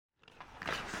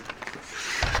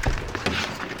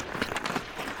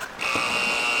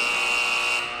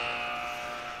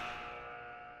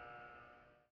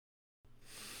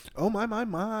Oh,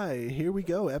 my. Here we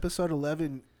go. Episode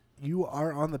 11. You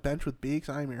are on the bench with Beaks.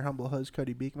 I am your humble host,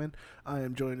 Cody Beekman. I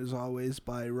am joined, as always,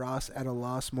 by Ross at a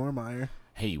loss Moormeyer.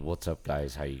 Hey, what's up,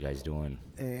 guys? How you guys doing?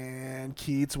 And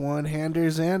Keats One-Hander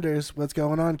Zanders. What's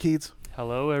going on, Keats?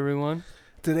 Hello, everyone.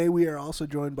 Today we are also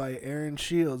joined by Aaron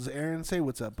Shields. Aaron, say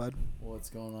what's up, bud. What's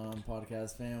going on,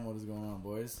 podcast fam? What is going on,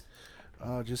 boys?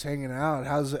 Oh, just hanging out.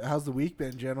 How's the week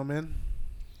been, gentlemen?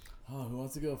 Oh, who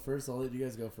wants to go first? I'll let you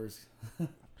guys go first.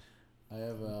 I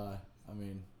have,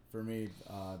 for me,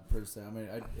 personally,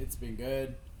 it's been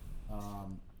good.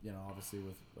 Obviously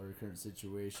with our current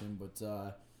situation, but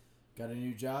got a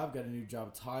new job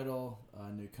title,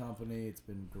 a new company. It's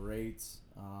been great.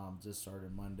 Just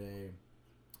started Monday.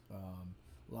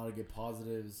 A lot of good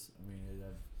positives. I mean,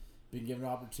 I've been given an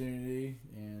opportunity,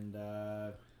 and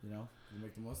we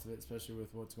make the most of it, especially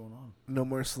with what's going on. No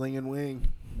more sling and wing.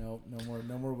 No more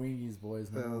wingies,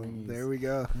 boys. No more wingies. There we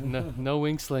go. No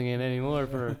wing slinging anymore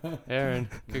for Aaron.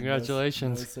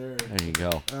 Congratulations. Yes, sir. There you go.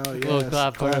 Oh, yes. Little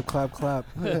clap for him. Clap.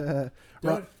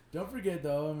 Don't forget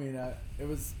though. I mean, it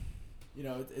was,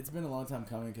 it's been a long time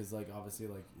coming because obviously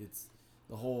it's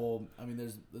the whole. I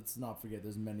mean, let's not forget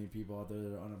there's many people out there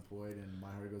that are unemployed, and my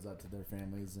heart goes out to their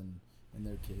families and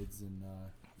their kids, and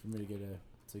for me to get a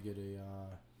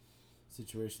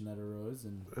situation that arose,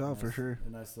 and for sure, a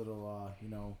nice little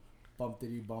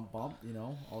bumpity bump.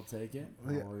 I'll take it.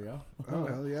 Yeah. Oreo. Oh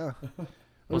hell yeah.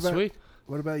 Well, sweet.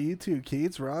 What about you two,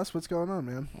 Keats? Ross, what's going on,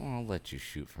 man? Well, I'll let you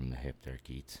shoot from the hip there,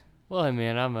 Keats. Well, hey,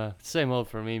 man, I'm same old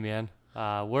for me, man.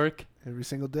 Work. Every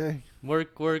single day.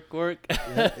 Work.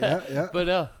 Yeah.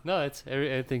 But no,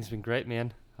 everything's been great,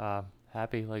 man.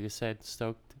 Happy, like I said,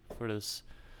 stoked for this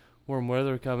warm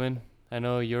weather coming. I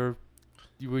know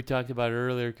we talked about it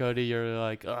earlier, Cody. You're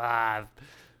like,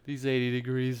 these 80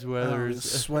 degrees weather I'm is.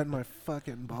 sweating my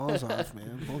fucking balls off,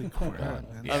 man. Holy crap, man.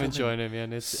 Yeah. I'm enjoying it,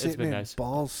 man. It's Sitting been in nice.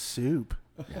 ball soup.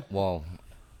 Yeah, well,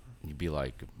 you'd be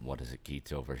like, what is it,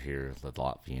 Keats over here, the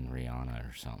Latvian Rihanna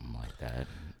or something like that.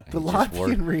 The He's just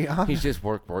Latvian Rihanna. He's just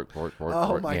work.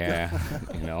 Oh, my yeah,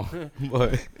 God.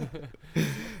 But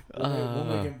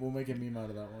We'll make a meme out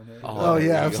of that one. Hey? Oh, there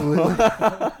yeah, you go.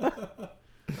 absolutely.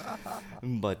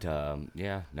 But I've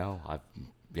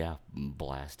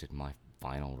blasted my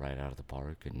final right out of the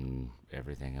park and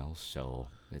everything else. So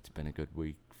it's been a good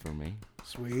week for me.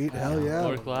 Sweet. Hell yeah.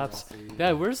 More claps.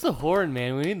 Dad, where's the horn,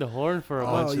 man? We need the horn for a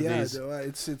bunch of these.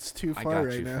 It's too I far got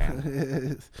right you, now.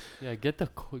 fam. Yeah, get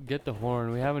the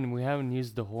horn. We haven't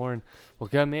used the horn. Well,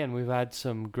 good man. We've had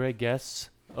some great guests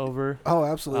over. Oh,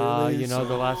 absolutely.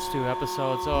 The last two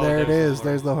episodes. Oh, there it is. The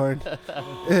There's the horn.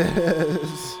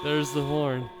 There's the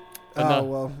horn. But Oh no,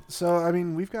 well, so I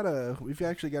mean, we've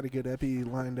actually got a good epi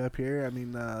lined up here. I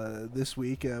mean, this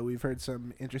week we've heard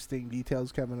some interesting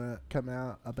details come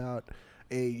out about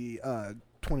a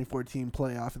 2014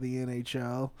 playoff of the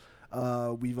NHL.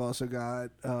 We've also got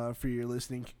for your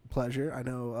listening pleasure. I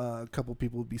know a couple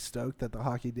people would be stoked that the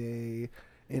Hockey Day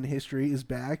in history is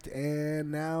backed,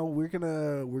 and now we're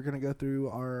gonna go through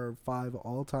our 5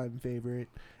 all-time favorite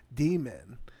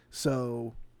D-men.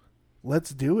 So.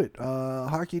 Let's do it.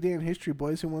 Hockey Day in history,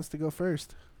 boys. Who wants to go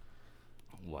first?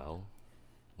 Well,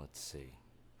 let's see.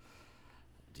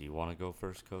 Do you want to go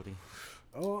first, Cody?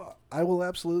 Oh, I will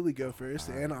absolutely go first.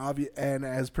 All And and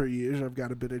as per usual, I've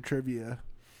got a bit of trivia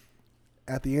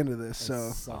at the end of this.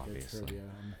 So, Suck at Obviously. trivia.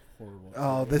 I'm horrible.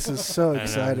 oh, this is so I know.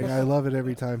 exciting. I love it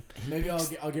every time. Maybe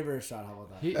I'll give her a shot. How about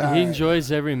that? he All right.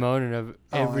 enjoys every moment of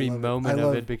Oh, I every love it. moment I of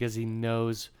love- it because he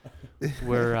knows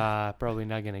we're probably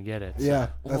not gonna get it. so. Yeah,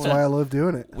 that's Well, why I love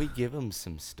doing it. We give him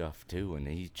some stuff too, and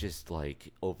he's just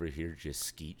like over here just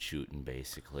skeet shooting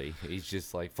basically. He's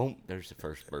just like, boom, there's the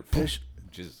first bird. Boom. Fish,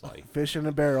 Just like, fish in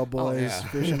a barrel, boys. yeah.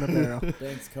 Fish in a barrel.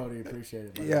 Thanks, Cody. Appreciate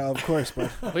it. buddy. Yeah, of course, but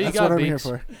What you that's got, what I'm here Beaks?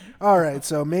 for. All right,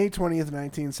 so May 20th,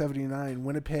 1979,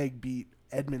 Winnipeg beat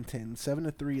Edmonton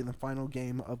 7-3 in the final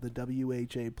game of the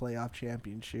WHA Playoff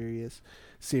Champion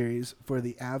Series for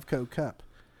the Avco Cup.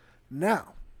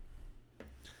 Now,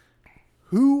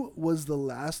 who was the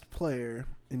last player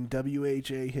in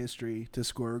WHA history to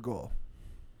score a goal?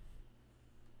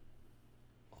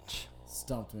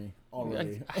 Stumped me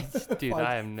already. Dude,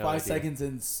 I have no 5 idea. seconds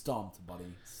in, stumped, buddy.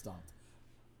 Stumped.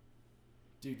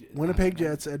 Dude, Winnipeg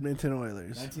Jets, Edmonton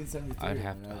Oilers. 1973. I'd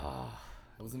have man. to.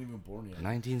 I wasn't even born yet.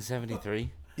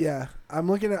 1973. Yeah, I'm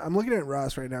looking at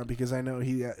Ross right now because I know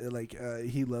he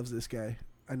he loves this guy.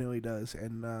 I know he does,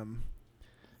 and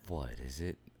What is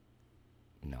it?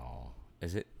 No,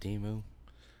 is it Demu?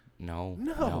 No.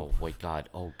 No. Wait, God.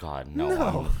 Oh God, no.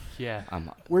 No. Yeah.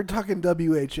 I'm we're talking WHA.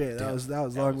 That Yeah, was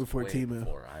long was before way Timu.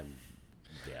 before.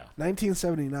 Yeah.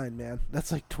 1979, man.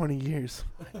 That's like 20 years.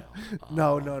 Oh.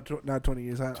 No, not 20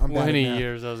 years. I'm bad at 20 math.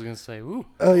 years, I was going to say. Woo.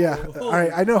 Oh, yeah. All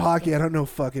right, I know hockey. I don't know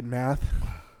fucking math.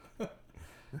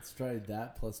 Let's try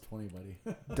that plus 20, buddy.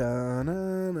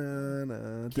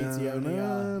 Da-na-na-na, Keats, you have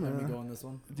da-na-na. me go on this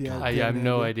one? Yeah, I have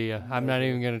no idea. I'm not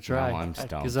even going to try. No, I'm stumped.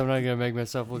 Because I'm not going to make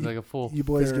myself look like a fool. You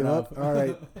boys Fair give up? enough. All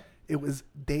right. It was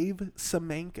Dave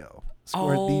Semenko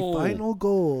scored Oh. the final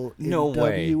goal in No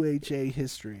way. WHA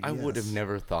history. I would have Yes.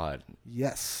 never thought.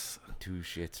 Yes. 2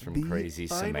 shits from The crazy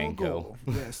final Semenko. goal.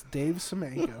 Yes, Dave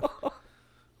Semenko.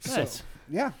 Nice.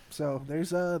 Yeah, so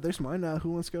there's mine.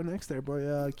 Who wants to go next there,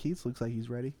 boy? Keats looks like he's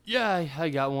ready. Yeah, I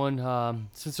got one.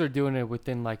 Since we're doing it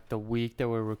within like the week that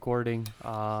we're recording,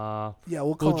 Yeah,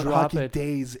 we'll call it drop Hockey it.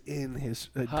 Days in his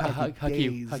Hockey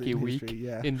in week history,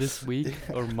 yeah. in this week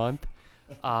or month.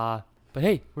 But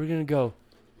hey, we're going to go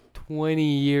 20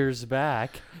 years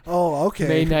back. Oh, okay.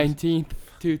 May 19th,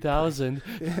 2000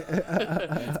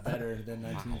 That's better than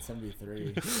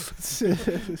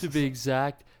 1973. to be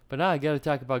exact. But now I got to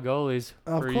talk about goalies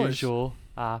Of per course. usual.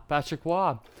 Patrick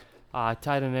Waugh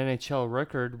tied an NHL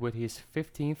record with his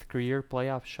 15th career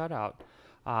playoff shutout.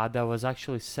 That was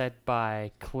actually set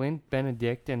by Clint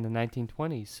Benedict in the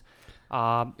 1920s.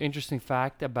 Interesting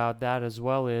fact about that as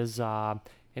well is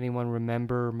anyone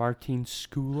remember Martin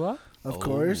Skula? Of Oh,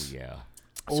 course. Yeah.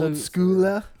 Old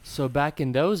schooler. So back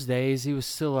in those days, he was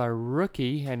still a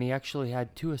rookie, and he actually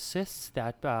had 2 assists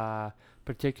that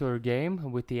particular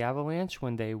game with the Avalanche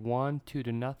when they won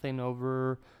 2-0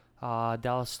 over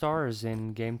Dallas Stars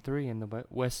in Game 3 in the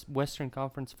Western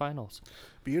Conference Finals.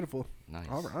 Beautiful. Nice.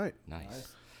 All right. Nice. Nice.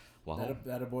 Well,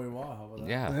 That a boy, wow. How about that?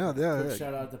 yeah. Yeah, yeah. Quick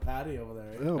shout out to Patty over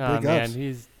there. Oh, Oh big man,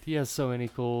 ups. he has so many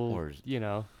cool, Or- you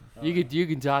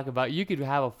could talk about, you could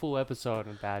have a full episode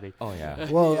on Patty. Oh, yeah.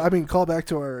 Well, I mean, call back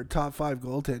to our top 5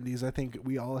 goaltendies. I think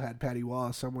we all had Patty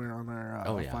Waugh somewhere on our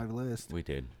Oh, yeah. 5 list. We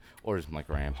did. Or as my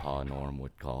grandpa Norm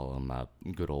would call him,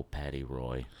 good old Patty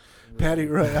Roy. Patty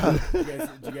Roy. You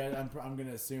guys, I'm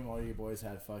gonna assume all you boys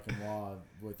had fucking Law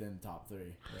within top 3,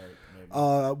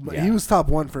 right? Maybe. Yeah. He was top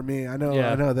 1 for me. I know.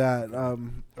 Yeah. I know that.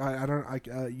 I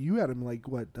don't. You had him like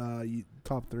what?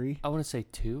 Top 3? I want to say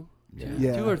 2. Yeah.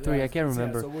 Yeah. 2 or 3, I can't Yeah,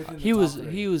 remember. so within the He top was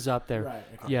 3. he was up there. Right.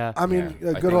 Okay. Yeah. I mean, Yeah.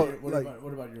 I good think- old. What, Like,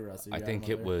 what about you, Rusty? You I got think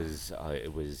him it up was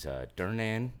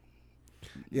Durnan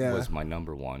yeah. was my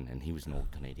number 1, and he was an old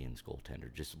Canadians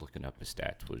goaltender. Just looking up his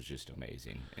stats was just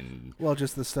amazing. And Well,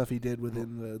 just the stuff he did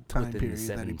within the time within period the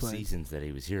that he 7 played. seasons that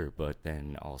he was here, but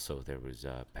then also there was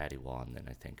Patty Waugh, and then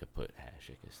I think I put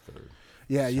Hasek as 3rd.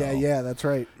 Yeah, yeah, So- yeah. That's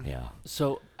right. Yeah.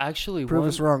 So actually, Prove one,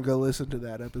 us wrong. Go listen to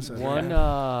that episode. one there.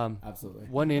 Absolutely.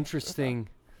 one interesting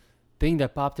thing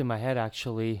that popped in my head,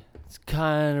 actually, it's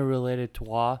kind of related to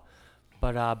Waugh,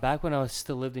 but back when I was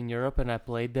still lived in Europe and I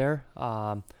played there,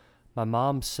 my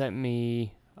mom sent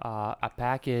me a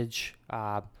package,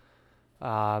 and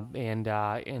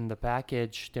in the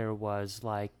package there was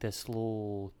like this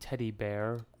little teddy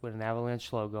bear with an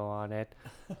Avalanche logo on it,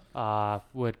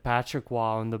 with Patrick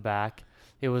Waugh on the back.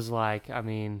 It was like, I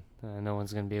mean, no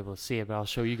one's gonna be able to see it, but I'll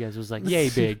show you guys. It was like yay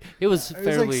big. It was It was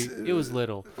like fairly. s- It was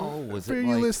little. Oh, was For it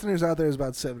you like listeners out there, it's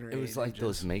about 7 or 8. it was like inches.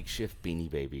 those makeshift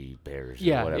Beanie Baby bears?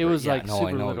 Yeah, or it whatever. was Yeah, like no, I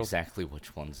super know little. exactly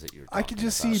which ones that you're. I could talking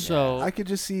just about, see. So- I could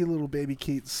just see little baby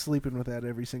Keats sleeping with that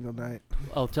every single night.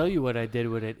 I'll tell you what I did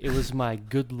with it. It was my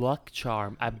good luck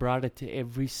charm. I brought it to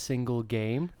every single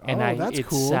game, and Oh, that's it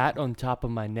cool. sat on top of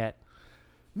my net.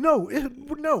 No,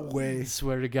 no I way.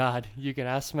 swear to God, you can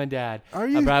ask my dad. Are I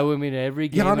you? brought it with me to every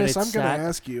game, and Giannis, it I'm sat. gonna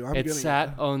ask you. It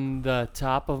sat on the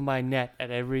top of my net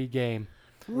at every game.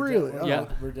 Really? We're, Yeah.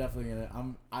 We're definitely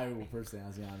gonna. I will personally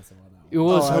ask Giannis about that It one.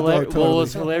 was I thought hilarious. totally. What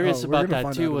was hilarious Oh, we're about gonna that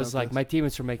find too out was about like this. my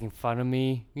teammates were making fun of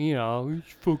me. You know, "You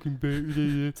fucking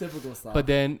baby. Typical stuff. But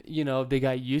then, you know, they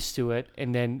got used to it,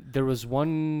 and then there was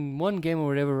one game or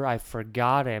whatever. I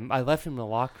forgot him. I left him in the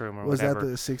locker room or Was whatever. that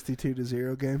the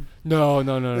 62-0 game? No.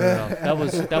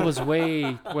 That was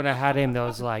way when I had him. That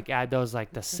was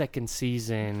like the second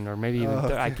season or maybe even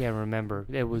Oh, I can't remember.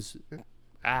 It was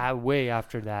way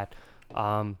after that.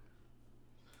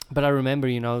 But I remember,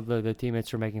 you know, the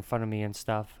teammates were making fun of me and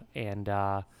stuff, and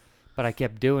but I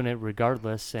kept doing it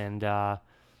regardless. And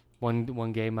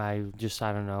one game, I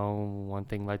don't know, one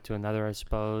thing led to another, I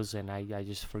suppose, and I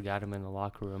just forgot him in the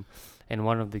locker room. And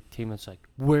one of the teammates like,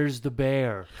 "Where's the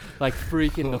bear?" Like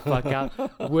freaking the fuck out.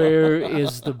 Where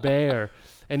is the bear?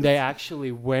 And they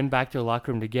actually went back to the locker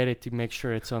room to get it to make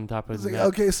sure it's on top of It's the like, net.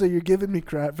 okay, so you're giving me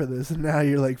crap for this, and now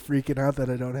you're like freaking out that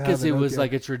I don't have it. Because it was Okay.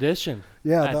 like a tradition.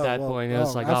 yeah, At no, that well, point, it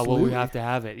was like, absolutely. we have to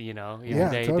have it, you know. Even Yeah,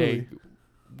 they totally.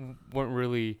 weren't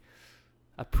really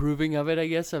approving of it, I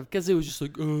guess, because it was just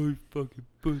like, oh, you fucking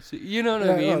pussy. You know what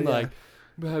I Yeah, mean? oh, yeah. Like,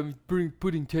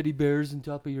 putting teddy bears on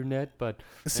top of your net, but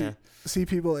See,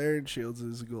 people, Aaron Shields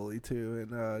is a goalie too.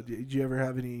 And did you ever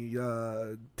have any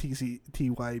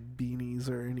TY beanies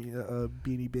or any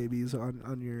beanie babies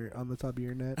on the top of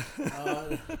your net?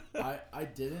 I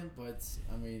didn't, but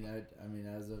I mean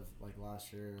as of like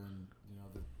last year and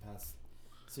the past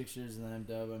 6 years in the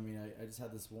MW, I mean I just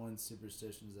had this one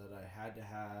superstition that I had to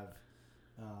have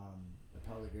a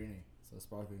Pellegrini, so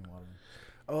sparkling water.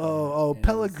 And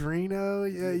Pellegrino,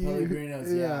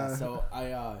 Pellegrinos, yeah. So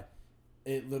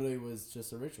it literally was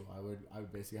just a ritual. I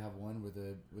would basically have one with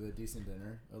a decent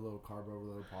dinner, a little carb over, a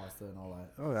little pasta, and all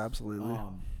that. Oh, absolutely.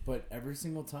 But every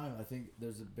single time, I think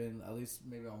there's been at least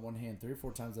maybe on one hand 3 or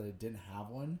 4 times that I didn't have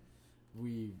one,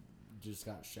 we just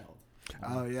got shelled.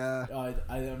 Oh yeah.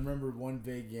 I remember one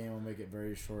big game. I'll make it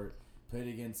very short. Played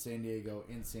against San Diego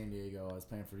in San Diego. I was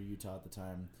playing for Utah at the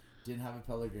time. Didn't have a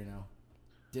Pellegrino.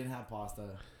 Didn't have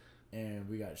pasta, and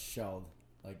we got shelled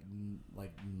like 9-0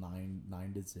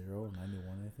 or 9-1,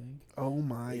 I think. Oh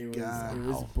my god! It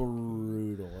was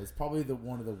brutal. It's probably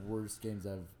one of the worst games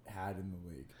I've had in the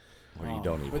league. Where you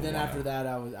don't even. But then after that,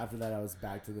 I was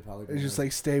back to the Pellegrino. It's just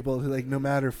like stapled, like no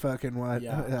matter fucking what.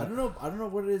 Yeah, I don't know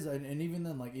what it is, and even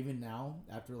then, like even now,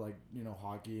 after like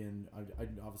hockey, and I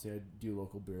obviously I do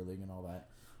local beer league and all that.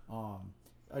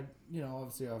 I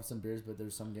obviously I have some beers, but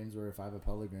there's some games where if I have a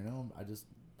Pellegrino, I just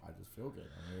feel good.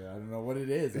 I mean, I don't know what it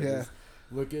is. I just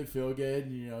look good, feel good.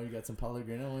 You got some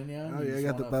Pellegrino in you. Oh yeah, you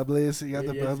got the bubblies. You got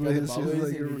the bubblies.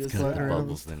 Like you're just floating around.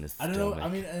 Bubbles in his I don't know. stomach. I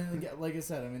mean, and like I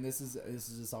said, I mean, this is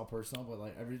just all personal. But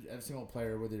like every single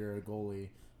player, whether you're a goalie,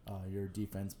 you're a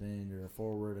defenseman, you're a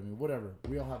forward. I mean, whatever.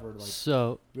 We all have our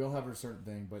certain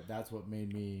thing. But that's what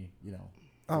made me,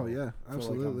 Oh yeah, feel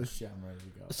absolutely. like I'm ready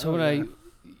to go. So when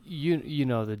you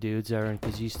know the dudes, Aaron,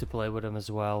 because you used to play with them as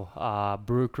well.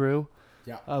 Brew Crew,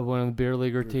 one of the beer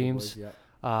leaguer teams. Boys,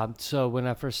 So when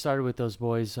I first started with those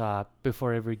boys,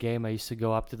 before every game, I used to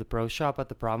go up to the pro shop at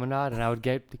the Promenade, and I would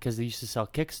get, because they used to sell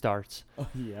kickstarts. Oh,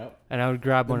 yep. And I would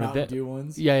grab The one of Mountain them. Dew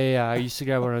ones. Yeah. I used to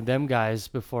grab one of them guys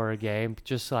before a game,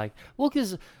 just like,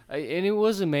 and it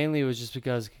wasn't mainly, it was just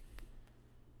because,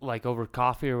 like, over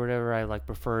coffee or whatever, I like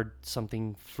preferred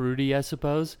something fruity, I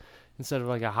suppose, instead of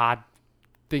like a hot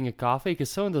thing of coffee,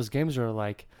 because some of those games are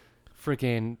like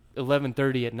freaking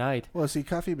 11:30 at night. Well, see,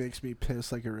 coffee makes me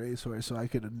piss like a racehorse, so I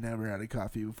could have never had a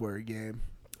coffee before a game.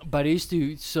 But I used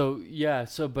to,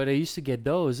 but I used to get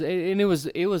those, and it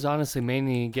was honestly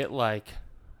mainly get like,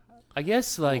 I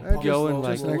guess like Just going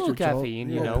like just a an little extra jolt. caffeine,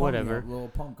 Yeah, whatever. Little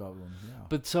pump goblin, yeah.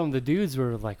 But some of the dudes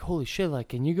were like, "Holy shit! Like,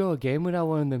 can you go a game without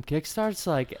one of them kickstarts?"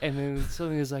 Like, and then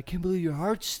something is like, "Can't believe your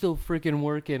heart's still freaking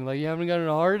working. Like, you haven't gotten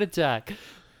a heart attack."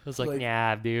 I was like,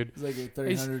 "Nah, dude." It's like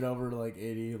 300 over to like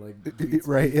 80, like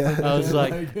Right? Yeah. I was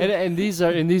like, and these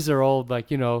are all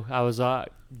like, I was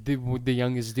the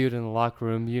youngest dude in the locker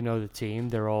room. The team.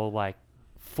 They're all like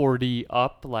 40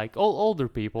 up, like older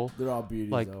people. They're all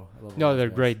beauties, like, though. I love No, all they're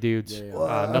those great guys. dudes. Yeah.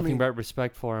 Well, Nothing but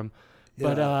respect for them.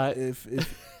 Yeah, But if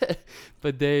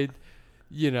but they,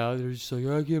 they're just like,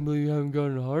 I can't believe you haven't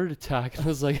gotten a heart attack. And I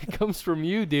was like, it comes from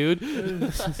you, dude.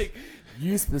 Like,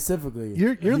 You specifically.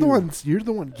 you're the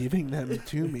one giving them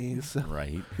to me. So.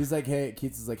 Right. He's like, hey,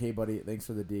 Keats is like, hey, buddy, thanks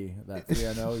for the D. That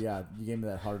 3-0, yeah, you gave me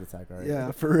that heart attack, right?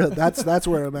 Yeah, for real. That's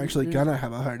where I'm actually gonna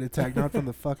have a heart attack, not from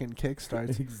the fucking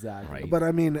kickstarts. Exactly. Right. But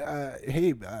I mean,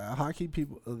 hockey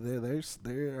people,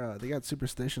 they got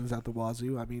superstitions out the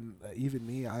wazoo. I mean, even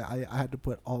me, I had to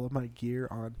put all of my gear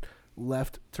on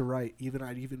left to right.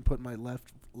 I'd even put my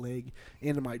left leg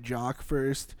into my jock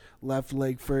first, left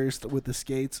leg first with the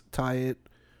skates, tie it,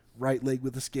 right leg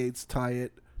with the skates, tie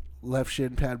it, left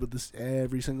shin pad with this.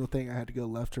 Every single thing I had to go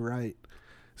left to right.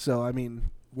 So I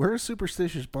mean, we're a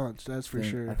superstitious bunch, that's for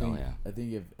sure. I think, Oh, yeah. I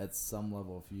think if at some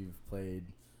level, if you've played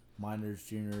minors,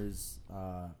 juniors,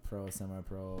 pro,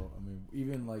 semi-pro, I mean,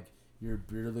 even like your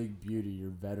beer league beauty, your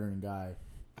veteran guy,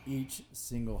 each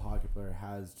single hockey player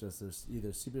has just their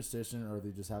either superstition or they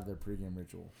just have their pregame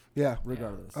ritual. Yeah.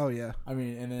 Regardless. Oh yeah. I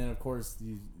mean, and then of course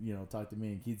you talk to me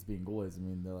and Keats being goalies. I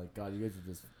mean, they're like, God, you guys are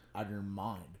just out of your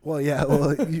mind. Well, yeah.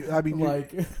 Well, I mean,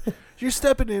 Like, you're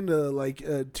stepping into like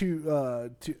 2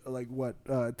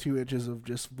 inches of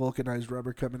just vulcanized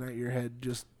rubber coming out your head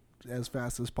just as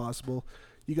fast as possible.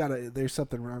 you gotta. There's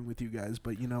something wrong with you guys,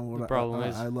 but you know what? The problem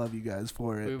is I love you guys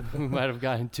for it. we might have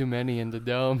gotten too many in the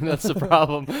dome. That's the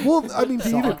problem. Well, I mean, to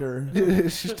even, Soccer.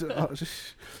 it's just,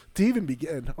 to even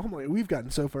begin. Oh my, we've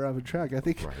gotten so far off track. I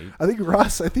think Right.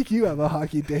 Ross. I think you have a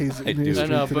hockey days. I in do. history I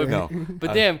know, but- today. No.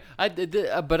 But damn,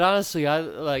 but honestly,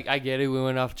 I get it. We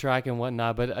went off track and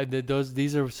whatnot, but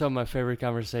these are some of my favorite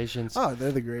conversations. Oh,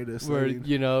 they're the greatest. I Where mean,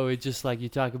 it just like you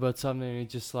talk about something and it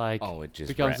just like Oh, it just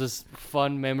becomes this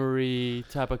fun memory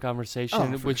type of conversation,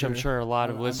 Oh, for which I'm sure. sure a lot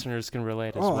of I'm- listeners can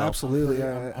relate as oh, well. absolutely.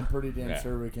 I'm pretty damn Yeah.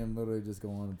 sure we can literally just go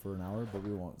on for an hour, but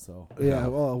we won't. So Yeah.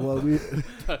 Well, we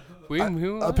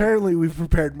Who apparently we've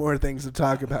prepared more things to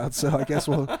talk about, so I guess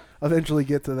we'll eventually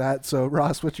get to that. So,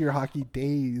 Ross, what's your hockey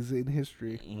days in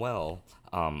history? Well,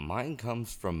 mine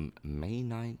comes from May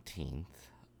 19th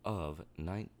of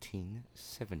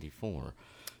 1974.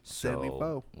 So,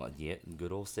 74. well, yeah,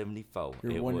 good old 74.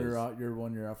 you're It 1 year was- out. You're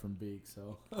 1 year out from Beak.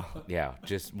 So Yeah,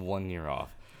 just 1 year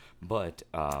off. But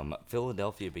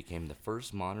Philadelphia became the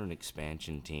first modern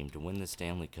expansion team to win the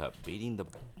Stanley Cup, beating the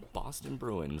Boston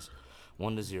Bruins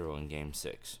 1-0 in Game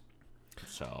 6.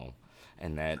 So,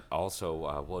 and that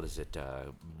also,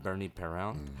 Bernie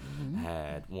Perron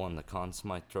had won the Conn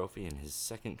Smythe Trophy in his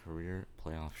second career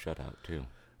playoff shutout, too.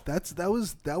 That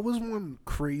was one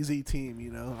crazy team,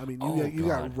 you know. I mean, you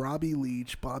got God. Robbie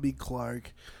Leach, Bobby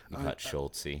Clark, You got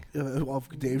Schultze. well,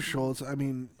 Dave Schultz. I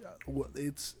mean,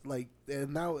 it's like,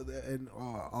 and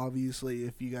obviously,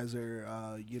 if you guys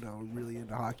are really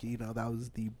into hockey, you know, that was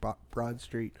the Broad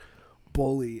Street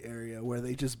Bully area where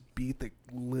they just beat the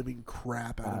living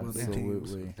crap out of other teams.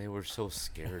 absolutely. They were so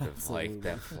scared of like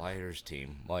that Flyers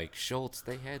team. Like Schultz,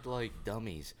 they had like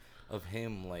dummies of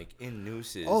him like in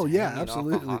nooses. Oh, yeah, hanging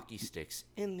absolutely. Off of hockey sticks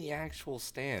in the actual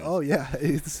stands. Oh yeah,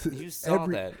 it's You saw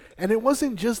every, that. and it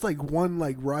wasn't just like one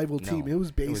like rival team. No, It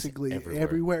was basically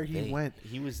everywhere he went.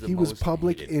 He was the He was most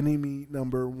public hated. enemy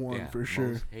number one Yeah, for sure.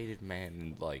 Most hated man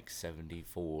in like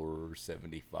 74 or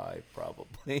 75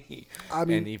 probably. I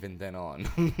mean- and even then on.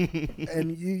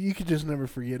 And you could just never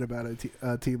forget about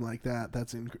a team like that.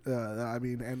 That's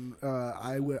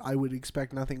I would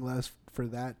expect nothing less for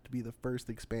that to be the first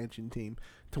expansion team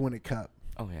to win a cup.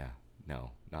 Oh yeah.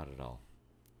 No, not at all.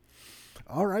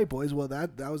 All right, boys. Well,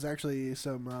 that was actually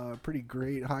some pretty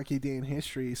great hockey day in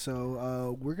history.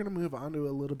 So we're gonna move on to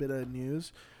a little bit of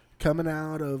news coming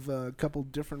out of a couple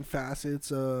different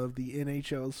facets of the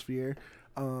NHL sphere.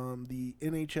 The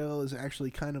NHL is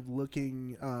actually kind of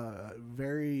looking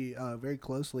very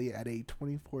closely at a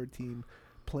 24-team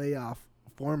playoff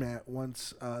format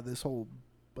once this whole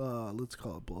let's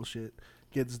call it bullshit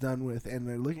gets done with, and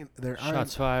they're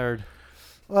Shots fired.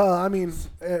 well, I mean,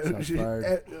 Shots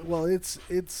fired. well, it's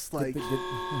like Get-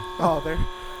 oh, they're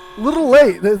a little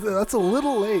late. That's a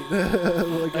little late.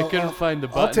 Like, I couldn't find the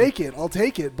button. I'll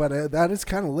take it, but that is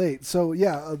kind of late. So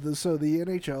yeah, the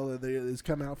NHL has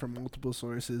come out from multiple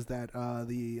sources that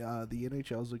the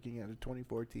NHL is looking at a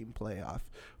 24-team playoff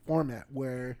format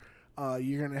where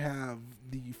you're gonna have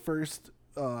the first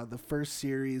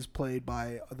series played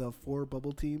by the 4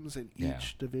 bubble teams in Yeah.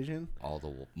 each division. All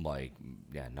the like,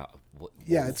 yeah, not.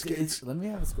 Yeah, Let me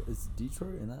have a score. Is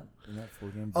Detroit in that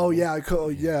 4-game? Oh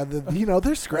bubble? yeah,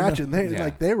 they're scratching. They Yeah.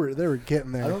 like they were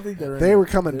getting I there. don't think they're. They in were it.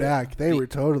 coming They're- back. They were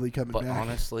totally coming But back.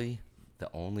 honestly, the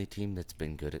only team that's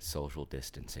been good at social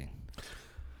distancing.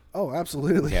 Oh,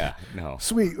 absolutely. Yeah, no.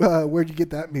 Sweet. Where'd you get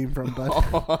that meme from, bud?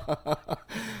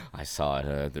 I saw it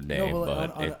the other day, but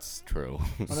but on a- it's true.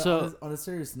 On a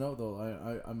serious note, though,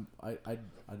 I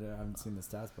haven't seen the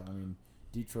stats, but I mean,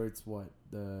 Detroit's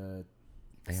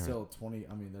still 20.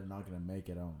 I mean, they're not gonna make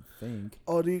it. I don't think.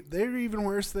 Oh, dude, they're even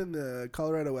worse than the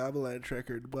Colorado Avalanche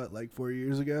record. What, like 4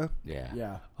 years ago? Yeah.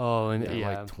 Yeah. Oh, and They're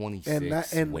yeah. like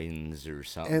 26 and- wins or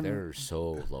something. and- They're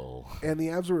so low. And the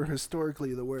Avs were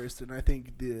historically the worst. And I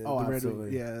think the Red Wings,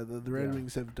 absolutely. the Red Yeah.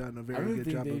 Wings have done a I very don't good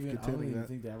think job they of even. I don't containing even that.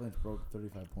 think the Avalanche broke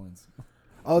 35 points.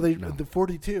 Oh, No. the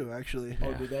 42 actually. Oh,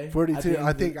 Yeah. did they? 42.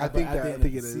 I think at the end of it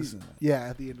the is. season. Yeah,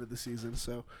 at the end of the season.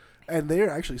 So, and they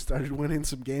actually started winning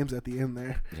some games at the end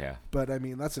there. Yeah. But I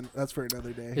mean, that's for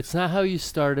another day. It's not how you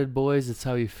started, boys. It's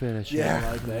how you finish. Yeah.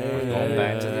 I like that. Going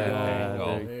back to that there thing.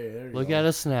 Oh. you There you Look go. at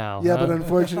us now. Yeah, huh? but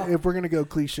unfortunately, if we're gonna go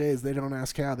cliches, they don't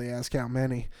ask how, they ask how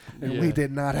many, and we Yeah.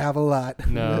 did not have a lot.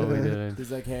 No, we didn't.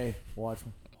 He's like, hey, hold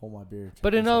my beer. Check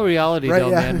But in this all out. reality, Right, though,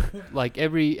 yeah. man, like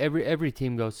every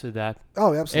team goes through that.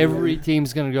 Oh, absolutely. Every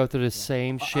team's gonna go through the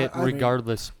same shit, I mean,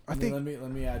 regardless. I think let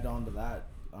me add on to that.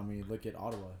 I mean, look at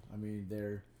Ottawa. I mean,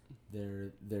 they're.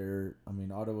 I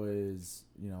mean, Ottawa is.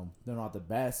 They're not the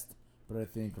best, but I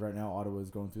think right now Ottawa is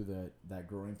going through that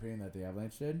growing pain that the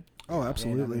Avalanche did. Oh, And, I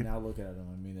absolutely. mean, now look at them.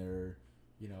 I mean,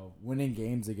 winning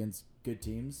games against good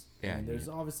teams. Yeah, And there's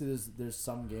obviously there's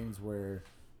some games where,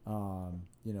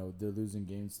 they're losing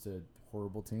games to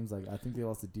horrible teams. Like I think they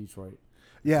lost to Detroit.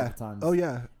 Yeah. Times. Oh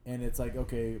yeah. And it's like,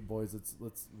 okay, boys,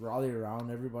 let's rally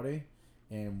around everybody.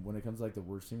 And when it comes to like the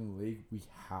worst team in the league, we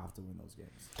have to win those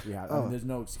games. We have. I mean, there's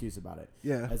no excuse about it.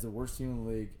 Yeah. As the worst team in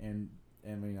the league, and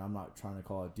I mean, I'm not trying to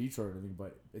call it Detroit or anything,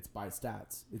 but it's by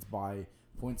stats. It's by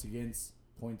points against,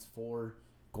 points for,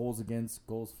 goals against,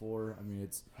 goals for. I mean,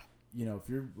 it's if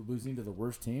you're losing to the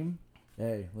worst team,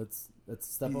 hey, let's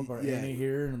step up our ante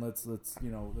here and let's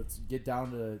get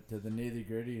down to the nitty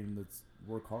gritty and let's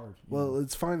work hard. Well,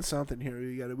 let's find something here.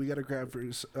 We got to grab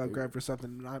for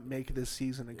something, not make this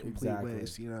season a complete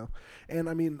waste. And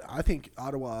I mean, I think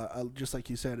Ottawa, just like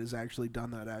you said, has actually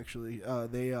done that. Actually,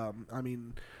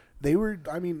 they were.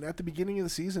 I mean, at the beginning of the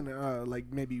season,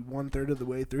 like maybe 1/3 of the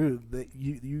way through, that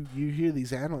you hear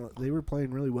these analysts. They were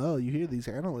playing really well. You hear these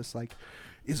analysts like,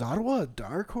 is Ottawa a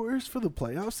dark horse for the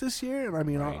playoffs this year? And I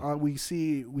mean, Right. we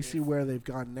see where they've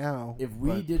gone now. If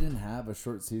we didn't have a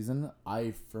short season,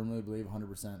 I firmly believe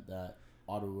 100% that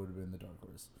Ottawa would have been the dark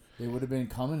horse. They would have been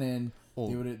coming in. Well,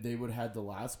 They would have had the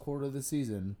last quarter of the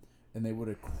season, and they would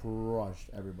have crushed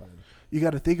everybody. You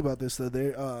got to think about this though.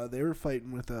 They were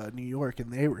fighting with New York,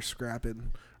 and they were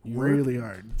scrapping New York? really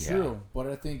hard. True, but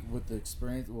I think with the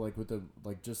experience, with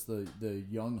the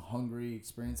young, hungry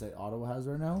experience that Ottawa has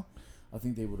right now, I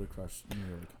think they would have crushed New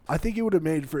York. I think it would have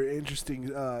made for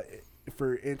interesting right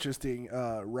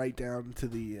down to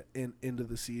the end of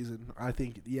the season. I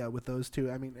think, with those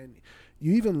two. I mean, and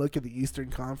you even look at the Eastern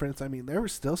Conference. I mean, there were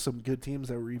still some good teams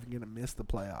that were even going to miss the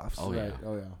playoffs. Oh, yeah.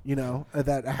 Oh yeah.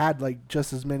 That had like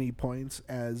just as many points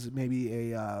as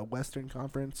maybe a Western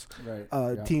Conference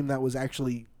team that was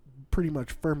actually pretty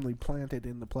much firmly planted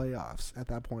in the playoffs at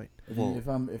that point. If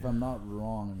I'm not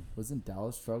wrong, wasn't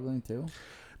Dallas struggling too?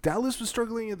 Dallas was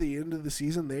struggling at the end of the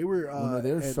season. They were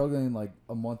they were struggling like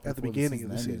a month at the before beginning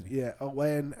of the ended. season. Yeah. Oh,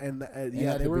 and at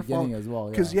they the were beginning as well.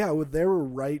 because they were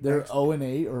right. They're next,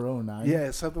 0-8 or 0-9.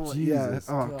 Yeah, something like Jesus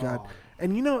Oh God.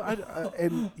 And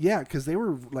because they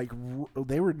were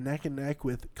they were neck and neck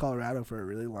with Colorado for a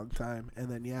really long time,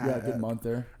 and then a good month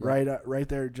there. Right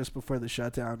there, just before the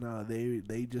shutdown,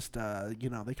 they just they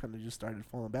kind of just started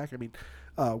falling back. I mean,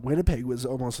 Winnipeg was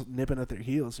almost nipping at their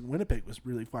heels, and Winnipeg was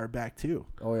really far back too.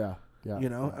 Oh yeah. Yeah.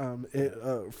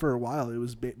 For a while it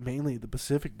was mainly the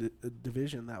Pacific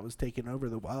Division that was taking over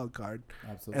the wild card.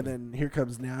 Absolutely. And then here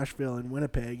comes Nashville and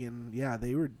Winnipeg, and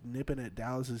they were nipping at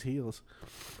Dallas's heels.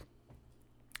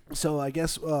 So I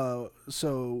guess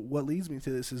so what leads me to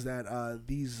this is that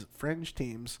these fringe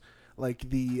teams, like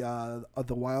the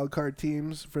wild card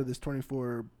teams for this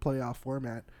 24 playoff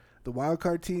format, the wild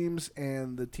card teams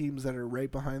and the teams that are right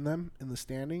behind them in the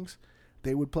standings,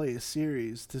 they would play a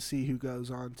series to see who goes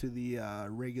on to the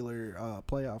regular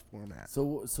playoff format. So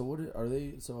what are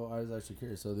they? So I was actually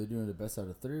curious. So they're doing the best out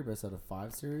of 3 or best out of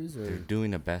 5 series? Or? They're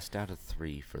doing a best out of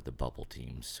 3 for the bubble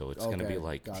teams. So it's going to be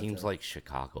like teams like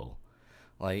Chicago.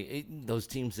 Like those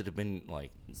teams that have been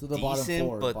like so the decent,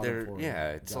 bottom but four,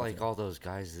 they're gotcha. like all those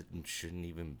guys that shouldn't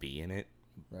even be in it,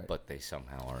 right. but they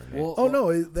somehow are in it. No,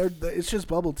 it's just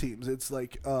bubble teams. It's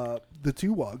like the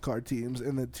 2 wild card teams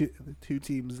and the two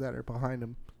teams that are behind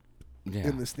them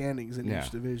in the standings in each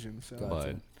division. So,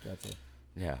 gotcha.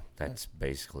 Yeah, that's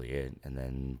basically it. And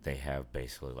then they have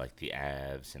basically like the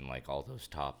Avs and like all those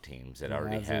top teams that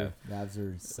already have. Avs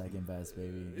are second best,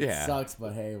 baby. Yeah. It sucks,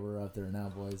 but hey, we're up there now,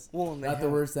 boys. Well, not the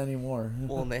worst anymore.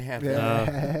 Well, and they have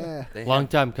long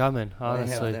time coming,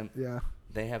 honestly.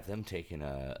 They have them taking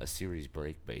a series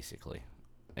break basically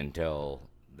until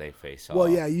they face off. Well,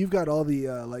 yeah, you've got all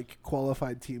the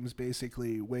qualified teams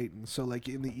basically waiting. So like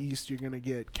in the East, you're gonna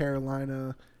get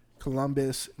Carolina,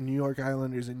 Columbus, New York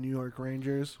Islanders, and New York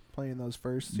Rangers playing those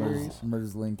first series.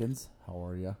 Mers Lincolns, how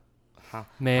are you?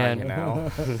 Man,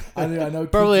 I know.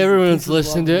 Probably everyone's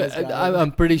listened to it.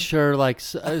 I'm pretty sure, like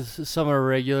some of our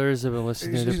regulars have been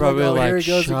listening to it. They're probably here he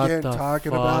goes "Shut again the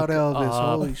talking fuck about Elvis." up.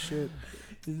 Holy shit!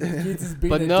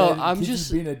 But no, I'm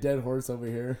just being a dead horse over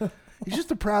here. He's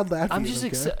just a proud Latvian. I'm just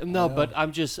excited. No, but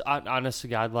I'm just honest to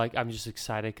God, like I'm just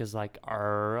excited because like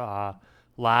our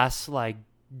last like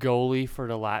goalie for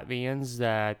the Latvians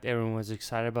that everyone was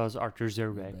excited about was Artur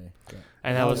Zerbe. Yeah.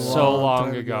 And that was so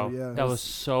long ago. Yeah. That was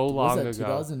so long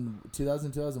ago.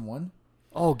 2001?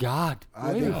 Oh God!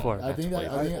 I Way think- before. I think that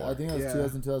was Yeah.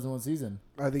 2001 season.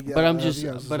 I think. But I'm I just, think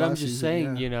that was his but I'm last just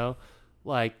season, saying, yeah.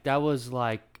 Like that was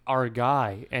like our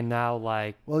guy, and now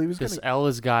like Well, he was this gonna.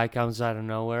 Ellis guy comes out of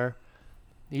nowhere.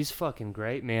 He's fucking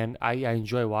great, man. I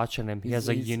enjoy watching him. He has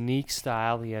a unique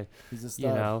style. He's a stud. You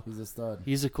know, he's a stud.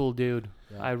 He's a cool dude.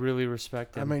 Yeah. I really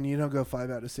respect him. I mean, you don't go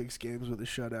 5 out of 6 games with a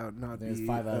shutout, and not I think it's be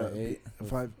 5 out of 8.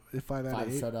 5 out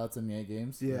of 8. 5 shutouts in 8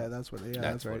 games. Yeah, that's what. Yeah,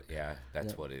 that's right.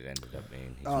 That's Yeah. what it ended up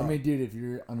being. Oh. I mean, dude, if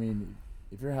you're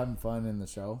having fun in the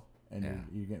show and Yeah.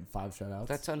 you're getting 5 shutouts,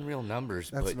 That's unreal numbers,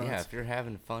 That's but yeah, nuts. if you're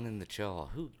having fun in the chill,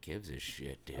 who gives a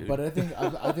shit, dude? But I think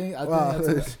Well,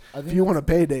 that's I think if you want a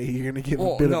payday, you're gonna give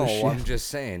a bit no, of a shit. I'm just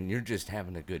saying, you're just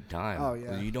having a good time. Oh,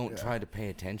 yeah, You don't yeah. try to pay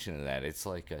attention to that. It's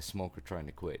like a smoker trying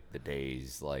to quit the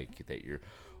days like that you're,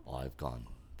 I've gone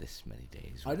this many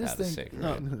days I without just a think-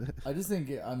 cigarette. I just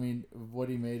think, I mean, what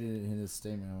he made in his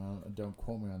statement, don't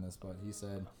quote me on this, but he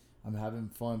said, I'm having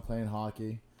fun playing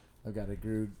hockey. I've got a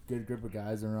good group of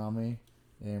guys around me,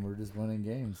 and we're just winning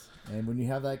games. And when you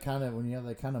have that kind of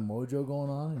mojo going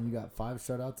on, and you got 5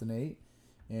 shutouts and 8,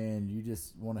 and you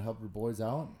just want to help your boys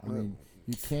out, I mean,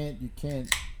 you can't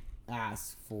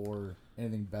ask for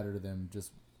anything better than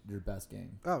just your best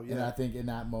game. Oh, yeah. And I think in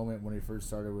that moment when he first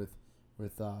started with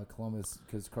Columbus,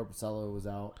 because Corpusalo was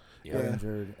out, Yeah. got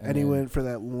injured, and he then- went for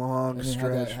that long and he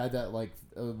stretch. had that like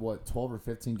 12 or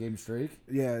 15 game streak.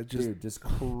 Yeah, just Dude, just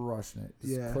crushing it.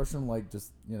 Just Yeah. crushing like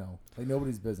like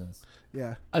nobody's business.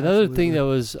 yeah. Another thing absolutely. that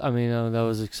was, that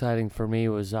was exciting for me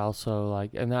was also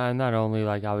like, and not only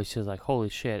like I was just like, holy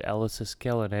shit, Ellis is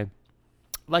killing it,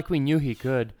 like we knew he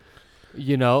could,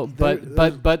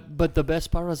 but the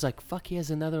best part was like, fuck, he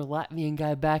has another Latvian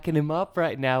guy backing him up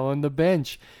right now on the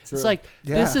bench. True. It's like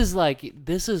this Yeah.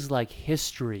 is like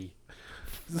history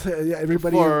Yeah,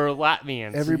 everybody. for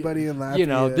Latvians. Everybody in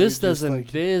Latvia. this is just doesn't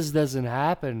like- this doesn't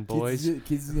happen, boys.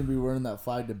 Keith is gonna be wearing that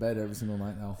flag to bed every single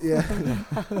night now. Yeah,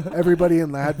 everybody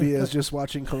in Latvia is just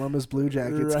watching Columbus Blue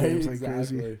Jackets games like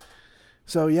crazy. exactly.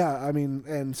 So yeah, I mean,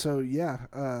 and so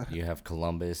yeah, You have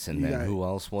Columbus, and You then got- who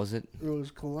else was it? it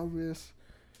was Columbus,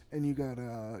 and you got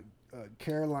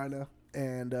Carolina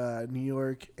and New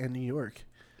York and New York,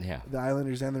 Yeah. the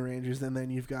Islanders and the Rangers, and then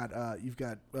you've got on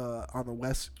the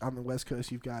west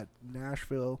coast you've got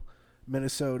Nashville,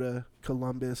 Minnesota,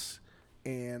 Columbus,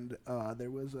 and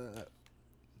there was a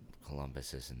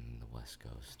Columbus is in the West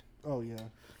Coast. oh yeah.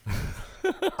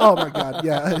 Oh my God!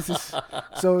 Yeah,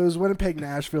 so it was Winnipeg,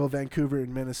 Nashville, Vancouver,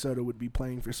 and Minnesota would be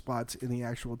playing for spots in the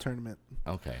actual tournament.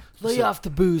 Okay. Lay off the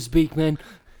booze, Beekman.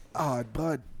 Oh,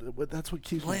 bud, that's what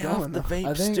keeps me Lay going. off the though. vape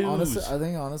I think stews.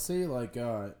 honestly, like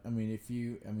if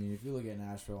you look at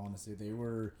Nashville, honestly, they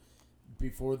were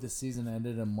before the season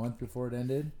ended, a month before it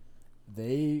ended,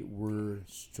 they were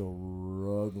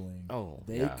struggling. Oh,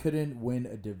 They yeah. couldn't win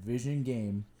a division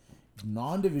game,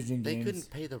 non-division They games. couldn't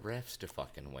pay the refs to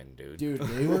fucking win, dude. Dude,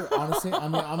 they were honestly. I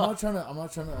mean, I'm not trying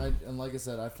to. And like I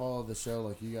said, I follow the show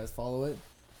like you guys follow it,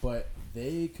 but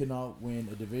they could not win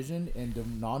a division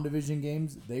and non-division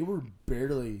games. They were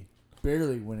barely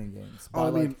winning games by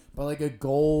like a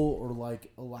goal or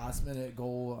like a last-minute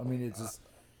goal. I mean, it just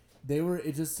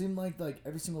It just seemed like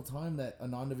every single time that a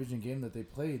non-division game that they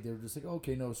played, they were just like,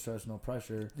 okay, no stress, no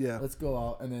pressure. Yeah. Let's go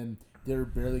out, and then they're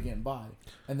barely getting by.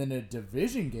 And then a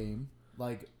division game,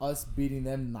 like us beating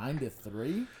them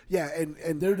 9-3. Yeah,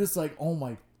 and They're just like, oh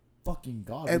my fucking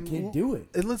god, And we can't do it.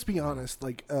 And let's be honest,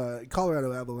 like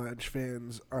Colorado Avalanche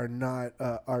fans are not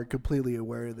are completely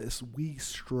aware of this. We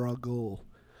struggle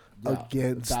Yeah,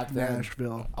 against back then,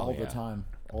 Nashville. all yeah. the time,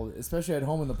 especially at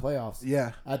home in the playoffs.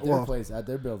 Yeah, At their well, place, at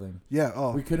their building, Yeah.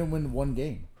 Oh, we couldn't win one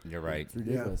game. You're right. It's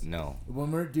ridiculous. No.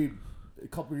 When we're a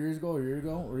couple years ago, a year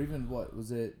ago, or even what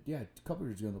was it? Yeah, a couple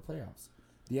years ago in the playoffs,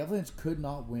 the Avalanche could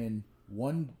not win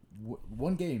one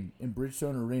game in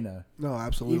Bridgestone Arena, no,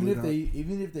 absolutely not.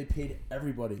 even if they paid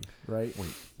everybody, right? Wait,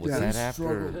 was Yeah. that They after?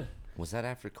 struggled. Was that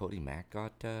after Cody Mack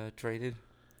got traded?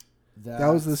 That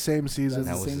was the same season.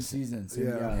 That's That the was same the season. So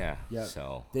Yeah. Yeah. Yeah.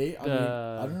 So They, I mean,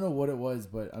 I don't know what it was,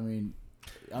 but I mean,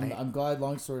 I'm glad.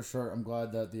 Long story short, I'm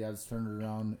glad that the Avs turned it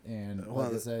around. And like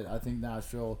Well, I said, I think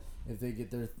Nashville, if they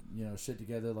get their shit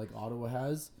together like Ottawa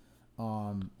has,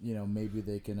 maybe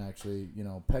they can actually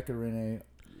Pekka Rinne,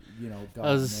 God,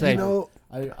 I was man. saying- You know,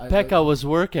 Pekka was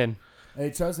working. Hey,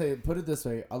 trust me. Put it this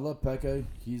way: I love Pekka.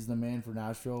 He's the man for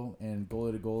Nashville, and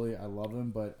goalie to goalie, I love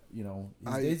him. But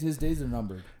his days are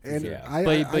numbered. for and sure.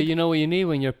 Yeah. But you know what you need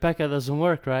when your Pekka doesn't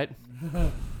work, right?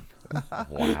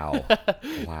 wow,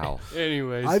 wow.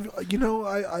 Anyways. I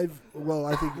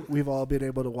think we've all been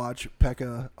able to watch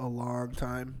Pekka a long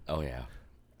time. Oh yeah.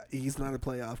 He's not a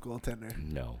playoff goaltender.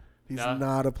 No. He's No.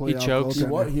 not a playoff chokes.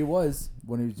 goaltender. He was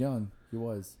when he was young. He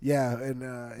was. Yeah, and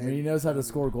I mean, he knows how to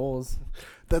score goals.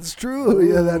 that's true.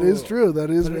 Yeah, that is Ooh. true. That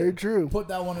is Put it- very true. Put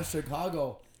that one in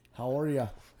Chicago. How are you?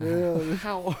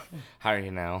 How are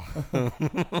you now?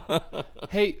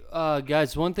 Hey,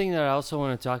 guys, one thing that I also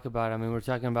want to talk about, I mean, we're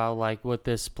talking about, like, what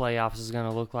this playoffs is going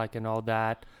to look like and all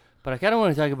that, but I kind of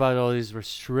want to talk about all these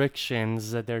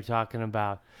restrictions that they're talking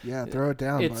about. Yeah, throw it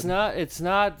down. It's bud. it's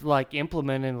not, like,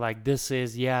 implementing, like, this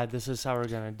is how we're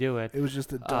going to do it. It was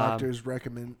just a doctor's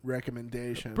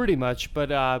recommendation. Pretty much,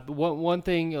 but one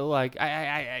thing, like,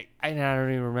 I don't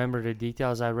even remember the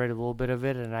details. I read a little bit of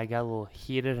it, and I got a little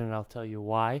heated, and I'll tell you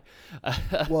why.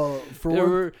 Well, for There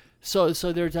one, were so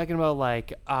they were talking about,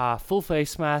 like, full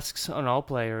face masks on all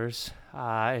players,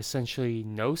 essentially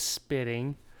no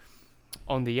spitting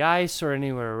on the ice or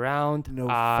anywhere around,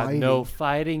 no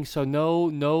fighting, so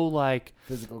no like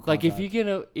Physical contact. like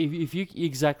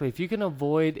if you can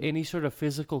avoid any sort of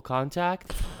physical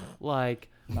contact, like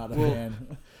Not a well,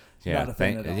 fan. Yeah, Not a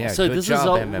fan at all. yeah. So good this is job,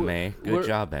 all- MMA. we're- Good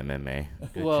job, MMA.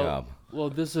 Good well, job. Well,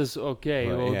 this is okay.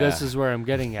 But, Well, yeah. this is where I'm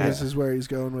getting at. this is where he's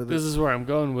going with This it. is where I'm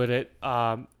going with it.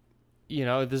 You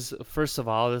know, this first of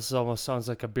all, this almost sounds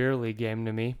like a beer league game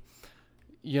to me.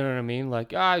 You know what I mean?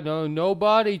 Like, no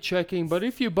body checking, but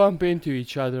if you bump into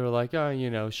each other, like, you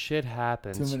know, shit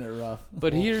happens. 2 minute rough.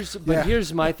 But Yeah.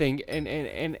 here's my thing,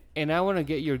 and I want to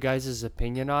get your guys'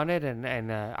 opinion on it,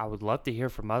 and I would love to hear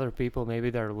from other people,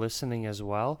 maybe they're listening as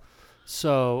well.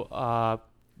 So,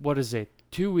 what is it?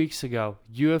 2 weeks ago,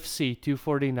 UFC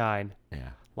 249 Yeah.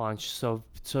 launched. So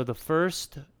the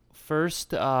first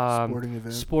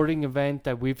Sporting event.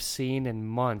 that we've seen in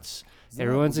months. Wasn't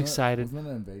Everyone's that- excited. Wasn't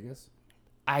that in Vegas?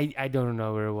 I don't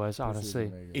know where it was, This was in honestly.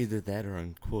 Vegas. Either that or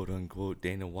on quote unquote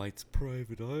Dana White's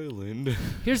private island.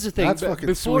 Here's the thing. That's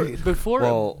fucking sweet. Before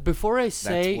I That's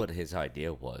say what his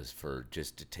idea was, for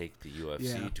just to take the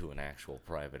UFC Yeah. to an actual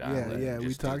private Yeah, island. yeah, and we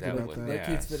just do talked that about with- that. Let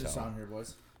Yeah, Keith finish so, on here,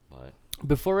 boys. but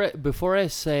before I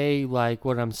say, like,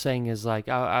 what I'm saying is, like,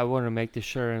 I want to make this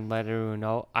sure and let everyone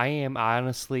know I am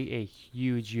honestly a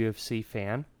huge UFC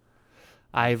fan.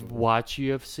 I've watched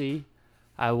UFC.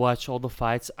 I watch all the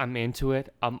fights. I'm into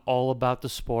it. I'm all about the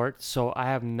sport, so I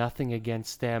have nothing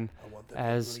against them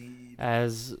as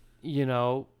you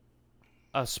know,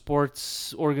 a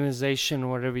sports organization,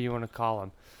 whatever you want to call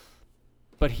them.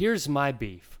 But here's my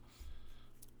beef.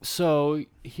 So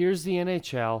here's the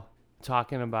NHL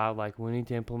talking about, like, we need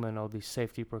to implement all these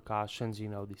safety precautions, you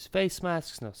know, these face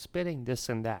masks, no spitting, this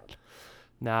and that.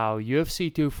 Now UFC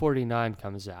 249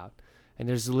 comes out, and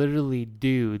there's literally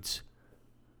dudes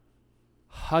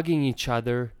hugging each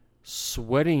other,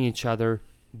 sweating each other,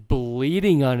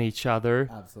 bleeding on each other,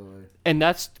 Absolutely. and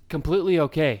that's completely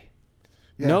okay.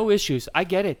 Yeah. No issues. I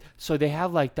get it. So they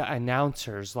have, like, the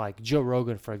announcers, like Joe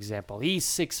Rogan, for example. He's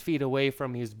 6 feet away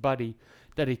from his buddy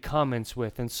that he comments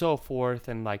with, and so forth,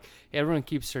 and, like, everyone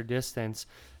keeps their distance.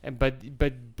 And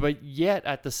but yet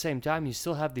at the same time, you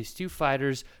still have these two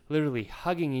fighters literally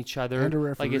hugging each other, And a like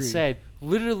referee. it said,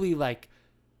 literally, like,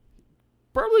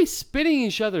 probably spitting in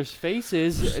each other's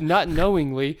faces, not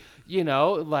knowingly, you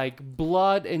know, like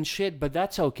blood and shit. But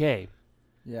that's okay.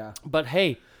 Yeah. But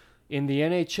hey, in the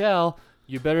NHL,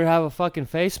 you better have a fucking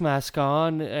face mask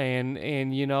on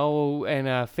and you know, and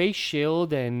a face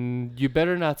shield, and you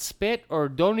better not spit or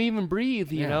don't even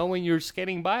breathe, you Yeah. know, when you're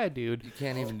skating by a dude. you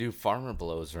can't even do farmer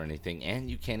blows or anything,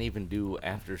 and you can't even do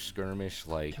after skirmish,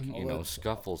 like, you know,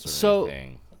 scuffles or So-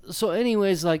 anything. So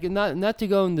anyways, like, not to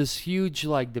go in this huge,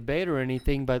 like, debate or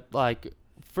anything, but, like,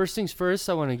 first things first,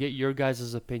 I want to get your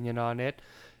guys' opinion on it,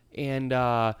 and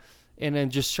then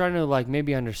just trying to, like,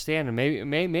 maybe understand, and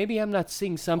maybe I'm not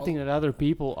seeing something that other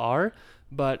people are,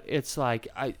 but it's like,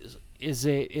 is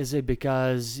it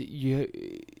because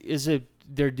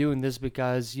they're doing this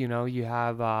because, you know, you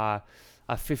have a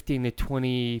 15 to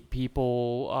 20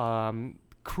 people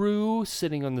crew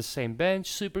sitting on the same bench,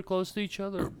 super close to each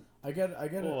other? I get it.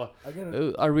 Oh, I get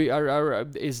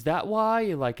it. Is that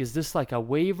why? Like, is this like a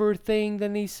waiver thing that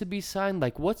needs to be signed?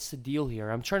 Like, what's the deal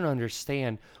here? I'm trying to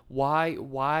understand why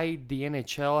the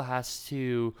NHL has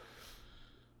to,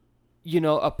 you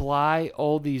know, apply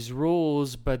all these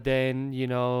rules, but then, you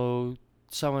know,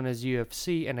 someone as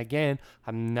UFC, and again,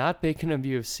 I'm not picking of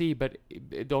UFC, but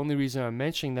the only reason I'm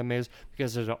mentioning them is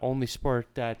because they're the only sport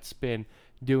that's been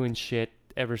doing shit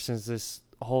ever since this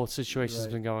whole situation's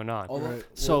Right. been going on. Although,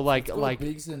 So, let's go like-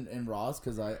 Biggs and Ross,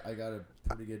 because I got a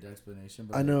pretty good explanation.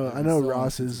 But I know I'm still on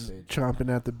Ross the is page.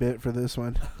 chomping at the bit for this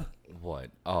one.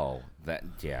 What? Oh, that,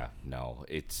 yeah, no,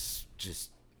 it's just,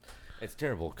 It's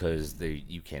terrible because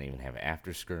you can't even have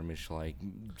after skirmish like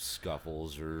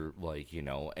scuffles or like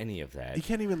any of that. You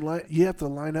can't even line. You have to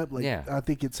line up like Yeah. I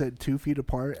think it said 2 feet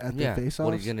apart at the face-offs.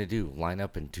 What are you gonna do? Line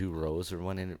up in 2 rows or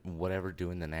one in whatever,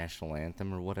 doing the national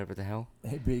anthem or whatever the hell,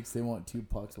 Hey, Beaks, they want 2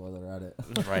 pucks while they're at it.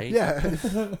 right? Yeah.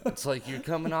 It's like you're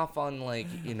coming off on like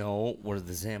where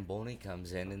the Zamboni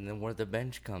comes in and then where the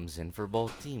bench comes in for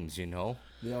both teams. They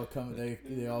all come.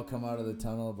 They all come out of the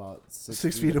tunnel about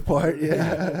 6 feet apart.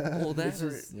 Yeah. Well, that's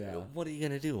just- yeah. what are you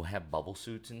gonna do? Have bubble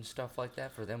suits and stuff like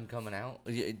that for them coming out?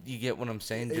 You get what I'm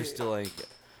saying? Just to like,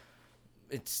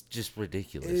 it's just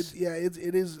ridiculous.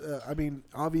 It is. I mean,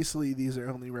 obviously these are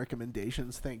only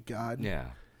recommendations. Thank God. Yeah.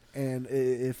 And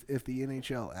if the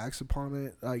NHL acts upon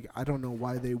it, like I don't know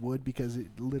why they would, because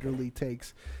it literally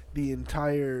takes the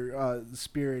entire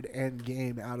spirit and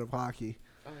game out of hockey.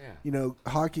 Oh yeah.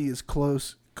 Hockey is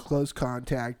close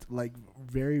contact, like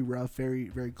very rough, very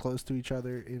very close to each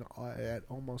other at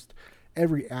almost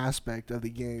every aspect of the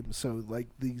game. So like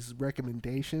these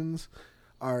recommendations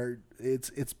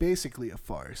it's basically a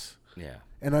farce. Yeah.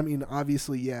 And I mean,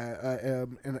 obviously, yeah.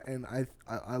 And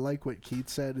I like what Keith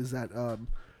said, is that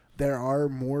there are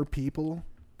more people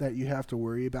that you have to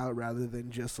worry about rather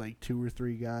than just like 2 or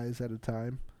 3 guys at a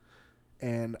time.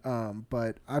 And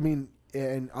but I mean,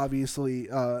 and obviously,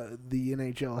 the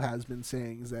NHL has been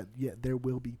saying is that there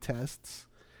will be tests.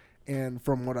 And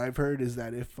from what I've heard is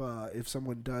that if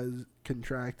someone does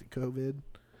contract COVID,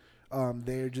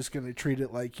 they're just gonna treat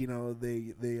it like they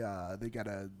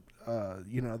gotta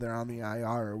they're on the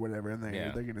IR or whatever, and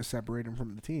they're gonna separate them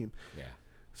from the team. Yeah.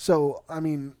 So I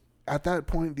mean, at that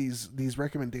point, these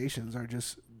recommendations are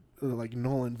just like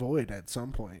null and void at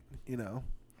some point.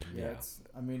 Yeah,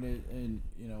 I mean, and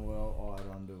well, I'll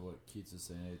add on to what Keats is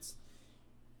saying.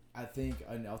 I think,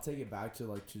 and I'll take it back to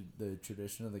like to the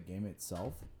tradition of the game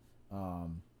itself,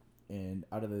 and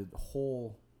out of the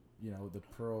whole, the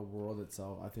pro world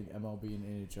itself, I think MLB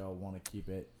and NHL want to keep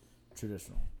it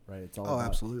traditional, right? It's all about,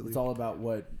 absolutely. It's all about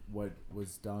what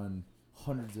was done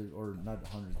hundreds of, or not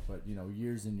hundreds, but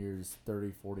years and years,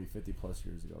 30, 40, 50 plus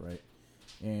years ago, right?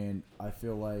 And I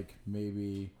feel like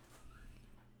maybe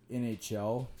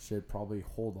NHL should probably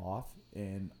hold off,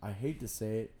 and I hate to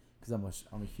say it because I'm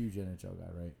a huge NHL guy,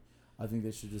 right? I think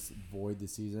they should just void the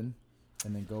season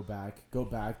and then go back to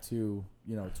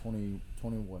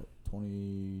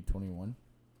 2021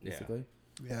 basically,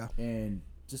 Yeah. and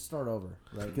just start over,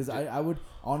 right? Because I would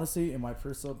honestly, in my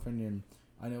personal opinion,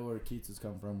 I know where Keats has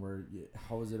come from. Where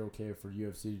how is it okay for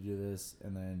UFC to do this,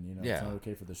 and then it's not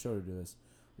okay for the show to do this?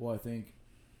 Well, I think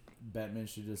Bettman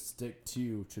should just stick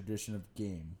to tradition of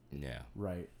game. Yeah.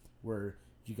 Right. Where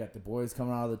you got the boys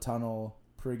coming out of the tunnel,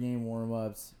 pregame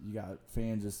warm-ups. You got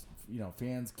fans,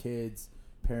 fans, kids,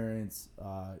 parents,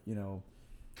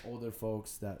 older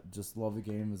folks that just love the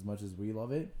game as much as we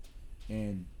love it.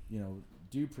 And,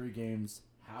 do pregames,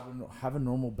 have a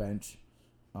normal bench,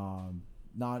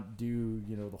 not do,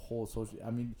 the whole social.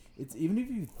 I mean, it's even if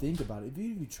you think about it, if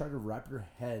you try to wrap your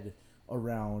head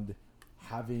around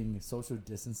having social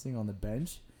distancing on the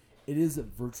bench, it is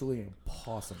virtually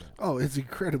impossible. Oh, it's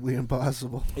incredibly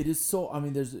impossible. It is so. I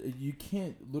mean, you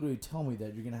can't literally tell me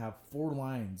that you're gonna have 4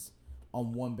 lines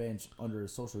on one bench under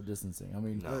social distancing. I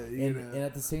mean, and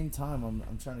at the same time,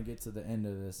 I'm trying to get to the end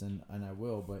of this, and I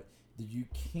will, but you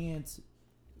can't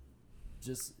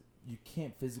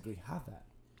physically have that.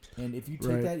 And if you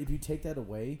take that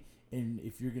away, and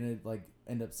if you're gonna like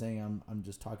end up saying I'm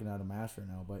just talking out of mash right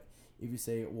now, but if you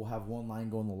say we'll have one line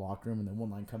go in the locker room and then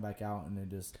one line come back out and then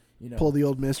just pull the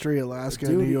old Mystery Alaska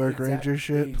New York Ranger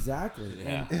shit. Exactly.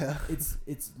 Yeah. And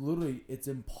it's literally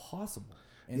impossible.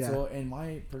 And so, in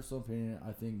my personal opinion,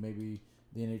 I think maybe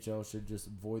the NHL should just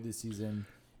void the season.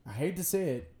 I hate to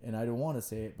say it, and I don't want to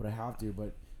say it, but I have to.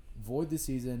 But void the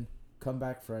season, come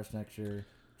back fresh next year,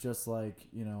 just like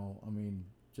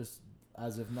just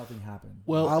as if nothing happened.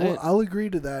 Well, I'll agree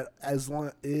to that as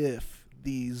long if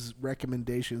these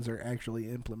recommendations are actually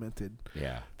implemented.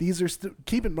 Yeah. These are still,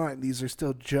 keep in mind, these are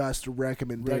still just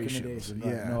recommendations.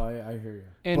 Right. Yeah. No, I hear you.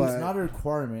 And It's not a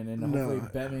requirement, and hopefully No.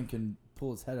 Batman can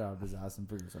pull his head out of his ass and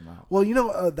figure something out. Well,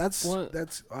 that's.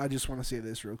 I just want to say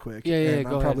this real quick. Yeah, and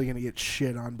go I'm probably ahead. gonna get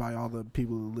shit on by all the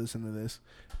people who listen to this.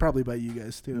 Probably by you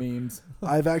guys too. Memes.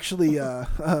 I've actually,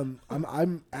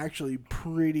 I'm actually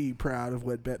pretty proud of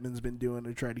what Bettman's been doing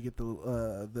to try to get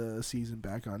the season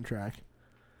back on track.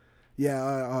 Yeah,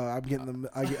 I'm getting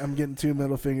I'm getting 2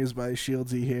 middle fingers by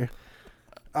Shieldsy here.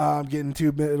 I'm getting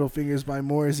 2 middle fingers by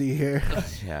Morsey here.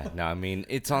 Yeah, no, I mean,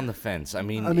 it's on the fence. I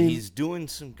mean, he's doing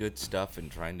some good stuff and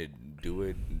trying to do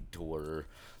it to where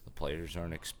the players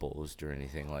aren't exposed or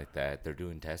anything like that. They're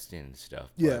doing testing and stuff.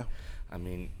 But, Yeah. I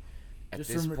mean, at Just,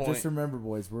 this point, just remember,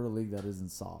 boys, we're a league that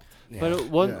isn't soft. yeah.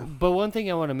 But one thing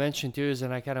I want to mention too is,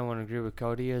 and I kind of want to agree with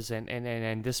Cody is,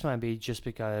 and this might be just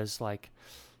because like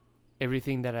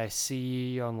everything that I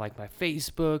see on like my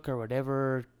Facebook or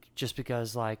whatever, just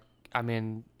because like I'm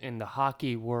in the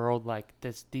hockey world, like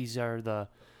these are the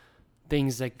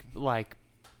things that like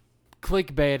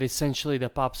clickbait essentially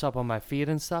that pops up on my feed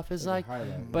and stuff is like.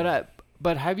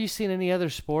 But have you seen any other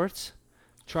sports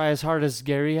try as hard as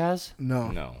Gary has?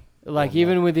 No. Like Well,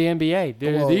 even with the NBA,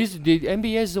 Well- the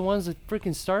NBA is the ones that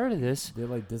freaking started this. They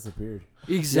like disappeared.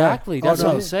 Exactly, Yeah. Oh, that's what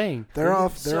no. I'm saying. They're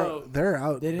off. So- They're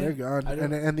out. They They're didn't- gone. I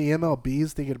don't- And the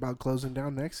MLB's thinking about closing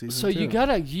down next season. So you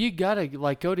too. gotta,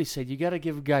 like Cody said, you gotta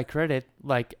give a guy credit.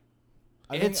 Like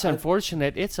it's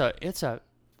unfortunate. It's a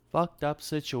fucked up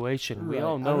situation. We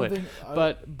all know it.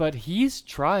 But he's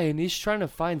trying. He's trying to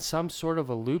find some sort of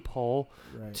a loophole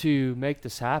right. to make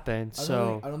this happen.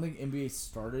 I don't think NBA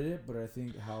started it, but I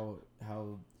think how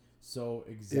how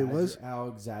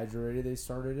exaggerated they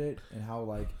started it, and how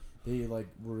like they like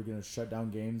were gonna shut down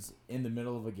games in the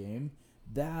middle of a game.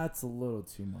 That's a little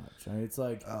too much. I mean, it's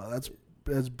like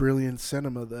that's brilliant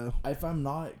cinema, though. if I'm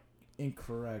not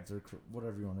incorrect or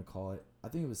whatever you want to call it, I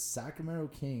think it was Sacramento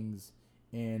Kings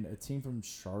and a team from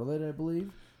Charlotte, I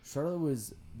believe. Charlotte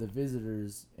was the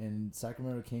visitors, and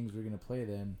Sacramento Kings were gonna play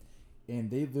them, and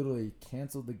they literally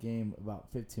canceled the game about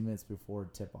 15 minutes before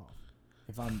tip off.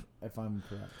 If I'm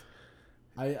correct.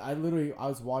 I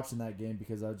was watching that game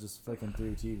because I was just flicking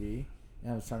through TV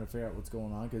and I was trying to figure out what's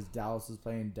going on because Dallas was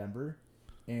playing Denver,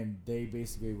 and they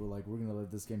basically were like, we're gonna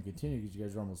let this game continue because you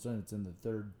guys are almost done. It's in the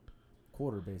third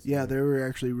quarter, basically. Yeah, there were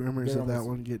actually rumors They're of that almost-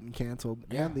 one getting canceled,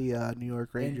 Yeah. and the New York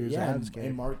Rangers Avs game.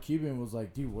 And Mark Cuban was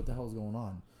like, dude, what the hell is going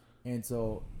on? And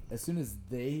so as soon as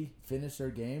they finished their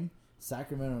game,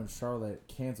 Sacramento and Charlotte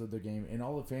canceled their game, and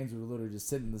all the fans were literally just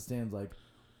sitting in the stands like,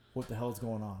 what the hell is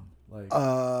going on? Like,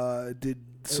 Did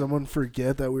someone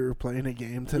forget that we were playing a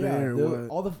game today, or what?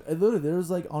 all the literally there was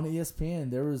like on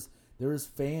ESPN there was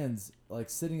fans like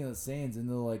sitting in the stands, and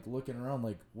they're like looking around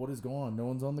like, what is going on? No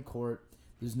one's on the court.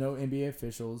 There's no NBA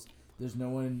officials. There's no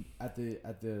one at the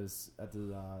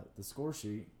score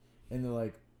sheet, and they're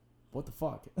like, what the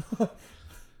fuck?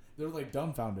 They're like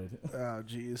dumbfounded. Oh,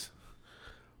 jeez.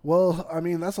 Well, I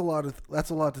mean, that's a lot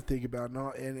to think about.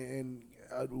 And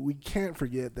we can't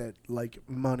forget that like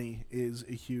money is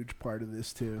a huge part of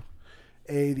this too.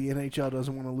 A, the NHL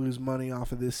doesn't want to lose money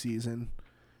off of this season.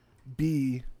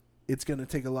 B, it's going to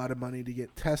take a lot of money to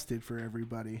get tested for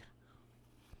everybody.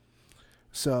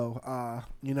 So, I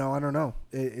don't know.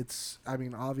 I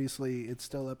mean, obviously, it's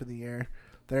still up in the air.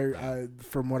 They're,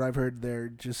 from what I've heard, they're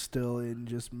just still in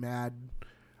just mad.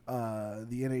 The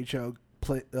NHL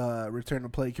return to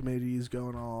play committee is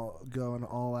going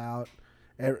all out.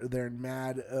 They're in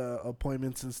mad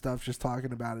appointments and stuff, just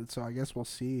talking about it. So I guess we'll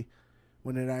see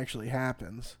when it actually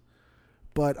happens.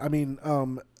 But I mean,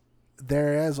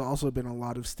 there has also been a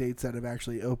lot of states that have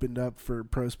actually opened up for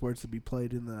pro sports to be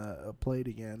played in the played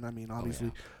again. I mean,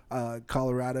 obviously,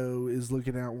 Colorado is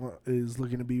looking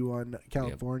to be one.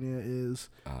 California is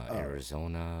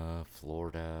Arizona,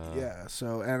 Florida. Yeah.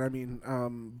 So, and I mean,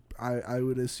 I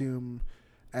would assume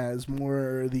as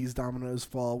more of these dominoes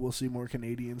fall, we'll see more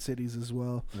Canadian cities as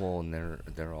well. Well, and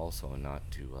they're also, not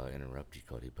to interrupt you,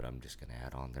 Cody, but I'm just going to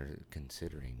add on, they're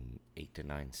considering 8 to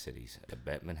 9 cities.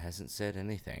 Bettman hasn't said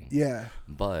anything. Yeah.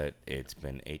 But it's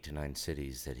been 8 to 9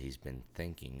 cities that he's been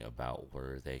thinking about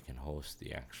where they can host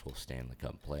the actual Stanley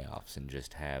Cup playoffs and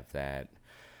just have that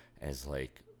as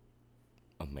like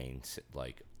a main,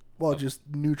 Well, just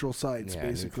neutral sites,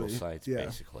 basically. Neutral sites,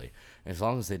 basically. As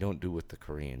long as they don't do what the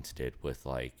Koreans did with,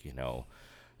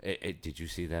 did you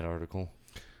see that article?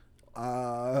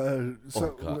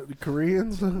 The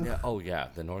Koreans? Yeah. Oh, yeah.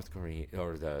 The North Korean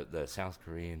or the South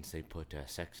Koreans, they put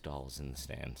sex dolls in the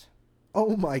stands.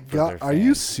 Oh my for God! their Are you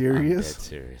fans. serious? I'm dead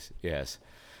serious. Yes.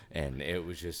 And it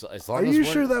was just as long Are as you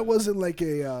sure that wasn't like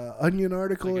a Onion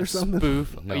article Like or a something?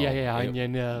 spoof. No,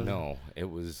 Onion. No, it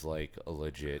was like a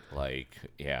legit,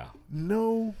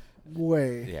 No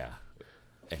way. yeah.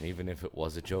 And even if it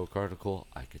was a joke article,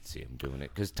 I could see him doing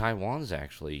it because Taiwan's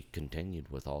actually continued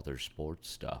with all their sports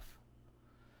stuff.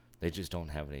 They just don't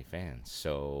have any fans.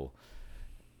 So,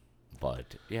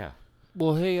 but yeah.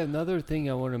 Well, hey, another thing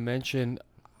I want to mention,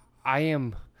 I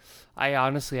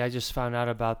honestly just found out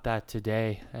about that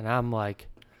today, and I'm like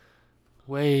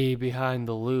way behind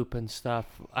the loop and stuff.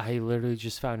 I literally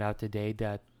just found out today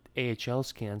that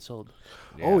AHL's canceled.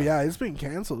 Oh yeah, it's been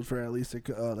canceled for at least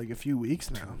a few weeks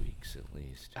now. 2 weeks at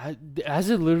least. Has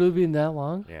it literally been that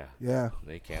long? Yeah. Yeah.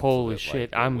 They canceled Holy it, shit, a week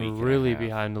I'm and a really half.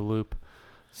 behind the loop.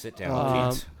 Sit down,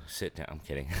 Um, Keats. Sit down. I'm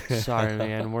kidding. Sorry,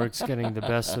 man. Work's getting the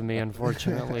best of me,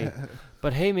 unfortunately.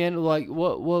 But hey, man, like,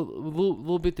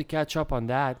 little bit to catch up on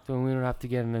that, and we don't have to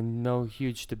get into no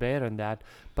huge debate on that.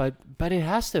 But it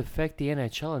has to affect the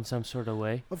NHL in some sort of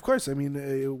way. Of course, I mean,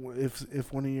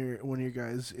 if one of your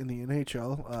guys in the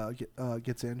NHL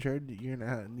gets injured, you're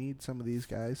gonna need some of these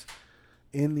guys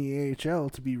in the AHL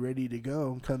to be ready to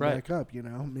go and come Right. back up. You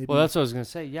know, maybe. Well, that's what I was gonna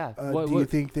say. Yeah. Do you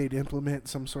think they'd implement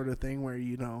some sort of thing where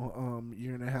you're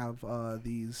gonna have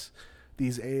these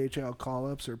AHL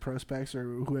call-ups or prospects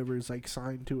or whoever's like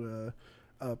signed to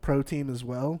a pro team as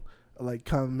well, like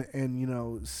come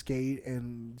and skate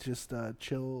and just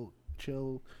chill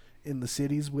in the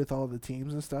cities with all the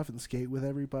teams and stuff and skate with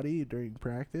everybody during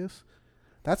practice?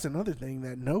 That's another thing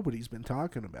that nobody's been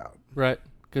talking about. Right.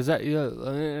 Because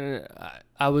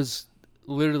I was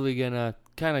literally gonna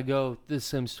kind of go the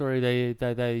same story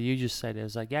that you just said.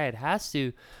 It's like, yeah, it has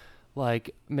to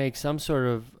like make some sort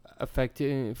of effect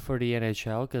for the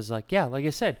NHL. Because like I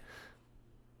said,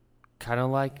 kind of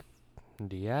like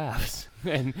the Avs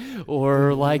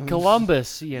or like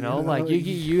Columbus. Like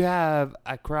you have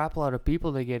a crap lot of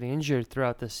people that get injured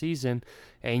throughout the season,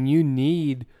 and you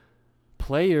need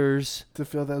players to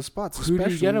fill those spots. Who do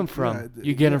you get them from? Yeah,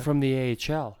 you get them from the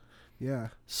AHL. Yeah.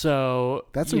 So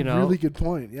that's a really good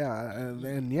point. Yeah,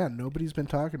 and nobody's been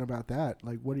talking about that.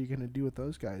 Like, what are you going to do with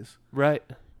those guys? Right.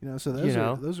 So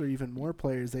those are even more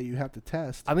players that you have to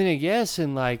test. I mean, I guess,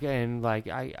 I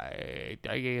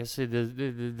guess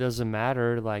it doesn't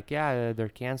matter. Like, yeah, they're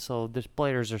canceled. The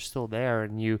players are still there,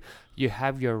 and you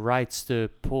have your rights to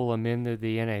pull them into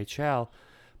the NHL,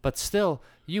 but still,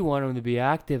 you want them to be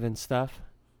active and stuff.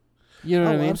 You know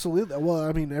what I mean? Absolutely. Well,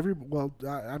 I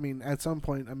mean, at some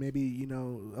point, maybe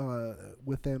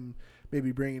with them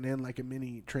maybe bringing in like a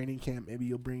mini training camp, maybe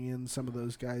you'll bring in some of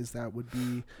those guys that would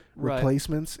be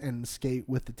replacements and skate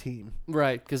with the team.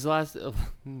 Right, because last thing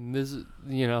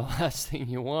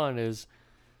you want is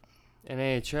an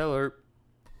AHLer.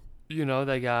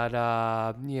 They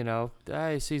got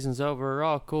hey, season's over,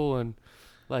 all cool, and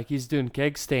like he's doing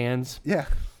keg stands. Yeah.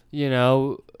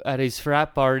 At his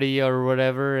frat party or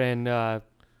whatever, and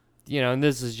and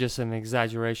this is just an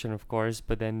exaggeration, of course,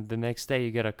 but then the next day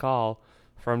you get a call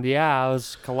from the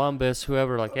Avs, Columbus,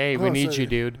 whoever, like, hey, we need you,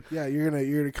 dude. Yeah, you're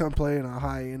gonna come play in a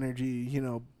high energy,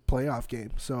 playoff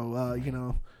game. So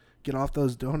get off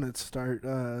those donuts, start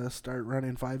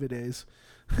running 5-a-days.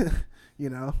 Quit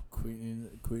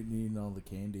eating all the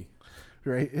candy.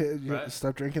 Right.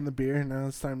 Stop drinking the beer. Now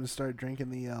it's time to start drinking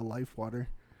the Life water.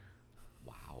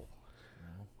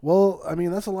 Well, I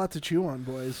mean, that's a lot to chew on,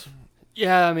 boys.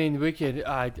 Yeah, I mean, we could,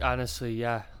 honestly,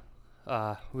 yeah.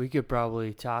 We could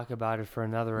probably talk about it for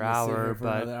another hour,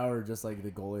 but another hour, just like the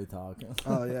goalie talk.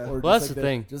 Oh yeah, or well, that's the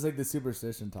thing. Just like the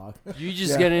superstition talk. You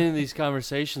just get into these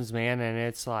conversations, man, and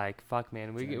it's like, fuck,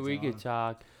 man, we could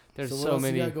talk. There's so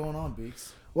many. What else you got going on,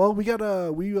 Beaks? Well, we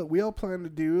got we all plan to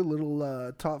do a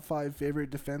little top 5 favorite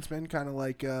defensemen, kind of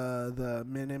like the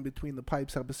Men in Between the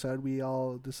Pipes episode. We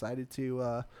all decided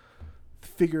to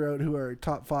figure out who our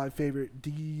top 5 favorite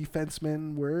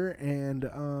defensemen were, and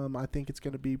I think it's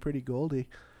gonna be pretty goldy.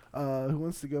 Who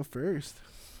wants to go first?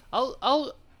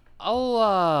 I'll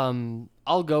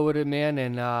go with it, man.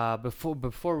 And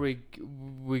before we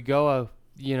go, at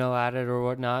it or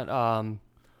whatnot.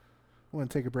 Want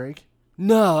to take a break?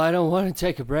 No, I don't want to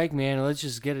take a break, man. Let's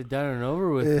just get it done and over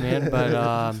with, man.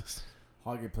 But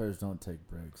hockey players don't take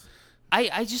breaks.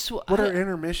 I just what are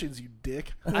intermissions, you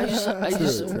dick? I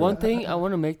just one thing I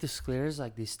want to make this clear is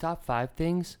like these top 5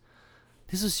 things.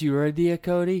 This was your idea,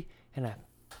 Cody, and I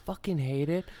fucking hate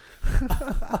it.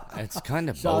 It's kind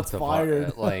of Shots both fired.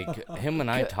 of our, like him and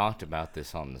I talked about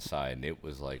this on the side. It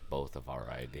was like both of our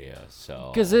ideas.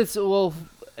 So because it's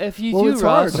if you do, it's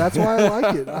hard. That's why I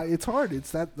like it. It's hard.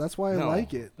 That's why I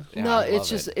like it. Yeah, no, I it's love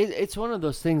just it. it's one of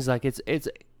those things. Like it's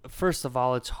first of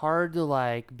all, it's hard to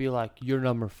like be like you're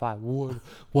number 5.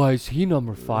 Why is he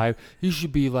number 5? He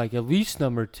should be like at least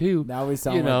number 2. Now we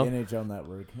sound like NHL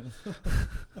Network.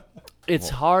 It's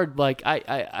hard. Like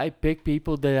I pick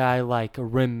people that I like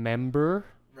remember.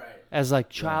 As like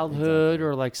childhood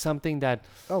or like something that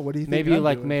what do you think maybe I'm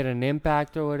like doing? made an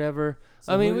impact or whatever.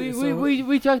 So I mean,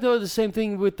 we talked about the same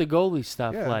thing with the goalie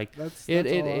stuff. Yeah, like that's all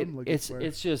I'm looking for.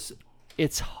 it's just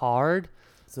it's hard.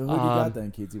 So who do you got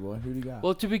then, Keatsy boy? Who do you got?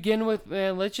 Well, to begin with,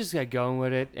 man, let's just get going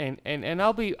with it, and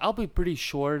I'll be pretty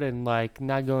short and like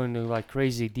not going into like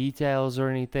crazy details or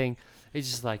anything. It's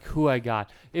just like who I got.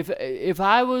 If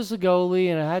I was a goalie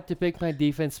and I had to pick my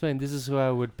defenseman, this is who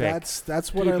I would pick.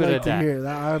 That's what Keep I it like at to that. hear.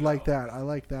 I like that. I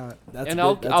like that.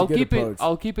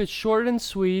 I'll keep it short and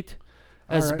sweet,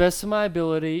 as All right. best of my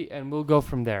ability, and we'll go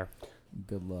from there.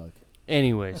 Good luck.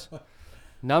 Anyways,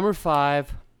 number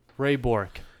 5, Ray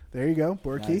Bork. There you go,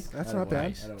 Borky. Nice. That's Atta not boy. bad.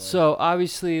 Nice. Atta boy. So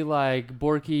obviously, like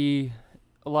Borky,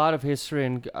 a lot of history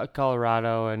in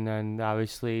Colorado, and then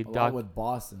obviously a lot with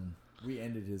Boston. We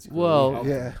ended his career. Well,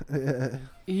 Yeah.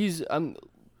 he's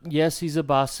yes, he's a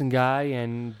Boston guy,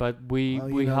 but we Well,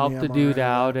 you we know me, helped the I'm dude alright,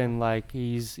 out, yeah. and like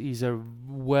he's a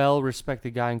well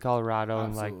respected guy in Colorado,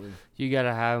 and like Absolutely. you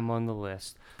gotta have him on the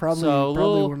list. Probably, So,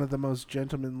 probably little- one of the most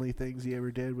gentlemanly things he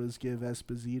ever did was give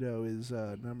Esposito his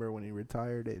number when he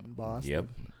retired in Boston. Yep.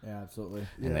 Yeah, absolutely.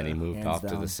 And then he Yeah. moved Hands off to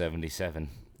down. the 77.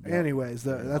 Anyways,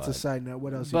 that's a But- side note.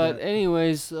 What else? You But got?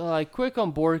 anyways, like quick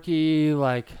on Borky,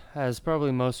 like as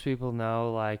probably most people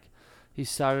know, like he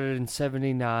started in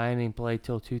 '79 and played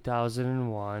till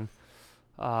 2001.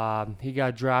 He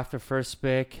got drafted first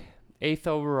pick, 8th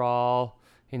overall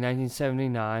in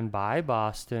 1979 by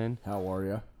Boston. How are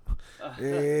you?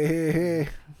 Hey.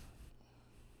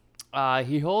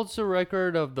 He holds the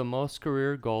record of the most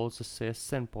career goals,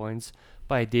 assists, and points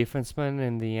by a defenseman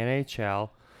in the NHL.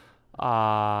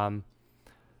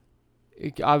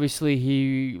 Obviously,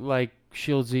 he, like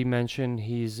Shieldsy mentioned,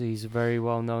 he's very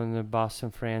well known in the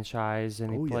Boston franchise,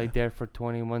 and Oh, he yeah. played there for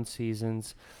 21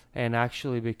 seasons, and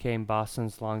actually became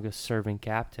Boston's longest-serving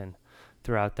captain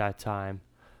throughout that time.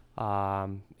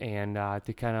 And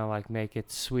to kind of like make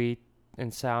it sweet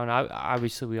and sound,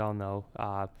 obviously we all know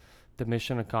the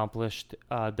Mission Accomplished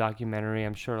documentary.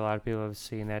 I'm sure a lot of people have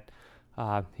seen it.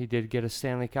 He did get a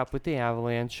Stanley Cup with the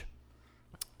Avalanche,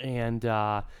 and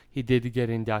he did get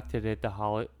inducted at the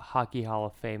Hockey Hall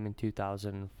of Fame in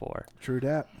 2004. True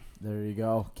dat. There you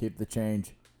go. Keep the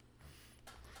change.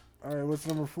 All right, what's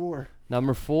number 4?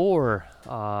 Number 4,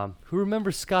 who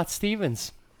remembers Scott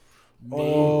Stevens?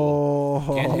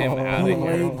 Oh, Get him outta He,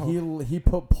 here. laid, he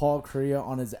put Paul Kariya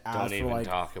on his ass Don't even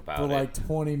talk for about like it.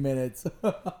 20 minutes.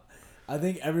 I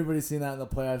think everybody's seen that in the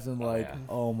playoffs and like, yeah.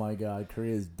 oh my god,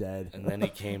 Kariya's dead. And then he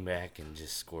came back and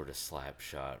just scored a slap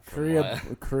shot. From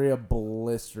Kariya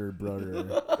blistered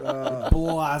brother.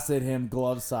 Blasted him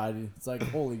glove side. It's like,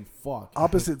 holy fuck.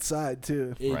 Opposite side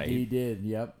too. Right. He did.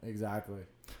 Yep, exactly.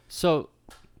 So,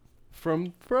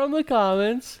 from the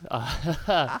comments,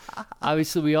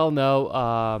 obviously we all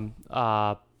know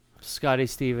Scotty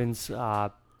Stevens.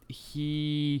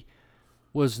 He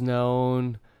was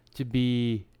known to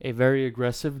be a very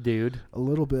aggressive dude, A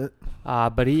little bit.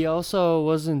 but he also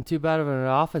wasn't too bad of an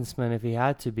offenseman if he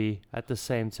had to be at the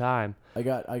same time. I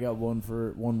got one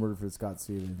word for Scott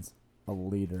Stevens. A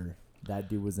leader. That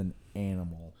dude was an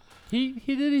animal. He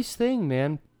did his thing,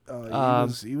 man.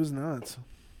 He was nuts.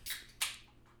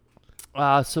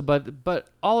 But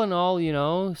all in all, you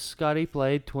know, Scotty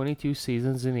played 22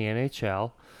 seasons in the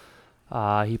NHL.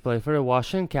 He played for the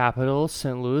Washington Capitals,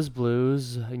 St. Louis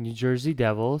Blues, New Jersey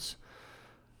Devils.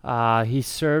 He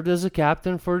served as a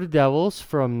captain for the Devils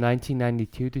from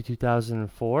 1992 to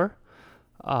 2004.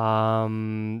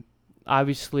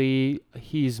 Obviously,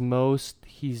 he's most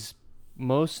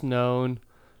known,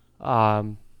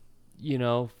 you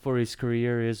know, for his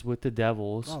career is with the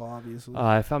Devils. Oh, obviously.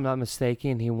 If I'm not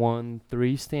mistaken, he won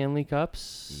 3 Stanley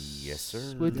Cups. Yes,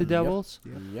 sir. With the Yep. Devils.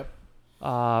 Yep.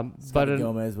 But Scotty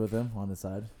Gomez with him on the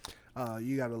side.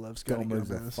 You gotta love Scotty Gomez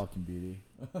is a Gomez. fucking beauty.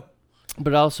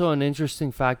 but also an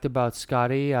interesting fact about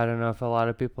Scotty, I don't know if a lot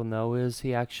of people know, is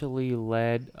he actually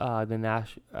led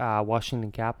the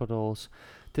Washington Capitals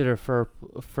to their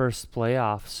first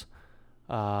playoffs.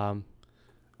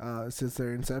 Since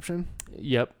their inception.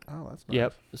 Yep. Oh, that's nice.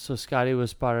 Yep. So Scotty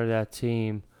was part of that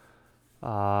team.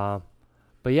 But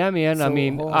yeah, man. I So,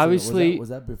 mean, hold on a second. obviously, was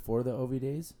that before the OV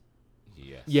days?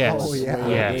 Yes. yes, Oh, yeah.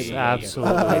 yes, Yeah.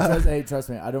 absolutely. Hey,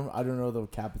 trust me. I don't know the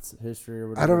Capit's history or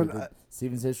I whatever. don't-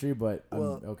 Stevens' history, but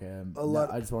Well,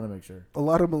 I just want to make sure. A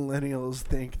lot of millennials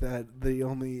think that the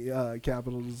only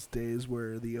Capitals days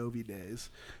were the Ovi days,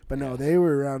 but no, they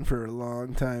were around for a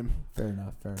long time. Fair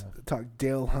enough. Talk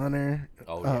Dale Hunter,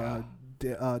 Oh, yeah.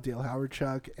 Dale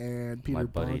Howardchuk, and Peter My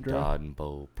buddy Bondra. Don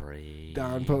Beaupre.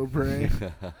 Don Beaupre.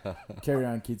 Carry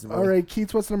on, Keats. All right,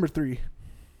 Keats, what's number 3?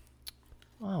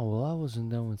 Oh well, I wasn't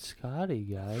done with Scotty,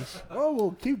 guys. Oh,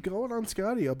 well, keep going on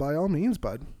Scotty, by all means,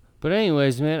 bud. But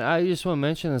anyways, man, I just want to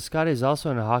mention that Scotty's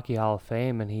also in the Hockey Hall of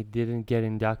Fame, and he didn't get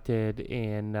inducted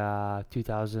in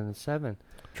 2007.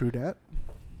 True dat.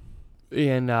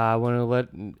 And I want to let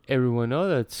everyone know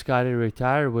that Scotty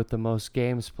retired with the most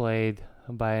games played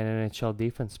by an NHL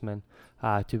defenseman.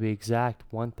 To be exact,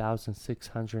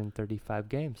 1,635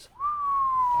 games.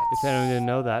 If anyone didn't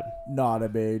know that. Not a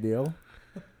big deal.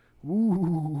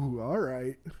 Ooh, all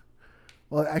right.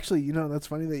 Well, actually, you know, that's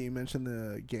funny that you mentioned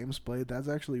the games played. That's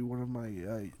actually one of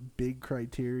my big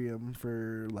criterion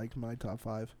for, like, my top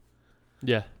 5.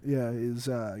 Yeah. Yeah, his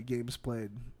games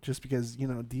played. Just because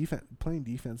playing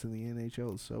defense in the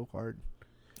NHL is so hard.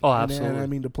 Oh, And absolutely. I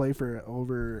mean, to play for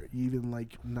over even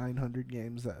like 900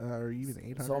 games or even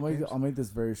 800 So games. I'll make this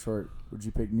very short. Would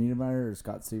you pick Niedermeyer or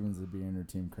Scott Stevens to be in your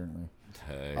team currently?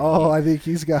 I think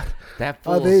he's got. That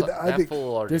fool. I think-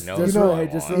 Fool already Just- knows just what real- I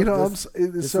hey, just want. real- It's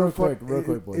just so real fun.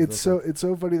 quick, boys, It's real it's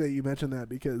so funny that you mentioned that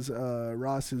because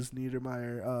Ross is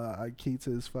Niedermeyer, Keats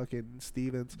is fucking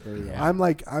Stevens. There you go. Yeah. I'm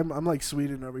like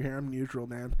Sweden over here. I'm neutral,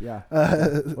 man. Yeah.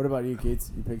 Uh, What about you,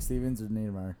 Keats? You pick Stevens or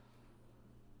Niedermeyer?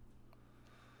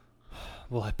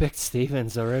 Well, I picked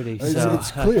Stevens already. It's, So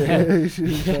it's clear.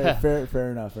 Yeah.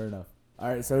 Fair enough. All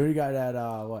right, so who you got at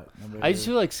what? I just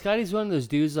feel like Scotty's one of those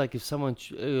dudes. Like if someone,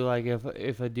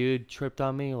 if a dude tripped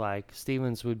on me, like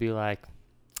Stevens would be like,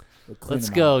 "Let's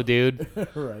go, dude."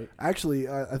 Right. Actually,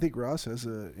 I think Ross has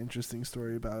an interesting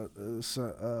story about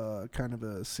kind of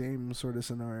a same sort of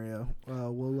scenario.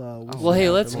 Well, hey, yeah,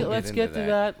 let's we'll get get to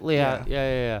into that.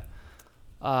 Yeah.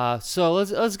 So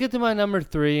let's get to my number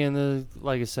 3, and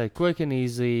like I said, quick and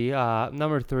easy.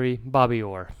 Number 3, Bobby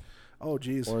Orr. Oh,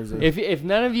 geez. Or is it? If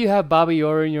none of you have Bobby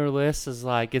Orr in your list, it's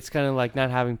kind of like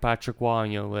not having Patrick Waugh on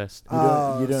your list. You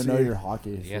don't know see. your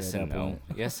hockey history Yes at and that no. point.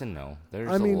 Yes and no. There's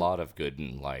I mean, a lot of good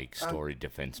story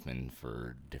defensemen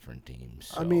for different teams.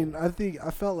 So. I mean, I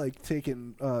felt like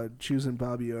choosing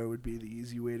Bobby Orr would be the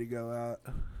easy way to go out.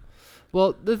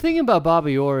 Well, the thing about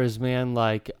Bobby Orr is, man,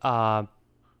 like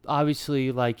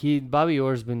obviously, like Bobby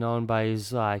Orr's been known by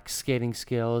his like skating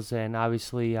skills and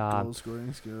obviously Goal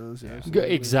scoring skills. Yeah,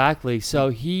 exactly. So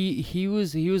he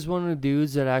was one of the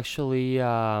dudes that actually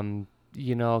kind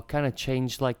of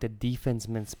changed like the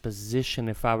defenseman's position,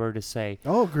 if I were to say.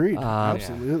 Oh, agreed. Yeah.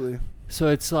 Absolutely. So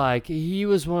it's like he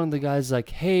was one of the guys like,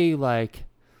 hey, like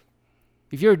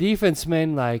if you're a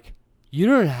defenseman, like you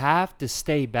don't have to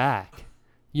stay back.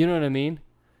 You know what I mean?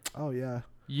 Oh, yeah.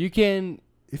 You can.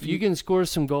 If You can score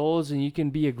some goals and you can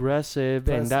be aggressive,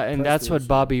 Press that's the what issue.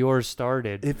 Bobby Orr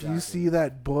started. If you Exactly. see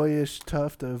that boyish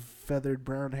tuft of feathered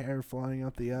brown hair flying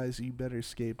up the ice, you better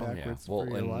skate Oh, yeah. backwards Well, for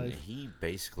your and life. he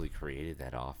basically created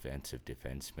that offensive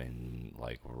defenseman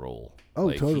role. Oh,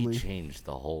 like, totally. He changed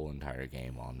the whole entire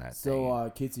game on that.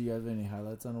 So, Keats, you guys have any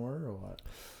highlights on Orr or what?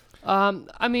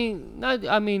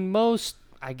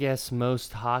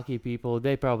 Most hockey people,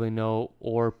 they probably know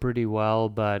Orr pretty well,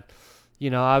 but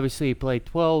obviously he played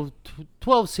 12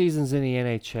 seasons in the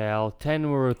NHL, 10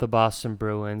 were with the Boston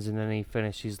Bruins, and then he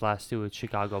finished his last 2 with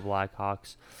Chicago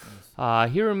Blackhawks.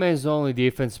 He remains the only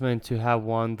defenseman to have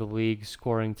won the league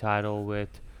scoring title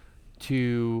with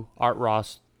 2 Art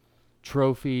Ross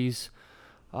trophies.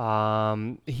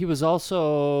 He was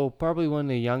also probably one of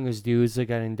the youngest dudes that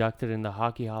got inducted in the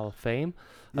Hockey Hall of Fame.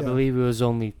 I Yeah. believe he was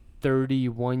only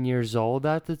 31 years old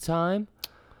at the time.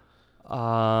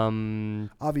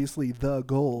 Obviously, the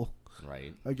goal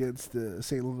Right. against the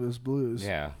St. Louis Blues.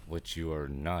 Yeah, which you are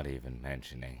not even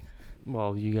mentioning.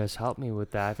 Well, you guys helped me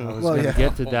with that. I was Well, going to yeah.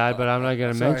 get to that, but I'm not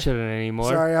going to Sorry. mention it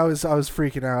anymore. Sorry, I was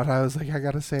freaking out. I was like, I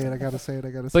gotta say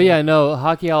it. But yeah, no,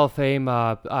 Hockey Hall of Fame,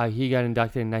 he got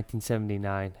inducted in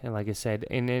 1979. And like I said,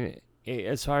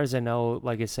 as far as I know,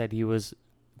 like I said, he was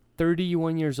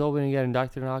 31 years old when he got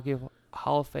inducted in Hockey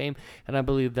Hall of Fame. And I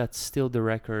believe that's still the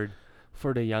record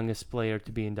for the youngest player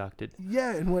to be inducted.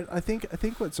 Yeah, and what I think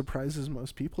what surprises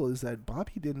most people is that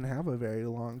Bobby didn't have a very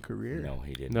long career. No,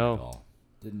 he didn't No. at all.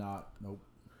 Did not. Nope.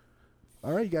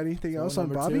 All right, you got anything So else on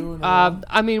number Bobby? 2 in a row?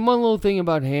 I mean, one little thing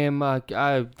about him,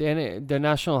 the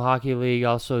National Hockey League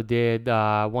also did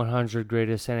 100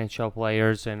 greatest NHL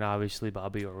players, and obviously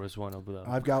Bobby Orr was one of them.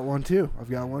 I've got one too.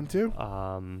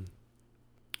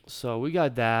 So we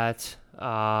got that.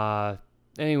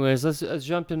 Anyways, let's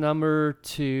jump to number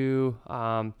 2.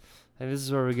 And this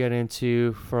is where we get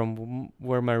into from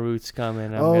where my roots come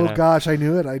in. Gosh, I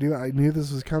knew it. I knew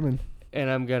this was coming. And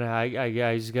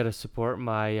I just gotta support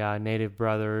my native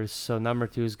brothers. So number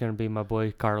 2 is gonna be my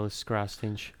boy Carlos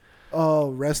Krastinch. Oh,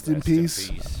 rest in peace.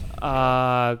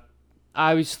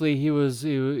 Obviously he was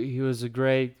a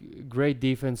great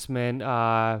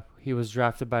defenseman. He was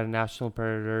drafted by the Nashville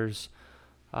Predators.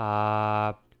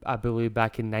 I believe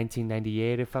back in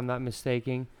 1998, if I'm not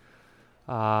mistaken.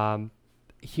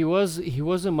 He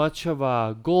wasn't much of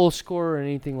a goal scorer or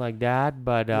anything like that,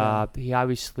 but he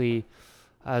obviously,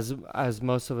 as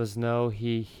most of us know,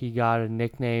 he got a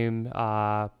nickname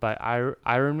by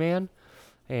Iron Man,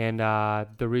 and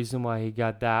the reason why he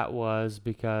got that was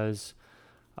because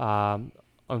on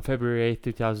February 8th,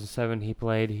 2007, he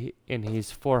played in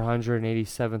his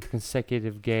 487th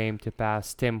consecutive game to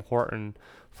pass Tim Horton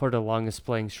for the longest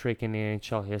playing streak in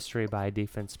NHL history by a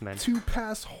defenseman. To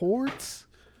pass Horts?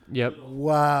 Yep.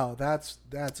 Wow, that's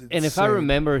insane. And if I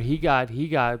remember, he got.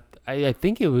 I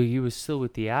think he was still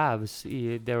with the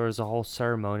Avs. There was a whole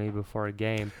ceremony before a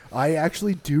game. I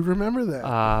actually do remember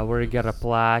that. Where he got a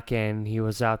plaque, and he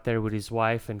was out there with his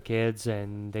wife and kids,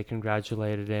 and they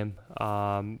congratulated him.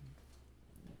 And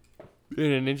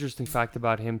an interesting fact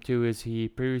about him too is he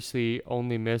previously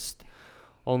only missed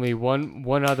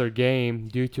one other game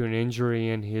due to an injury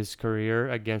in his career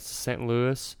against St.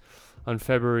 Louis on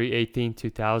February 18,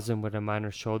 2000 with a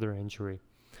minor shoulder injury.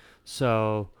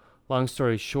 So, long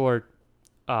story short,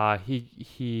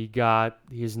 he got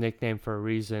his nickname for a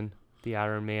reason, the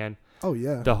Iron Man. Oh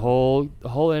yeah. The whole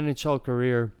NHL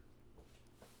career,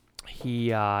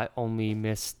 he only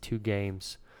missed 2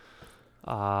 games. So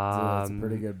that's a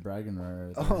pretty good bragging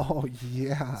right there. Oh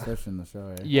yeah. Especially in the show.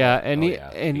 Eh? Yeah, and He's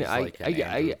I like an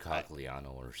Andrew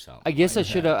Cogliano or something. I guess like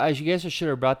I should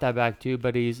have brought that back too,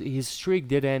 but his streak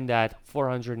did end at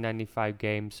 495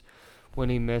 games when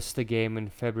he missed the game in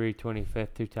February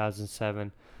 25th,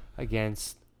 2007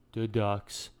 against the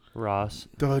Ducks, Ross.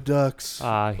 The Ducks.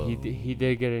 He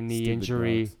did get a knee Stupid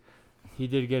injury. Ducks. He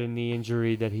did get a knee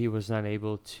injury that he was not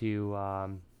able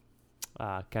to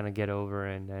kind of get over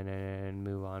and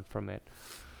move on from it.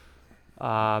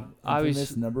 I was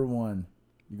Infamous number 1.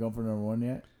 You going for number 1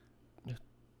 yet?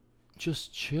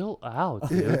 just chill out,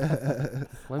 dude.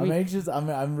 I'm anxious.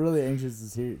 I'm really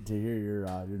anxious to hear your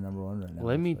number 1 right now.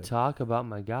 Let me actually. talk about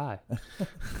my guy.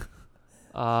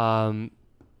 In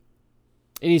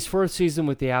his first season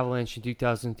with the Avalanche in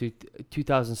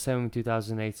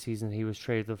 2007-2008 season, he was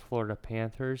traded to the Florida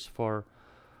Panthers for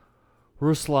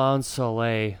Ruslan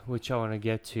Saleh, which I want to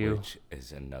get to. Which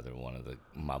is another one of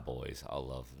my boys. I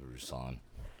love Ruslan.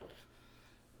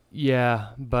 Yeah,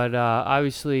 but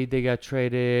obviously they got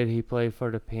traded. He played for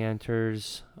the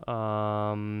Panthers.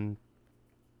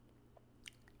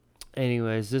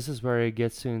 Anyways, this is where it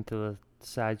gets into the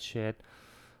sad shit.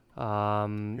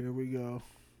 Here we go.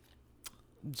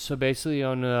 So basically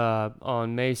on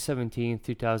May 17th,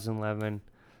 2011,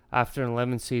 after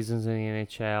 11 seasons in the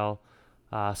NHL,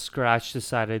 Scratch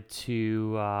decided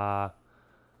to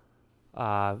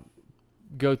go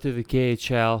to the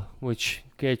KHL, which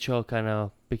KHL kind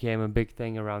of became a big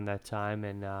thing around that time,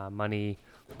 and money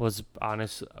was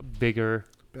bigger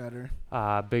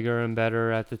and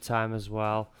better at the time as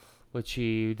well, which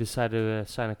he decided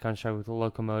to sign a contract with the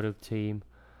Locomotive team.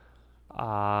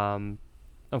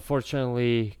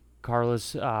 Unfortunately,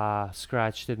 Carlos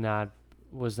Scratch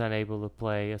was not able to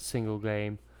play a single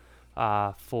game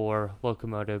for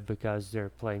Locomotive because their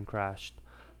plane crashed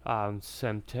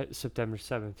September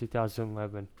 7th,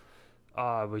 2011,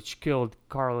 which killed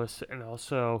Carlos and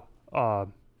also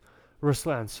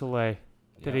Ruslan Saleh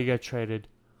that he got traded.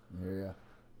 Yeah.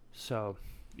 So,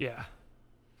 yeah,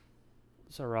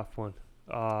 it's a rough one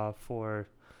for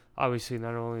obviously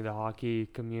not only the hockey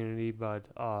community, but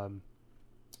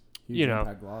Huge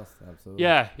impact loss, absolutely.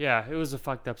 yeah, it was a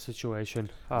fucked up situation.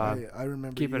 I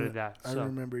remember. Keep it you, at that. I So.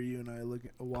 remember you and I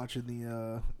watching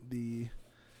the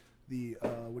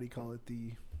what do you call it,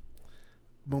 the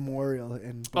memorial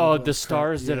and. The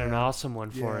Stars did an awesome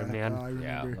one for him, man. I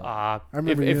remember. Yeah. I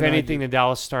remember you if and I anything, did. the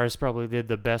Dallas Stars probably did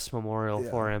the best memorial Yeah.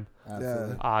 for him.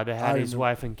 Absolutely. They had I his remember-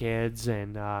 wife and kids,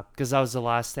 and because that was the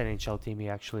last NHL team he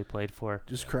actually played for.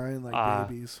 Just crying like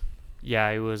babies. Yeah,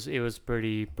 it was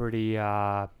pretty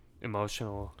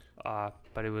emotional,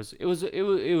 but it was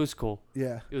cool.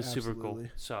 Yeah, It was super cool. absolutely.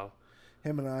 So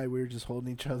Him and I, we were just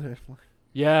holding each other.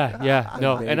 yeah,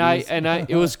 no, Like and I babies.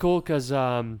 it was cool because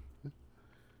my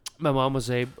mom was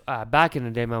back in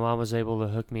the day. My mom was able to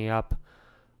hook me up.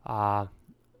 Like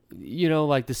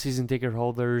the season ticket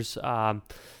holders.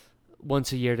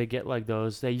 Once a year to get like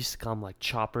those. They used to call them like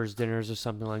choppers dinners or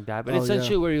something like that. But Oh,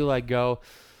 essentially yeah. where you like go,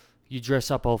 you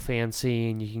dress up all fancy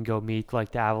and you can go meet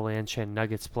like the Avalanche and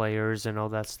Nuggets players and all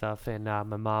that stuff. And my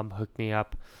mom hooked me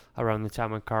up around the time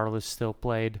when Carlos still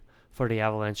played for the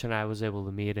Avalanche, and I was able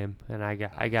to meet him. And I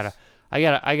got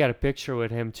a picture with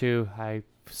him too. I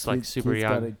was like super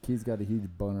young. Keith's got a huge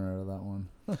boner out of that one.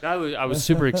 I was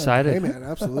super excited. Hey man,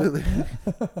 absolutely.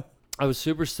 I was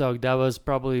super stoked. That was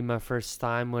probably my first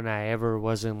time when I ever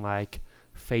was in like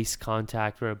face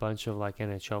contact with a bunch of like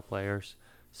NHL players.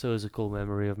 So it was a cool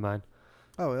memory of mine.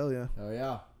 Oh hell yeah. Oh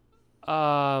yeah.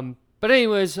 But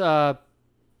anyways,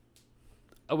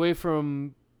 away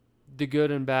from the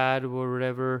good and bad or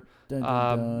whatever, Dun,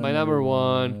 dun, dun, my number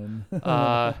one,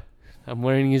 I'm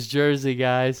wearing his jersey,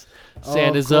 guys. Oh,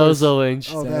 Sanders of course.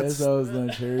 Ozolinch. Oh, Santa's that's-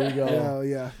 Ozolinch, here you go. Yeah,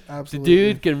 yeah, The absolutely.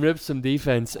 dude can rip some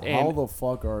defense, How and the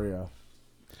fuck are you?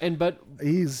 but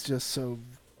He's just so.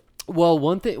 well,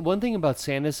 one thing about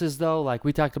Sanders is though, like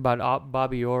we talked about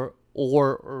Bobby Orr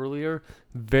or earlier,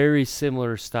 very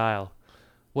similar style.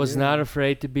 Was not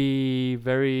afraid to be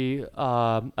very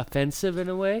offensive in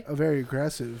a way. A very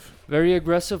aggressive. Very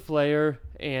aggressive player,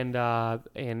 and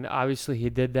obviously he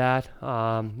did that.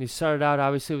 He started out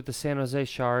obviously with the San Jose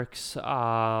Sharks.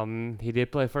 He did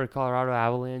play for the Colorado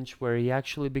Avalanche, where he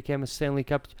actually became a Stanley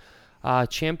Cup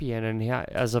champion, and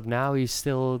as of now, he's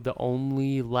still the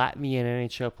only Latvian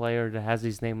NHL player that has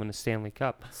his name on the Stanley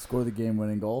Cup. Score the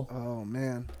game-winning goal. Oh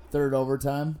man. Third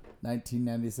overtime,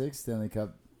 1996 Stanley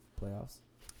Cup playoffs.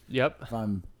 Yep. If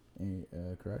I'm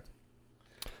correct.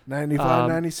 95,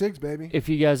 96, baby. If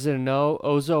you guys didn't know,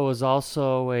 Ozo was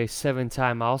also a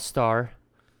 7-time All-Star.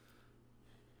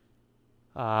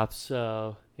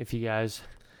 So if you guys...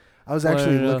 I was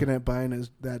actually looking at buying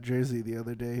that jersey the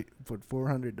other day for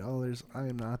 $400. I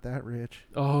am not that rich.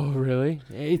 Oh, really?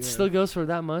 It still goes for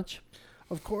that much?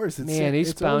 Of course. Man,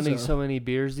 he's it's pounding Ozo. so many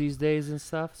beers these days and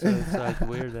stuff, so it's like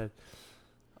weird that...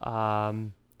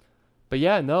 But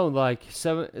yeah, no, like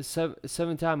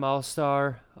seven-time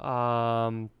All-Star.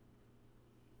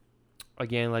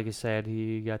 Again, like I said,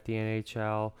 he got the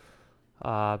NHL,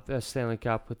 the Stanley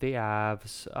Cup with the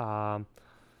Avs.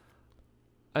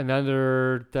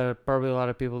 Another that probably a lot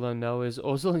of people don't know is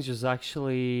Ozolinsh is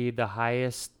actually the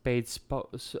highest paid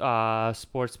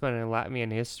sportsman in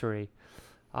Latvian history.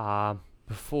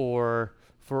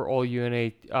 For all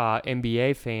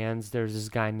NBA fans, there's this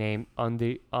guy named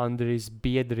Andris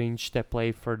Biedriņš that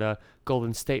played for the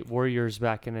Golden State Warriors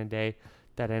back in the day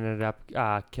that ended up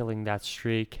killing that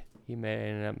streak. He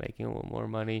ended up making a little more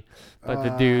money. But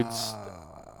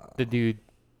the dude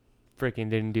freaking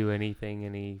didn't do anything,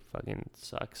 and he fucking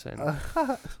sucks, and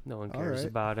no one cares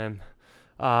about him.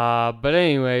 But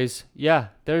anyways, yeah,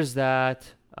 there's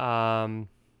that.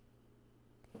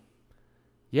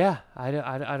 Yeah, I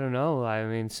don't know. I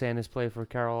mean, Sanders played for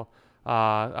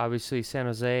obviously San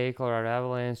Jose, Colorado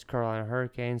Avalanche, Carolina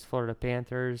Hurricanes, Florida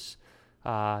Panthers,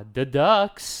 the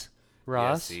Ducks,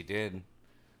 Ross. Yes, he did.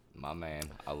 My man.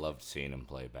 I loved seeing him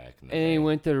play back in the And day. he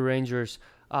went to the Rangers.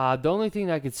 The only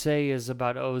thing I could say is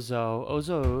about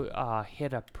Ozo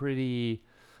hit a pretty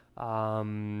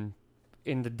in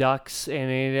the Ducks,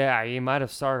 and he might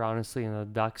have started, honestly, in the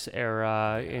Ducks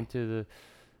era into the...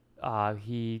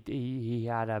 he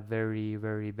had a very,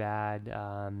 very bad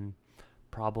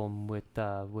problem with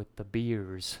the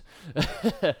beers.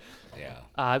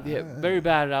 Very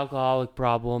bad alcoholic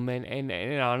problem,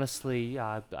 and honestly,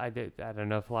 I don't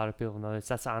know if a lot of people know this.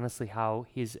 That's honestly how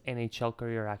his NHL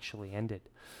career actually ended.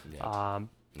 Yeah.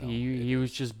 He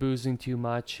was just boozing too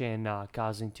much and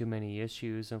causing too many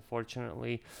issues,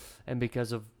 unfortunately, and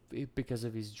because of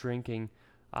his drinking.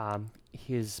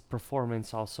 His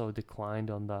performance also declined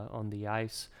on the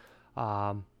ice,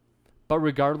 but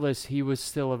regardless, he was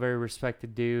still a very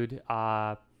respected dude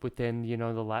within the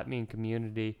Latvian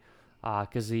community,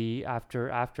 because he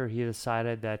after he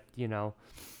decided that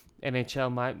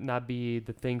NHL might not be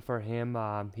the thing for him,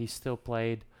 he still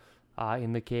played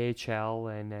in the KHL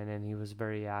and he was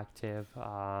very active.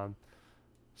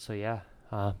 So yeah,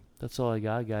 that's all I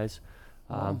got, guys.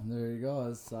 There you go.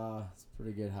 It's a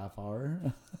pretty good half hour.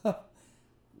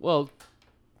 Well,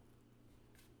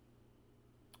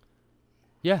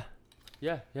 yeah.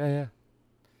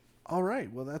 All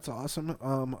right. Well, that's awesome.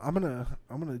 I'm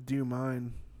gonna do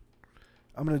mine.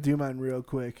 I'm gonna do mine real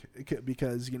quick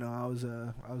because I was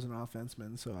an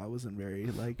offenseman, so I wasn't very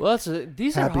like. Well,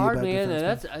 these are happy hard, about man,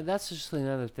 and defensemen. that's just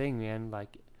another thing, man.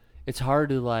 Like, it's hard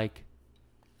to like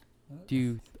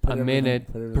do Put a everything- minute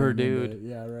put per everything dude. into-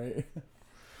 yeah, right.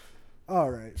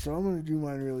 All right, so I'm gonna do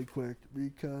mine really quick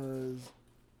because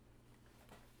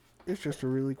it's just a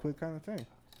really quick kind of thing.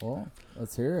 Well,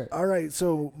 let's hear it. All right,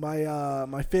 so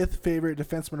my fifth favorite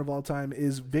defenseman of all time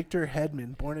is Victor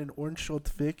Hedman, born in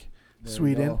Örnsköldsvik, There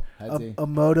Sweden, you go. Headsy. a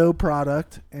Modo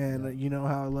product, and Yeah. you know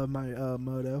how I love my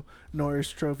Modo. Norris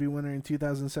Trophy winner in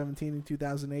 2017 and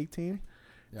 2018,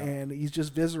 Yeah. and he's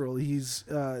just visceral. He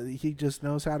just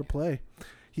knows how to play.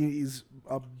 He's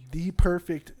the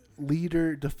perfect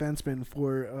leader defenseman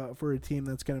for a team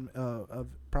that's gonna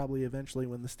probably eventually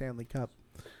win the Stanley Cup.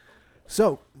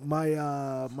 So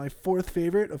my fourth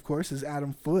favorite, of course, is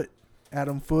Adam Foote.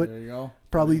 Adam Foote, There you go.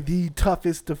 probably the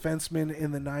toughest defenseman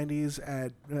in the 90s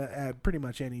at pretty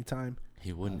much any time.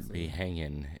 He wouldn't be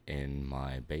hanging in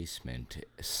my basement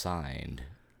signed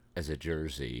as a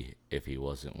jersey if he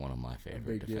wasn't one of my favorite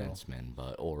big deal. defensemen,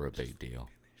 or a big deal.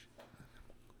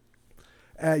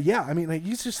 Yeah, I mean, like,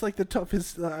 he's just like the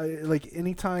toughest. Like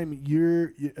anytime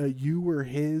you were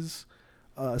his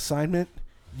assignment,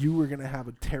 you were gonna have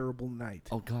a terrible night.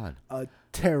 Oh God, A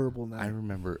terrible night. I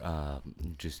remember.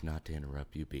 Just not to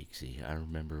interrupt you, Beaksy. I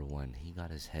remember when he got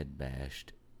his head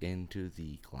bashed into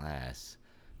the glass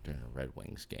during a Red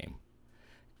Wings game.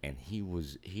 And he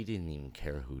didn't even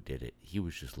care who did it. He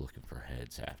was just looking for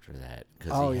heads after that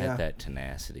because he had that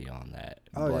tenacity on that,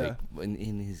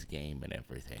 in his game and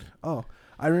everything. Oh,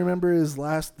 I remember his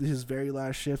very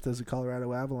last shift as a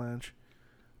Colorado Avalanche.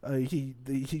 He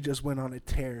just went on a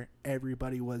tear.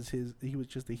 Everybody was he was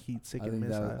just a heat sick and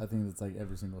missile. I think that's like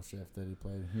every single shift that he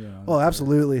played. Oh,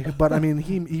 absolutely. But I mean,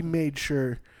 he made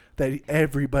sure that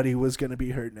everybody was going to be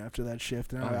hurting after that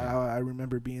shift. And I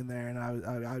remember being there, and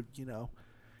I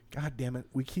God damn it,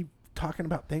 we keep talking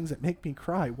about things that make me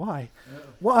cry. Why?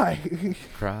 Why?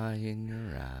 Cry in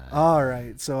your eyes. All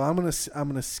right, so I'm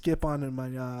gonna skip on to my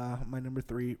my number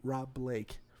 3, Rob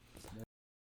Blake.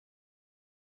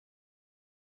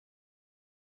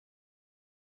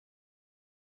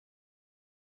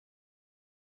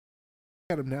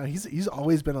 At him now. He's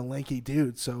always been a lanky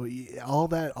dude, so all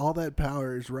that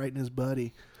power is right in his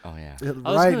buddy. Oh yeah,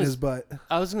 right in his butt.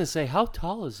 I was gonna say, how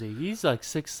tall is he? He's like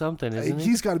 6 something, isn't he?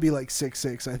 He's got to be like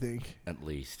 6'6", I think. at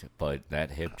least. But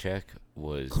that hip check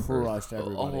was crushed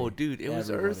everybody. Oh, dude, it was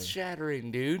earth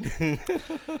shattering, dude.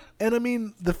 And I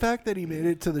mean, the fact that he made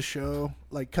it to the show,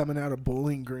 like coming out of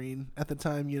Bowling Green at the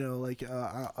time, like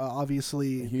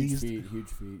obviously huge feet.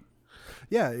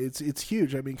 Yeah, it's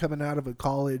huge. I mean, coming out of a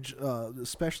college,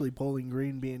 especially Bowling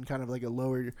Green being kind of like a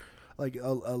lower, like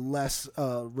a less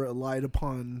relied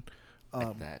upon.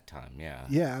 At that time, yeah.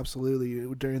 Yeah,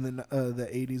 absolutely. During the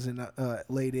 80s and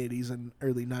late 80s and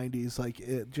early 90s,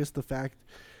 like just the fact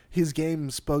his game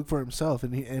spoke for himself,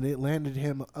 and it landed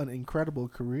him an incredible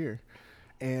career.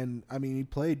 And I mean, he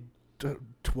played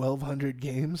 1,200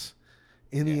 games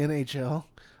in the NHL.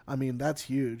 I mean, that's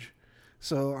huge.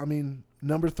 So I mean,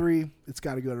 number 3, it's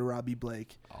got to go to Robbie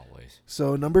Blake. Always.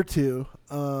 So number 2,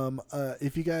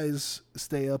 if you guys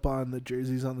stay up on the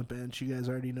jerseys on the bench, you guys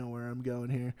already know where I'm going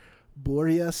here.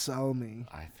 Borja Salmi.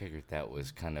 I figured that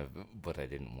was kind of, but I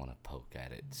didn't want to poke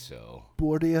at it, so.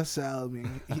 Borja Salmi.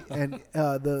 And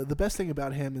the best thing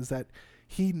about him is that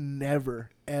he never,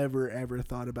 ever, ever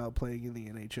thought about playing in the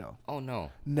NHL. Oh,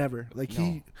 no. Never. Like,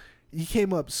 No. He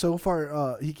came up so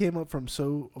far. He came up from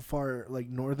so far, like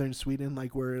northern Sweden,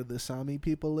 like where the Sami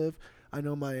people live. I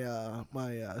know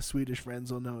my Swedish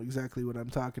friends will know exactly what I'm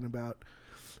talking about.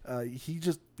 He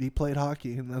played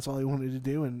hockey, and that's all he wanted to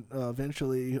do. And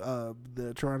eventually,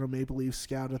 the Toronto Maple Leafs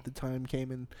scout at the time came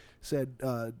and said,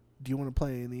 "Do you want to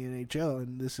play in the NHL?"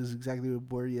 And this is exactly what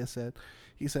Borja said.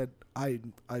 He said, "I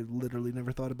literally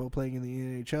never thought about playing in the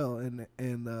NHL."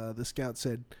 And the scout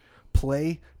said,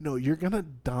 "Play? No, you're gonna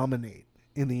dominate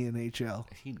in the NHL."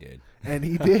 He did. And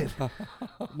he did.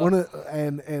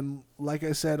 And like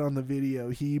I said on the video,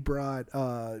 he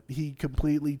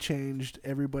completely changed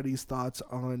everybody's thoughts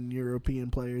on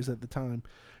European players at the time.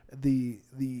 The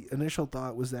initial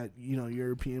thought was that,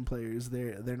 European players,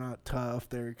 they're not tough,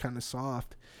 they're kind of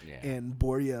soft. Yeah. And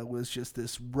Borja was just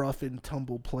this rough and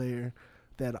tumble player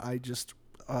that I just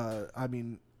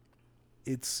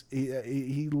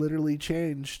he literally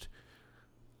changed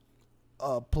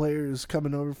players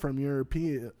coming over from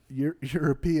European.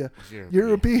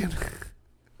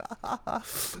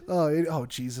 Oh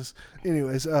Jesus.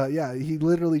 Anyways, he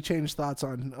literally changed thoughts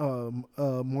on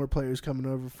more players coming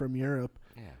over from Europe,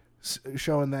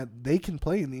 showing that they can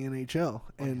play in the NHL.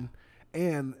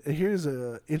 And here's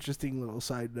a interesting little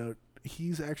side note: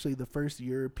 he's actually the first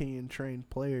European trained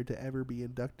player to ever be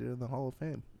inducted in the Hall of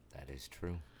Fame. That is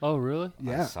true. Oh, really?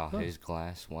 Yeah. I saw his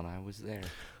glass when I was there.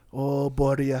 Oh,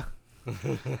 Borja.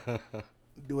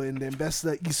 Du är den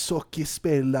bästa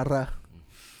ishockeyspelare.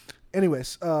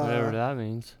 Anyways, whatever that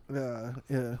means.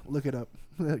 Look it up.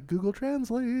 Google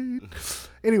Translate.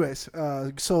 Anyways,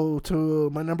 so to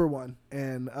my number 1,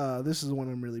 and this is the one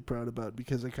I'm really proud about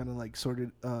because I kind of I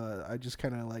just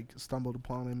kind of stumbled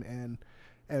upon him, and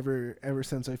ever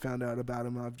since I found out about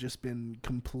him, I've just been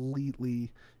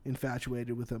completely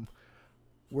infatuated with him.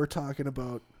 We're talking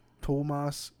about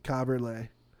Thomas Kaberle.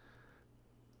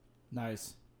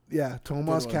 Nice. Yeah,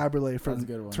 Thomas Kaberle from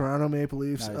Toronto Maple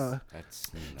Leafs.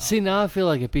 Nice. See, now I feel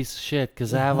like a piece of shit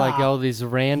because I have all these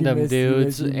random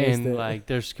dudes and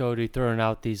there's Cody throwing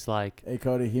out these Hey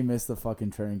Cody, he missed the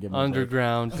fucking train. Give him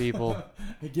underground people.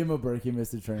 Hey, give him a break. He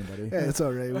missed the train, buddy. Yeah, it's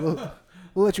all right. We'll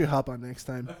let you hop on next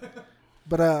time.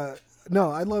 But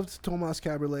no, I loved Thomas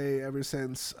Kaberle ever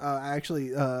since.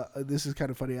 This is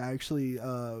kind of funny. I actually,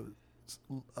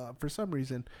 for some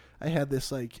reason, I had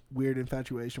this weird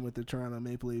infatuation with the Toronto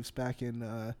Maple Leafs back in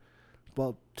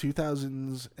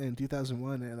 2000s and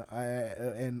 2001,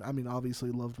 and I mean obviously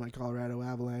loved my Colorado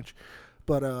Avalanche,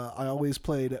 but I always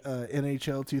played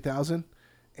NHL 2000,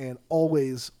 and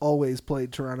always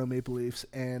played Toronto Maple Leafs.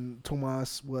 And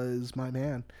Tomas was my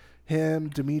man. Him,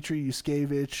 Dmitry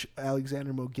Yushkevich,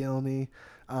 Alexander Mogilny.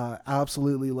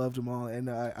 Absolutely loved them all, and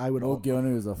I would.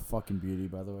 Mogilny is a fucking beauty,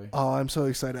 by the way. Oh, I'm so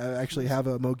excited! I actually have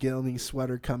a Mogilny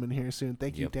sweater coming here soon.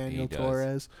 Thank you, Yep, Daniel he does.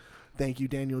 Torres. Thank you,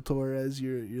 Daniel Torres.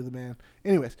 You're the man.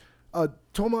 Anyways,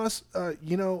 Tomas,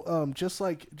 just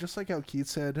like how Keith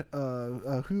said,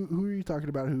 who are you talking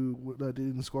about who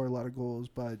didn't score a lot of goals,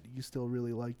 but you still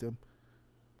really liked him?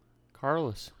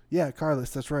 Carlos. Yeah, Carlos.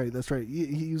 That's right.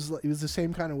 He was the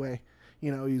same kind of way.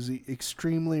 He was an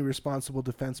extremely responsible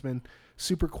defenseman,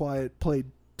 super quiet, played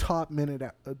top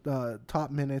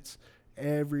minutes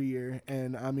every year,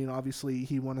 and I mean, obviously,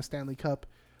 he won a Stanley Cup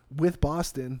with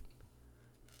Boston.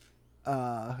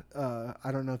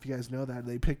 I don't know if you guys know that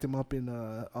they picked him up in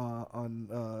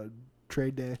on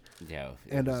trade day. Yeah,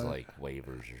 it And, was like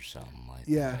waivers or something like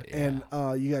Yeah, that.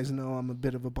 and you guys know I'm a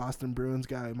bit of a Boston Bruins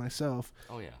guy myself.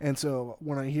 Oh, yeah. And so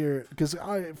when I hear, because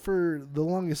for the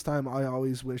longest time, I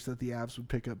always wished that the Avs would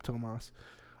pick up Tomas.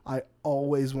 I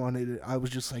always wanted it. I was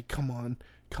just like, come on,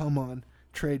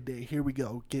 trade day, here we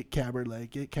go, get Caberlet.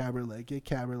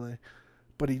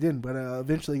 But he didn't. But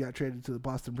eventually got traded to the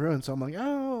Boston Bruins. So I'm like,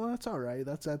 oh, that's all right.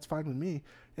 That's fine with me.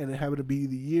 And it happened to be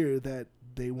the year that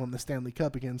they won the Stanley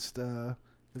Cup against the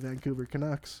Vancouver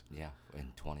Canucks. Yeah,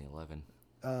 in 2011.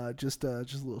 Just a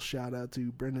little shout out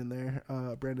to Brendan there,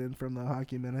 Brendan from the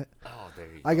Hockey Minute. Oh, there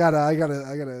you go. I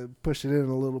gotta push it in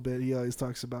a little bit. He always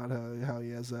talks about how he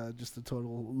has just a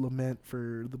total lament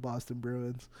for the Boston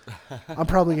Bruins. I'm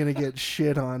probably gonna get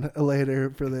shit on later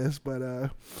for this, but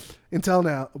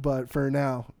for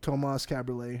now, Tomas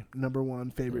Caberlet, number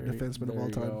one favorite defenseman of all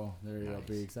time. There you go, Nice.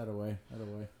 Beeks. That away.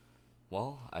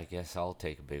 Well, I guess I'll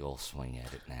take a big old swing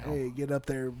at it now. Hey, get up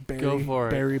there, Barry. Go for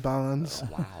it. Barry Bonds.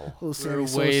 Wow. Little We're Sammy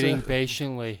Sosa. waiting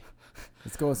patiently.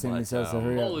 Let's go with Sammy But, Sosa.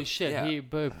 Hurry up. Holy shit! Yeah.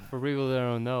 But for people that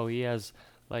don't know, he has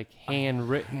like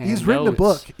handwritten. He's written a notes.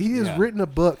 book. He has Yeah. written a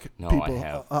book. No, I people,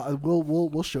 have.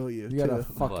 we'll show you. You got too. a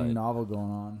fucking But- novel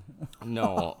going on.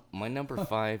 No, my number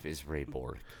 5 is Ray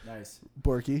Bork. Nice.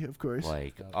 Borky, of course.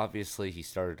 Like, obviously, he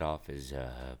started off as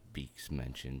Beeks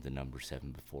mentioned, the number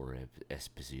 7 before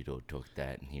Esposito took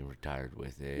that and he retired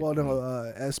with it. Well, no,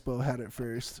 Espo had it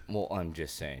first. Well, I'm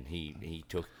just saying, he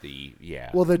took the,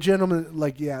 yeah. Well, the gentleman,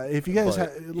 if you guys,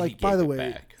 But he by gave the it way,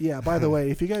 back. by the way,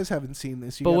 if you guys haven't seen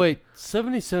this, you But gotta- wait,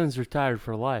 77's retired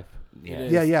for life.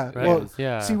 yeah. yeah. Right? Well,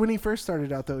 Yeah. see, when he first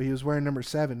started out, though, he was wearing number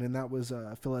 7, and that was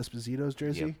Phil Esposito's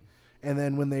jersey. Yep. And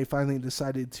then when they finally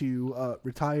decided to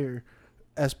retire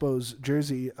Espo's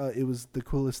jersey, it was the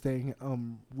coolest thing.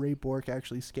 Ray Bork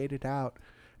actually skated out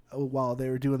while they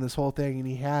were doing this whole thing, and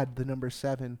he had the number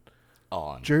 7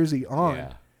 On. jersey on,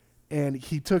 Yeah. and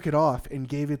he took it off and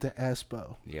gave it to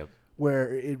Espo, Yep.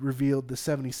 where it revealed the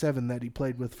 77 that he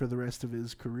played with for the rest of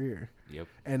his career. Yep.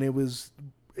 And it was,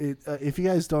 if you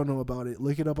guys don't know about it,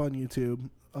 look it up on YouTube.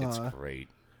 It's great.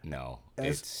 No.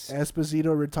 It's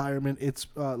Esposito retirement. It's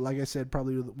like I said,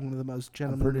 probably one of the most I'm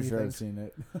gentlemanly pretty sure I've things. seen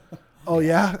it. Oh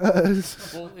yeah,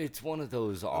 well, it's one of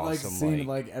those I've like awesome seen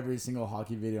like every single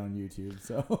hockey video on YouTube.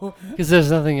 So Because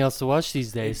there's nothing else to watch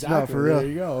these days. exactly, for real. there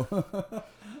you go.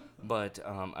 But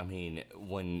I mean,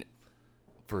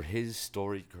 for his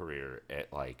storied career at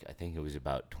I think it was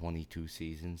about 23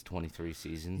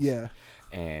 seasons. yeah.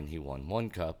 And he won 1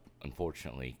 cup,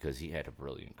 unfortunately, because he had a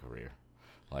brilliant career.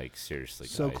 Like, seriously,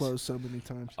 So guys. close, so many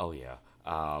times. Oh yeah.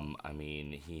 I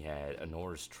mean, he had a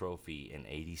Norris Trophy in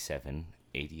 87,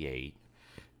 88,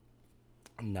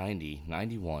 90,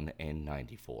 91, and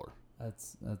 94.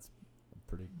 That's a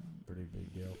pretty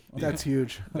big deal. That's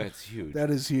huge. That's huge. That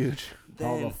is huge.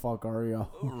 How the Then, fuck are you?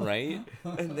 right?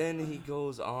 And then he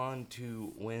goes on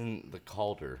to win the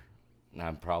Calder. And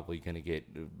I'm probably going to get,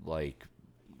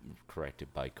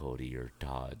 corrected by Cody or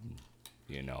Todd,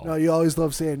 No, you always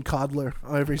love saying Codler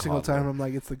every single time. Codler. I'm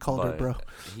like, it's the Calder, But bro.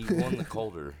 he won the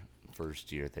Calder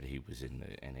first year that he was in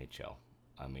the NHL.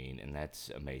 I mean, and that's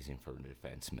amazing for a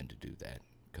defenseman to do that.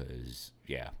 Because,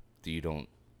 you don't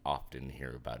often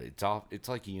hear about it. It's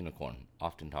like a unicorn.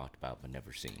 Often talked about, but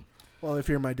never seen. Well, if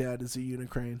you're my dad, it's a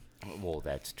Unicrane. Well,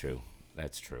 that's true.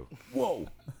 That's true. Whoa.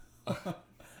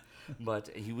 But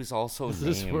he was also Is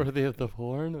this named... worthy of the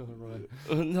horn? Or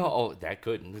what? No, that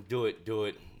couldn't. Do it.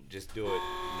 Just do it.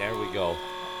 There we go.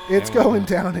 It's There we going go.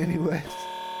 down anyway.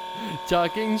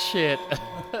 Talking shit.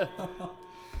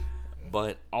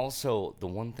 But also, the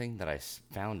one thing that I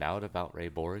found out about Ray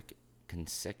Bork,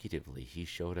 consecutively, he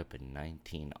showed up in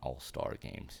 19 All-Star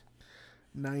games.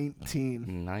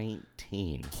 19.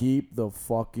 19. Keep the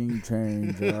fucking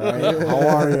change, alright? How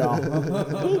are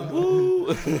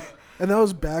y'all? And that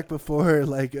was back before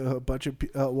like a bunch of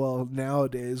well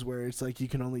nowadays where it's like you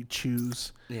can only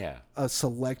choose Yeah. a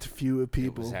select few of It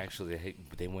people. was actually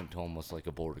they went to almost like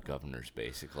a board of governors,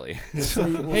 basically.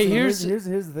 Hey, here's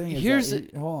the thing. here's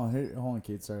Hold on,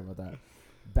 Kate. Sorry about that.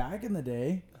 Back in the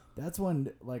day, that's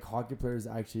when like hockey players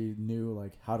actually knew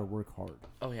like how to work hard,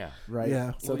 Oh yeah. right?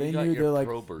 Yeah. So Well, you they got knew your they're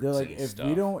Proberts like and if stuff.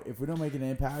 we don't make an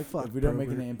impact, Fuck if we don't make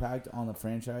an Probert. impact on the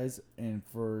franchise and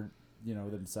for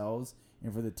themselves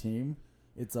and for the team,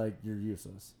 it's like you're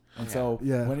useless. And Yeah. so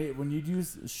Yeah. when you do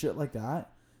shit like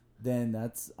that, then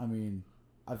that's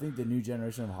I think the new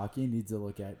generation of hockey needs to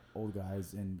look at old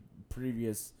guys and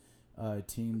previous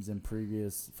teams and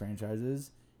previous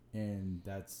franchises, and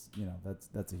that's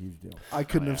a huge deal. I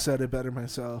couldn't yeah. have said it better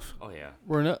myself. Oh yeah.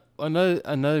 we're not,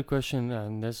 another question,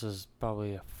 and this is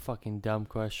probably a fucking dumb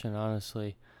question,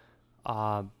 honestly.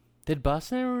 Did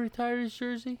Boston ever retire his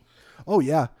jersey? Oh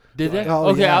yeah, Did they? Oh,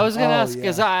 Okay, yeah. I was gonna Oh, ask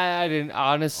because yeah. I didn't.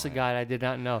 Honest to God, I did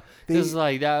not know. They- Because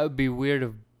like that would be weird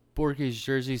if Borky's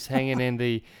jersey's hanging in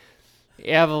the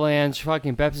Avalanche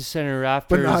fucking Pepsi Center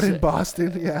rafters. but not in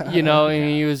Boston. Yeah. You know, and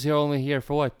Yeah. he was only here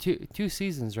for what two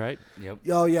seasons, right? Yep.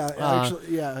 Oh yeah, Uh,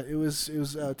 actually, yeah. It was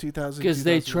 2000. Because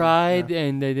they 2001, tried yeah.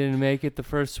 and they didn't make it the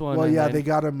first one. Well, and yeah, then- they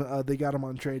got him. They got him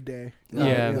on trade day. Yeah.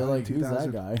 They're in like, who's that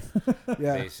 2000. guy?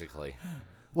 Yeah. Basically.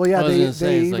 Well, yeah, I was they gonna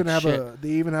say, it's even like have shit.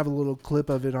 a little clip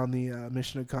of it on the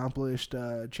Mission Accomplished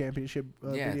championship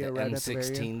Yeah, video the right at the very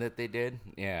end. M16 that they did.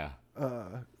 Yeah.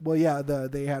 Well, yeah,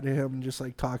 they had him just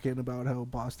like talking about how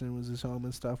Boston was his home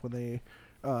and stuff when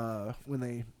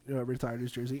they retired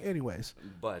his jersey. Anyways,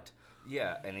 But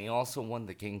yeah, and he also won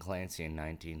the King Clancy in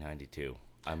 1992.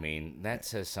 I mean, that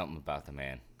says something about the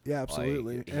man. yeah,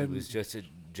 absolutely. Like, he and was just a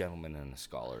gentleman and a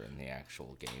scholar in the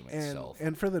actual game itself.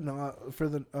 and for the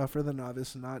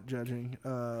novice not judging,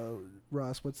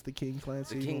 Ross, what's the King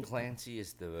Clancy? The King Clancy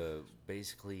is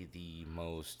basically the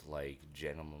most like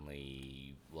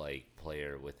gentlemanly like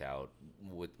player without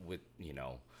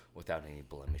any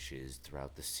blemishes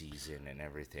throughout the season and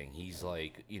everything. He's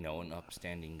like an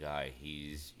upstanding guy.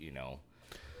 He's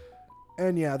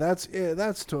And yeah,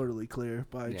 that's totally clear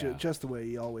by Yeah. just the way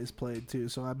he always played too.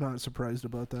 So I'm not surprised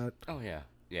about that. oh yeah.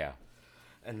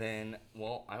 And then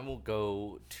I will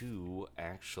go to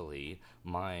actually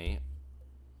my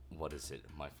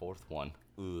fourth one.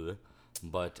 Ugh.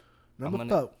 But Number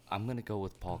 4. I'm gonna go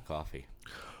with Paul Coffey.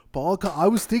 I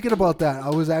was thinking about that. I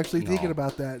was actually thinking No.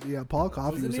 about that. Yeah, Paul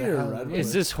Coffey Wasn't was he a a hell of Red a- Wing?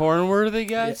 Is this Hornworthy,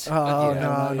 guys? Oh, Yeah,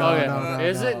 no, no, okay. no, no,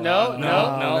 Is no. it? No.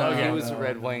 No, Okay. he was a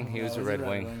Red Wing. He was a Red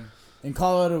Wing. In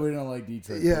Colorado, we don't like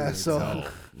Detroit. Yeah, period, so-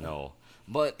 No.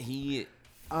 But he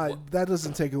That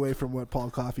doesn't take away from what Paul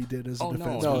Coffey did as a Oh, no.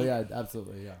 defenseman. No, yeah,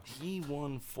 absolutely, yeah. he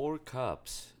won 4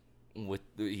 cups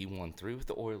he won 3 with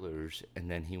the Oilers, and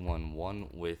then he won 1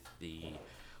 with the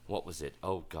what was it?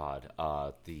 Oh God,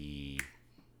 the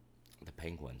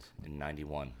Penguins in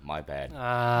 '91. My bad.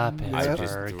 Ah, I just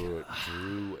Pittsburgh.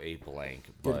 drew a blank.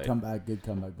 Good But comeback,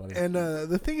 buddy. And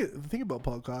the thing about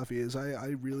Paul Coffey is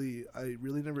I really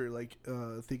never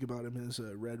think about him as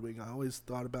a Red Wing. I always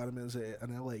thought about him as an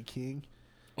LA King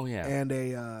oh yeah, and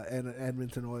an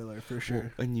Edmonton Oiler for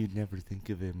sure. and you'd never think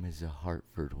of him as a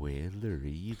Hartford Whaler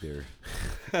either.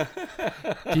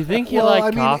 Do you think you Well, like I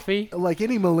mean, coffee? Like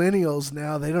any millennials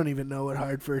now, they don't even know what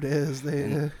Hartford is.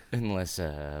 They Unless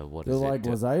what They're is like, it?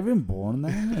 was I even born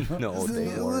then? No, they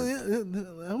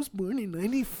weren't. I was born in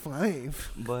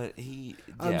 '95. But he.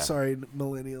 I'm yeah, sorry,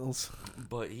 millennials.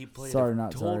 But he played Sorry, a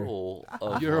not sorry. total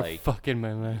of You're a like fucking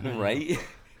man. right.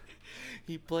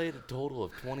 He played a total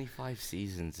of 25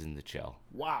 seasons in the show.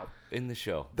 Wow. In the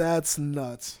show. That's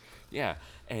nuts. Yeah,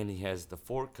 and he has the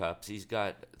 4 cups. He's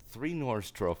got 3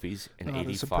 Norris trophies in Not a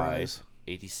 85, surprise.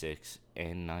 86,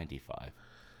 and 95.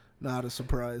 Not a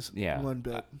surprise. Yeah. One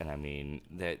bit. And I mean,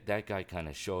 that guy kind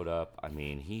of showed up. I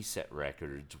mean, he set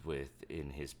records in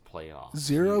his playoffs.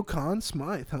 0 Conn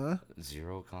Smythe, huh?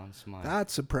 0 Conn Smythe.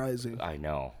 That's surprising. I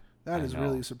know. That I is know.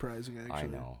 really surprising, actually. I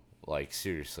know. Like,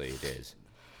 seriously, it is.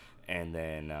 And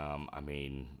then, I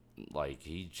mean, like,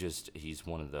 he's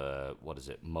one of the,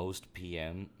 most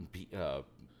PIMs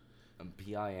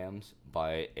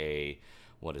by a,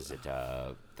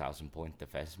 1,000-point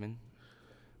defenseman?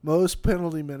 Most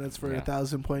penalty minutes for Yeah.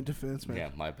 1,000-point defenseman. Yeah,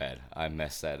 my bad. I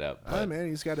messed that up. Oh but- man,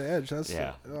 he's got an edge. That's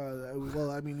Yeah.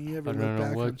 well, I mean, you I ever don't look know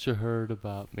back what you heard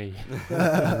about me.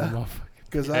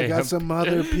 because I got some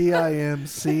other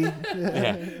PIMC.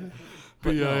 Yeah.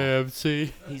 But no,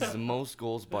 PIMC. he's the most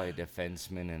goals by a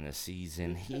defenseman in a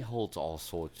season. He holds all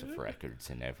sorts of records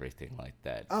and everything like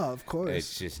that. Oh, of course.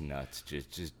 It's just nuts.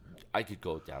 Just I could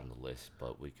go down the list,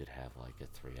 but we could have like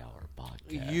a 3-hour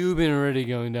podcast. You've been already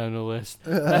going down the list.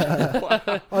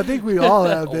 I think we all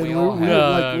have Oh, been. we We're, all we're,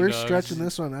 have. like, we're No, stretching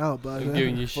this one out, but I'm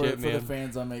giving you For shit, the man.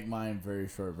 fans, I'll make mine very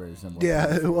short, very simple.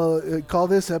 yeah. Well, call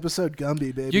this episode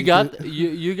Gumby, baby. You got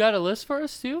you got a list for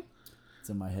us too? It's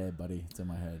in my head, buddy. It's in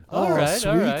my head. Oh, all right.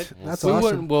 sweet. That's we awesome.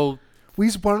 wouldn't- Well, We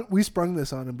sprung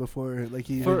this on him before, like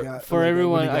he for got, for like,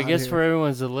 everyone, when he I got guess here. for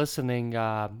everyone's listening,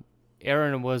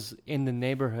 Aaron was in the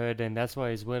neighborhood, and that's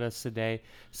why he's with us today.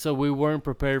 So we weren't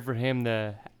prepared for him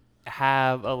to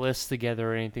have a list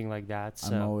together or anything like that.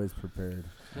 So I'm always prepared.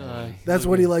 That's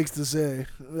what he likes to say.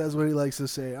 That's what he likes to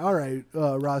say. All right,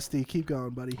 Rusty, keep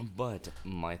going, buddy. But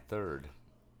my third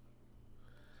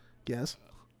Yes.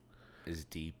 is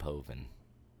D. Povin.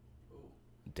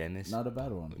 Dennis. Not a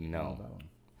bad one. No. Not a bad one.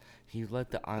 He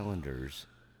led the Islanders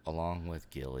along with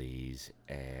Gillies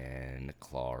and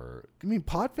Clark. You mean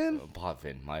Potvin?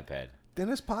 Potvin, my bad.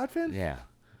 Dennis Potvin? Yeah.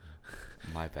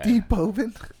 My bad. Deep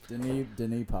Povin?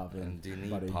 Denis Potvin. Denis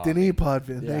buddy. Potvin. Denis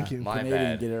Potvin. Yeah. Thank you. My Canadian,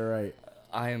 bad. get it right.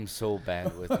 I am so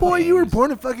bad with Boy, you were names.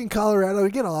 born in fucking Colorado.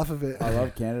 Get off of it. I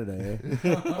love Canada.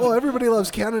 Eh? Well, everybody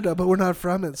loves Canada, but we're not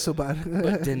from it, so bad.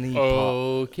 But Denis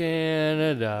Oh,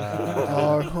 Canada,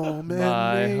 Our home and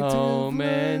my native home and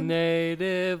land.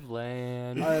 native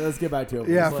land. All right, let's get back to it.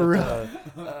 Yeah, Let's for let,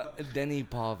 real. Denis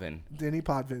Povin. Denny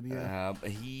Potvin, yeah.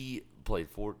 He played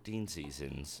 14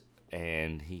 seasons,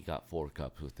 and he got 4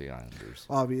 cups with the Islanders.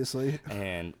 Obviously.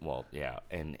 And, well, yeah,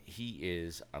 and he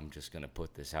is, I'm just going to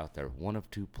put this out there, one of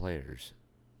 2 players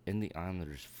in the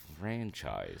Islanders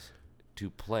franchise to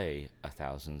play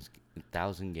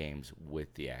 1,000 games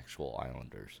with the actual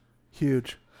Islanders.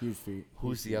 Huge. huge feat.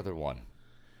 Who's the other one?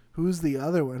 Who's the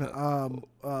other one?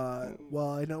 Well,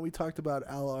 I know we talked about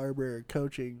Al Arbor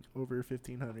coaching over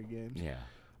 1,500 games. Yeah.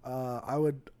 I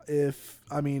would,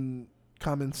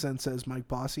 common sense says Mike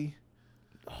Bossy.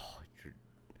 Oh,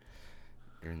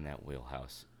 you're in that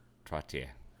wheelhouse. Trottier.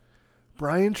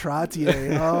 Brian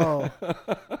Trottier. Oh.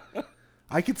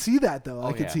 I could see that, though. I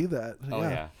Oh, could yeah. see that. Oh,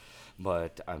 yeah.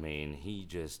 But, I mean, he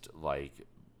just,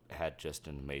 had just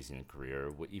an amazing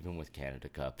career, even with Canada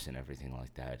Cups and everything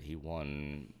like that. He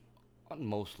won on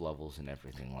most levels and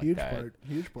everything like Huge that. part.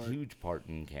 Huge part. Huge part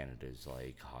in Canada's,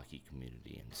 hockey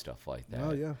community and stuff like that.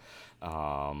 Oh, yeah.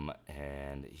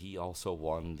 And he also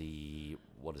won the,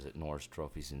 Norris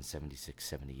trophies in 76,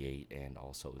 78, and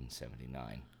also in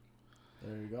 79.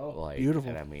 There you go. Beautiful.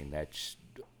 And, I mean, that's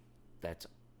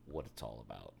what it's all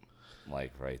about.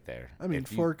 Right there. I mean,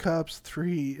 If you- 4 cups,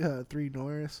 3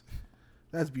 Norris.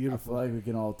 That's I beautiful. feel like we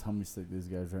can all tummy stick these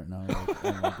guys right now.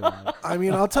 Oh my God. I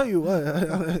mean, I'll tell you what.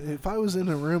 If I was in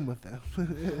a room with them,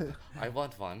 I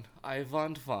want fun.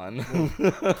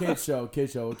 Kid show.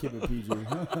 We'll keep it PG.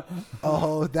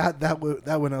 oh, that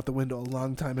went out the window a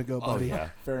long time ago, Oh, buddy. yeah.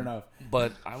 Fair enough.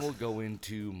 But I will go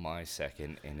into my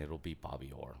second, and it'll be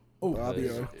Bobby Orr. Oh, Bobby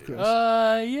Because- Orr. Chris.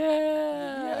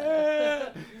 Yeah.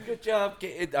 Good job.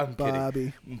 I'm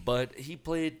Bobby. kidding. But he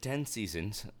played 10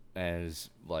 seasons, as,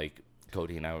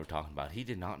 Cody and I were talking about. He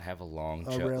did not have a long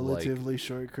A relatively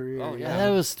short career. Oh, yeah. That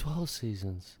was 12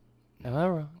 seasons. Am I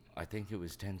wrong? I think it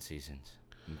was 10 seasons.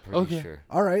 I'm pretty Okay. sure.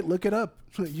 All right, look it up.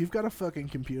 You've got a fucking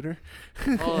computer.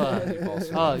 Hold on. You've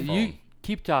also Oh, got a you phone.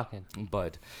 keep talking.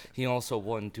 But he also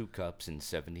won 2 cups in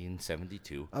 70 and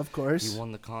 72. Of course. He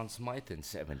won the Conn Smythe in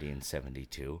 70 and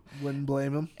 72. Wouldn't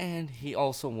blame him. And he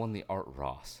also won the Art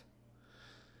Ross.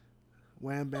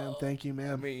 Wham bam, thank you, I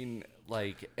ma'am. mean,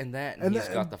 and that, And he's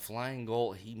that- got the flying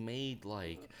goal. He made,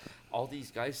 all these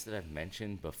guys that I've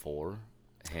mentioned before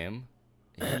him.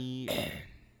 He,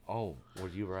 were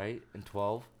you right? In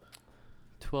 12?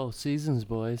 12 seasons,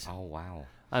 boys. Oh, wow.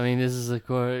 I mean, this is a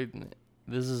quick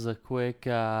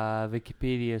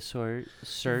Wikipedia search.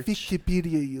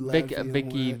 Wikipedia, you Vic- laughy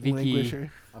Vicky- Vicky.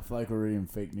 languisher. I feel like we're reading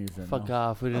fake news right Fuck now.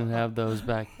 off. We didn't have those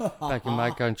back in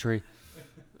my country.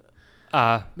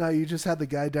 No, you just had the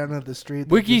guy down at the street. that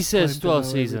Wiki just says claimed to 12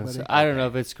 know seasons. everybody. I don't know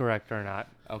if it's correct or not.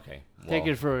 Okay. Take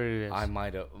well, it for what it is. I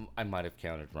might have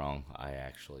counted wrong.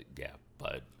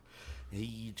 But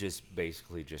he just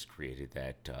basically just created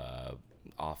that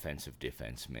offensive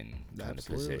defenseman kind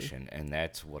Absolutely. of position, and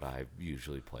that's what I've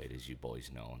usually played, as you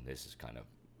boys know. And this is kind of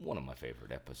one of my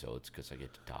favorite episodes because I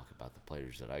get to talk about the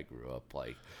players that I grew up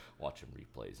watching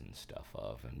replays and stuff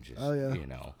of, and just Oh, yeah.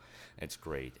 it's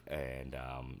great, and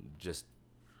just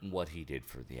what he did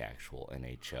for the actual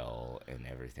NHL and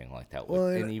everything like that, Well,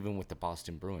 and even with the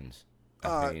Boston Bruins.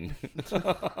 I mean,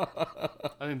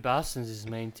 I mean, Boston's his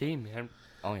main team, man.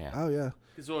 oh yeah, Oh, yeah.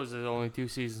 Because what was it? Only 2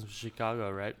 seasons with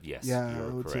Chicago, right? yes, Yeah, you're I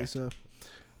would correct. say so.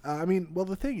 I mean, well,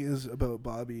 the thing is about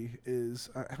Bobby is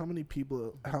how many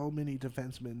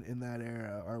defensemen in that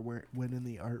era are winning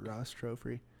the Art Ross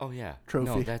Trophy? Oh yeah. Trophy.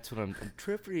 No, that's what I'm.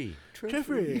 Trippery.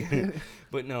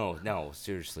 But no,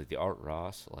 seriously, the Art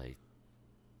Ross, like,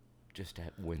 just to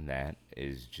win that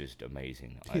is just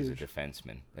amazing as a Huge.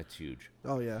 defenseman. That's huge.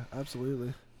 Oh yeah,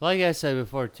 absolutely. Like I said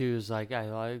before too, is like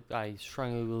I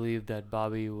strongly believe that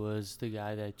Bobby was the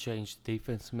guy that changed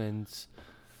defenseman's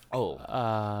Oh.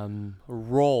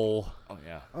 role. Oh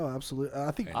yeah. Oh, absolutely.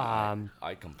 I think And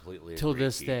I completely till agree,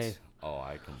 this Keats. day. Oh,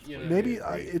 I completely maybe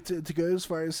agree. to go as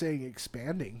far as saying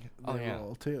expanding the Oh, yeah.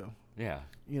 role too. Yeah.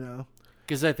 You know.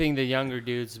 Because I think the younger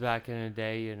dudes back in the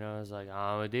day, is like,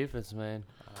 I'm a defenseman.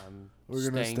 I'm We're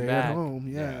gonna staying stay back. at home.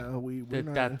 Yeah, Yeah. we're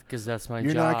not. Because that's my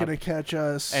You're job. not gonna catch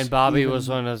us. And Bobby even- was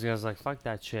one of those guys like, fuck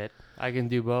that shit. I can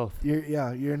do both.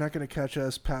 You're not going to catch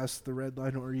us past the red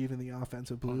line or even the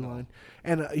offensive blue no. line.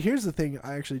 And here's the thing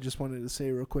I actually just wanted to say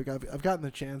real quick. I've gotten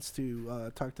the chance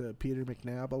to talk to Peter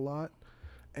McNabb a lot.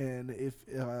 And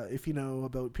if you know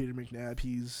about Peter McNabb,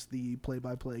 he's the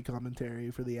play-by-play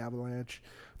commentary for the Avalanche.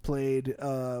 Played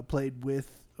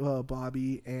with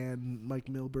Bobby and Mike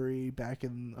Milbury back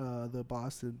in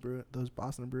those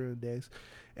Boston Bruin days.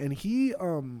 And he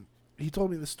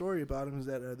told me the story about him is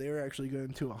that they were actually going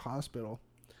to a hospital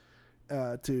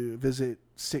to visit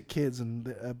sick kids,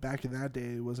 and back in that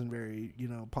day, it wasn't very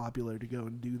popular to go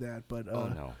and do that. But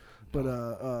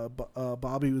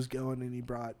Bobby was going, and he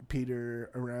brought Peter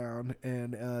around,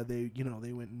 and they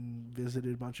went and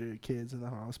visited a bunch of kids in the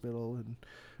hospital and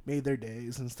made their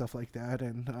days and stuff like that.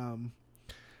 And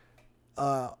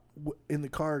in the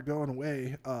car going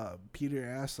away, Peter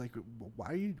asked, like,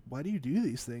 why do you do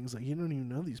these things? Like, you don't even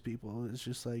know these people. It's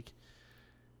just like,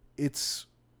 it's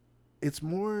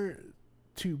more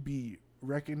to be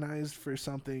recognized for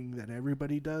something that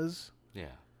everybody does.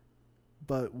 Yeah.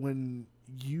 But when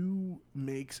you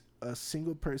make a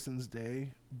single person's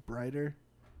day brighter,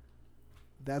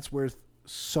 that's worth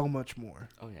so much more.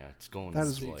 Oh yeah, it's going. That to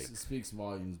is like, It speaks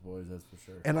volumes, boys. That's for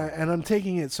sure. And I'm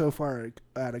taking it so far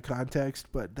out of context,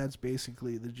 but that's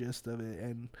basically the gist of it.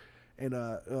 And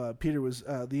Peter was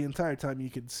the entire time you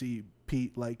could see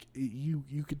Pete, like, you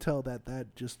could tell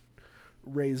that just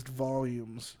raised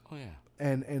volumes. Oh yeah.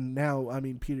 And now, I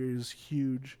mean, Peter is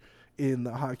huge in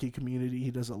the hockey community. He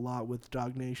does a lot with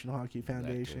Dog Nation Hockey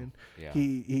Foundation. Yeah.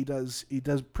 He does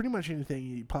pretty much anything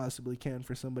he possibly can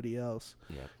for somebody else.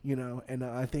 Yeah. And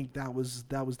I think that was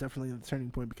definitely the turning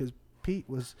point, because Pete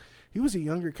was a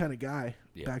younger kind of guy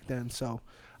back then. So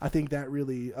I think that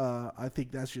really I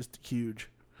think that's just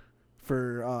huge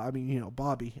for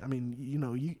Bobby. I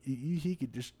mean, he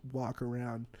could just walk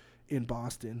around in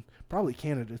Boston, probably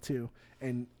Canada too,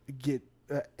 and get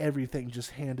everything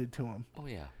just handed to him. Oh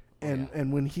yeah.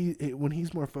 And when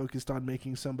he's more focused on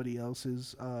making somebody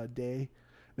else's day,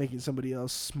 making somebody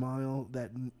else smile that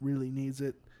really needs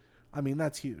it, I mean,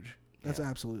 that's huge. That's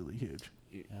absolutely huge.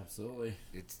 Absolutely.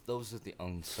 Those are the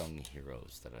unsung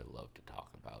heroes that I love to talk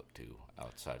about too,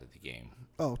 outside of the game.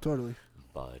 Oh, totally.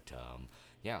 But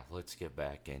yeah, let's get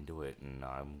back into it, and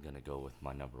I'm gonna go with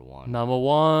my number one, Number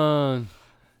one.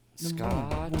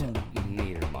 Scott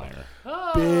Niedermayer.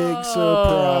 Big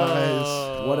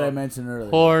surprise. What I mentioned earlier.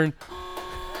 Horn.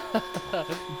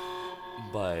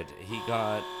 But he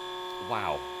got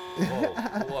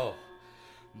whoa.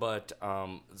 But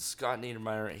Scott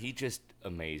Niedermayer, he just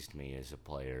amazed me as a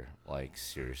player. Like,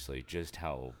 seriously, just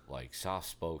how, like, soft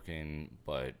spoken,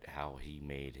 but how he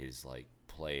made his, like,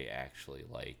 play actually,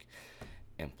 like,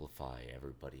 amplify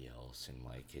everybody else, and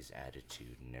like his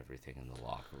attitude and everything in the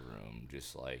locker room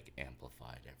just like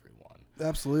amplified everyone.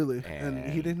 Absolutely.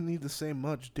 And he didn't need to say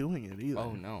much doing it either.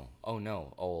 Oh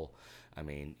no. I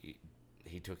mean,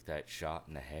 he took that shot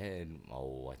in the head.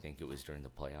 I think it was during the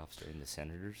playoffs during the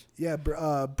Senators. Yeah,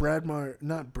 not Brad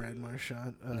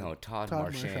Marchand. No, Todd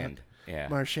Marchand. Yeah.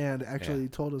 Marchand actually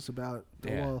told us about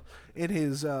in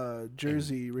his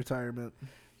jersey retirement.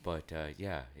 But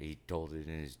he told it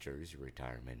in his jersey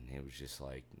retirement. And it was just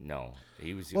like, no,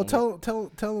 he was. Tell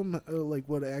him like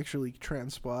what actually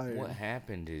transpired. What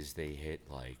happened is they hit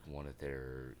like one of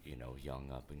their young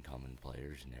up and coming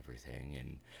players and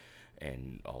everything,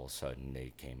 and all of a sudden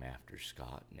they came after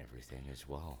Scott and everything as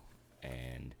well,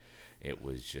 and it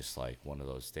was just like one of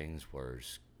those things where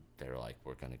they're like,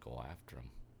 we're gonna go after him.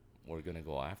 We're gonna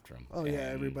go after him. Oh yeah,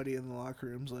 everybody in the locker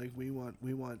room's like, we want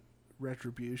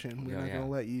retribution. We're not gonna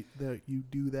let you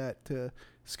do that to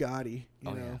Scotty.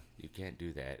 You know? Yeah, you can't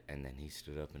do that. And then he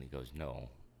stood up and he goes, "No,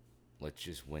 let's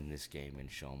just win this game and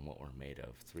show them what we're made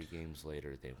of." 3 games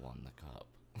later, they won the cup.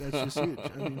 That's just huge.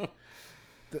 I mean,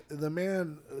 The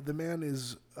man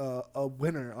is a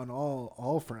winner on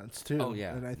all fronts too. Oh,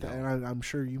 yeah. and No. I'm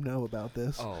sure you know about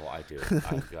this. Oh, I do.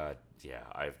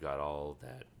 I've got all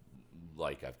that.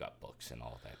 Like, I've got books and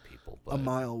all that, people. But, A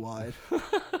mile wide.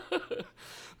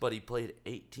 but he played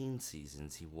 18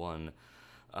 seasons. He won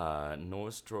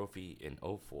Norris Trophy in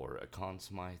 04, a Conn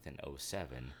Smythe in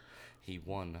 07. He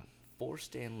won 4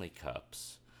 Stanley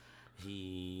Cups.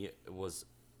 He was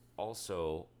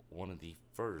also one of the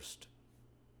first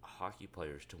hockey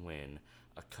players to win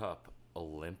a cup,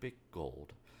 Olympic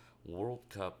gold, World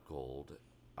Cup gold,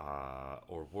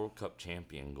 or World Cup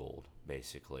champion gold,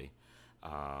 basically.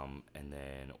 And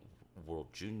then World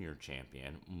Junior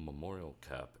Champion, Memorial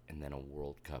Cup, and then a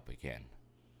World Cup again.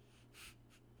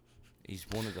 He's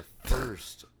one of the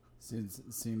first.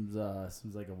 Seems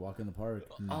like a walk in the park.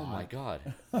 Oh my God.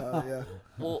 Yeah.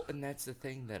 Well, and that's the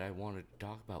thing that I wanted to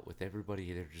talk about with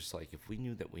everybody. They're just like, if we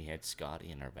knew that we had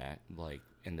Scotty in our back, like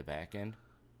in the back end,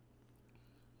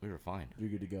 we were fine. You're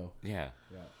good to go. Yeah.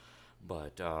 Yeah.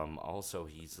 But also,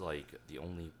 he's like the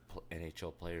only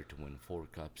NHL player to win 4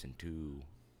 cups and 2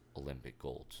 Olympic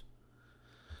golds.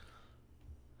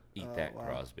 Eat that, wow.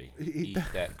 Crosby. Eat Eat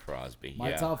that. that, Crosby.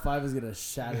 My yeah. top 5 is gonna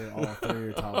shatter all 3 of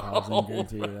your top 5s. I can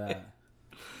guarantee you that.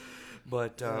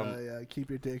 But Yeah, keep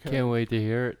your dick hard. Can't wait to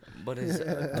hear it. but as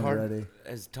I'm ready.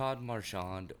 as Todd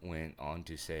Marchand went on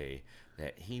to say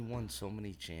that he won so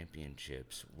many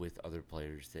championships with other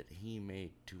players that he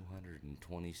made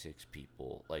 226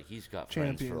 people. Like, he's got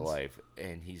friends for Champions. life,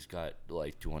 and he's got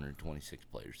like 226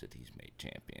 players that he's made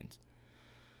champions.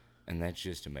 And that's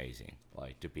just amazing,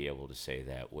 like, to be able to say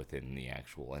that within the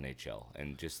actual NHL,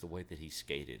 and just the way that he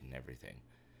skated and everything.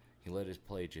 He let his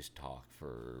play just talk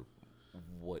for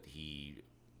what he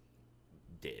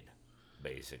did,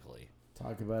 basically.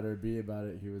 Talk about it or be about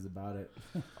it. He was about it.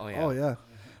 Oh yeah. Oh yeah.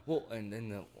 Well, and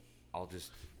then I'll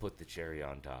just put the cherry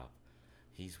on top.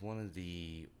 He's one of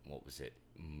the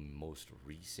most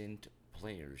recent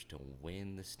players to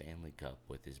win the Stanley Cup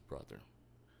with his brother.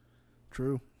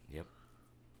 True. Yep.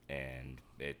 And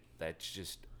that's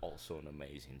just also an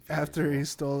amazing feat as After well. he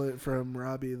stole it from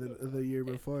Robbie the year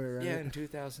before, right? Yeah, in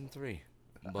 2003.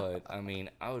 But I mean,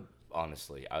 I would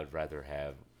rather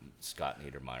have Scott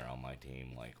Niedermayer on my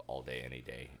team like all day, any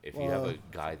day. If you have a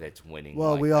guy that's winning,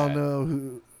 Well, like we all that- know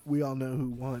who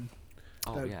won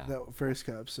Oh yeah. that first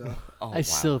cup. So. Oh, I wow.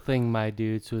 still think my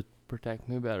dudes would protect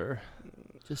me better.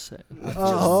 Just saying.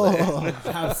 Oh.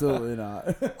 Absolutely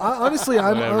not. Honestly,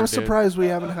 I'm Whatever, dude. surprised we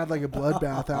haven't had like a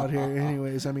bloodbath out here.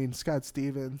 Anyways, I mean Scott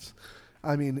Stevens.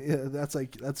 I mean that's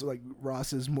like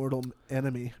Ross's mortal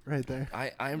enemy right there.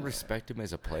 I respect him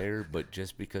as a player, but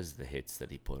just because the hits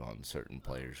that he put on certain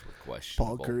players were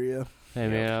questionable. Paul Correa. Hey,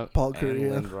 man. Paul And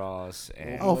Correa. Lindros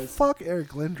and Oh Boys. fuck Eric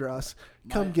Lindros.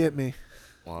 Come My- get me.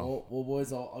 well, Well,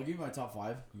 boys, I'll give you my top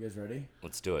 5. You guys ready?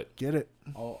 let's do it. Get it.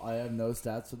 I have no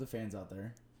stats for the fans out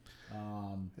there.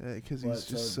 Because But, he's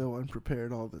just so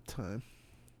unprepared all the time.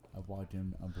 I walked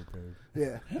in unprepared,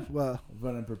 Yeah. Well,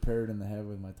 but I'm prepared in the head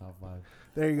with my top 5.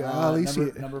 there you go. At least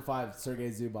number 5, Sergei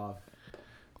Zubov.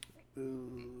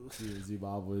 Dude,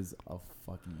 Zubov was a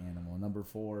fucking animal. Number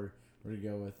 4, we're gonna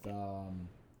go with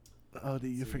Oh, did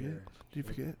you see forget? here. Did you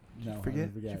forget? Did No, you I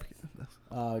forget? didn't Did you forget.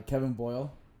 forget? Kevin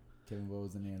Boyle. Kevin Boyle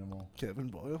was an animal. Kevin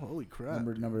Boyle. Holy crap.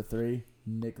 Number 3,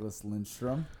 Nicholas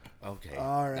Lindstrom. Okay.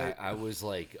 All right. I was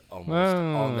like almost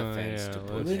on the Oh, fence yeah, to put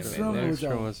him in Lindstrom there.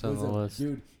 Lindstrom was on the list.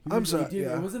 Dude, I'm sorry, Dude,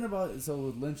 yeah. it wasn't about. So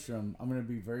with Lindstrom, I'm gonna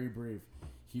be very brief.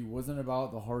 He wasn't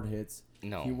about the hard hits.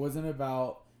 No. He wasn't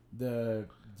about the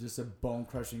just a bone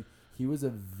crushing. He was a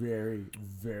very,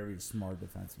 very smart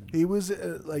defenseman. He was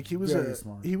Very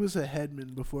smart. he was a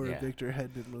Hedman before Yeah. Victor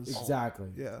Hedman was. Exactly.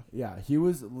 Yeah. Yeah, he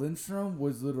was. Lindstrom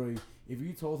was literally. If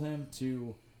you told him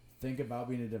to think about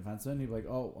being a defenseman, he'd be like,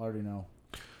 "Oh, I already know."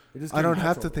 It just I came don't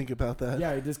have to natural. think about that.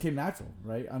 Yeah, it just came natural,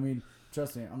 right? I mean,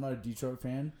 trust me, I'm not a Detroit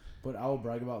fan, but I will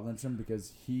brag about Lindstrom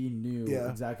because he knew Yeah.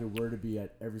 exactly where to be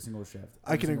at every single shift.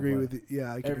 I can agree with you. you.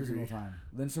 Yeah, I can Every agree. single time.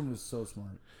 Lindstrom was so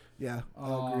smart. Yeah,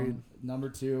 agreed. Number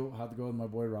 2, I have to go with my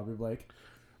boy Robbie Blake.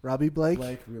 Robbie Blake,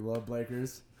 We love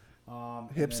Blakers.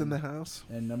 hips in and the then- house.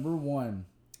 And number 1,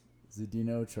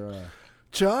 Zdeno Chara.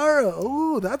 Chara.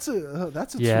 Oh, that's a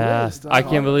Yeah, twist. I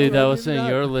can't believe that I'll was give you in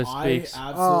that. your list, I Beaks.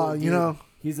 absolutely, you dude, know.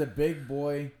 he's a big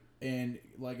boy, and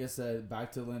like I said,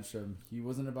 back to Lindstrom, he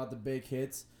wasn't about the big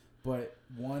hits, but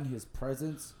 1, his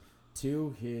presence,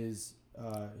 2, his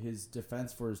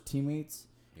defense for his teammates,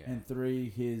 Yeah. and 3,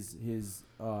 his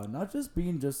not just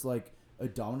being just like a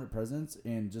dominant presence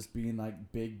and just being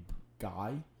like big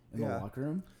guy in Yeah. the locker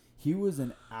room. he was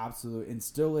an absolute, and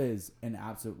still is an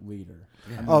absolute leader.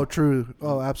 Yeah. I mean, Oh, true.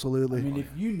 Oh, absolutely. I mean, if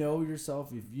you know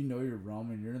yourself, if you know your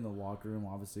realm, and you're in the locker room,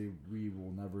 obviously we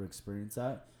will never experience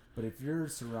that. But if you're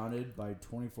surrounded by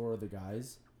 24 other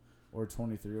guys, or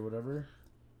 23 or whatever,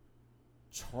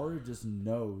 Chara just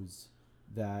knows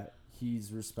that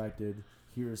he's respected.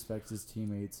 He respects his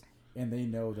teammates, and they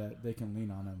know that they can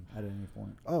lean on him at any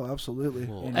point. Oh, absolutely.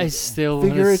 Well, And I it- still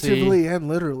want to see. Figuratively and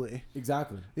literally.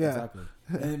 Exactly. Yeah. Exactly.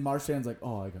 And Marchand's like,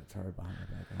 oh, I got Chara behind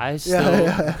my back. I still.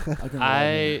 Yeah, yeah. I can rely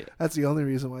on him." That's the only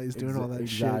reason why he's doing all that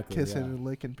Exactly, shit, kissing yeah. and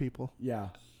licking people. Yeah.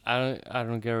 I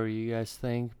don't care what you guys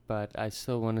think, but I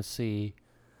still want to see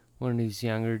one of these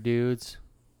younger dudes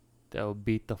that will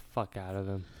beat the fuck out of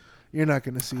him. You're not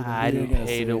going to see that. I'd You're gonna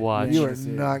pay see to it. watch. You You're are gonna see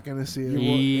it. not going to see it. You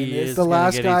He in this- is The gonna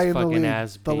last get guy his in the fucking league,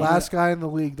 ass the beat. last guy in the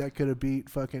league that could have beat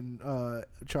fucking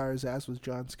Chara's ass was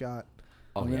John Scott.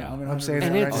 Oh, yeah. I'm saying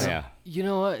And that right it's- Oh, now. yeah. You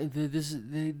know what?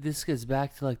 This gets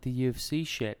back to like the UFC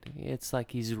shit. It's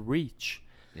like he's reach.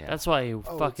 Yeah. That's why he it's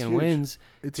fucking huge. wins.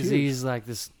 It's Because huge. he's like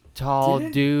this tall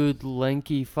Didn't- dude,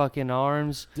 lanky fucking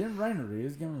arms. Didn't Ryan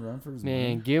Reeves give him a run for his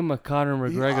Man, money? give him a Conor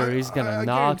McGregor. He's gonna I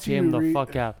knock guarantee him you the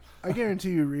fuck out. I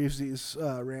guarantee you Reeves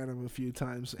ran him a few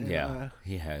times. And, Yeah,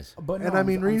 he has. But and no, I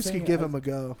mean, I'm Reeves saying could give I- him a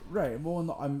go. Right. Well,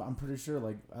 no, I'm pretty sure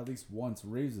like at least once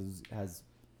Reeves has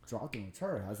dropped him with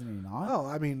Chara, hasn't he not? Oh,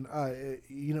 I mean,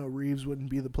 Reeves wouldn't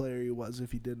be the player he was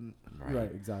if he didn't.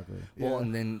 Right. Exactly. Well, Yeah.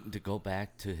 and then to go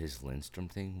back to his Lindstrom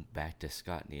thing, back to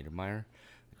Scott Niedermeyer,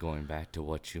 going back to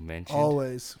what you mentioned.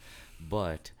 Always.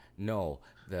 But no,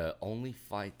 the only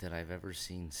fight that I've ever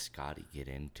seen Scotty get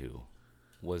into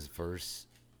was versus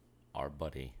our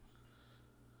buddy,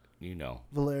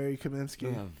 Valery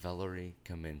Kaminsky. Valery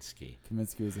Kaminsky.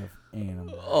 Kaminsky was an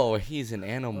animal. Oh, he's an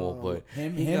animal, Oh. but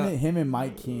Him, he him, got- him, and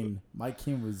Mike Keane. Mike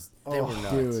Keane was they were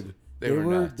nuts. dude. They were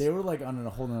nuts. They were like on a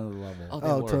whole nother level. Oh, they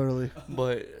Oh, were. totally.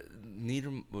 But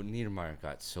Niedermeyer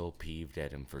got so peeved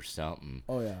at him for something.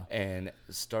 Oh, yeah. And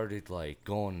started like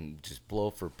going just blow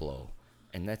for blow.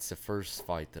 And that's the first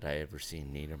fight that I ever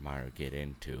seen Niedermeyer get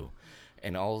into.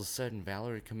 And all of a sudden,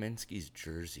 Valery Kaminsky's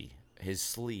jersey, his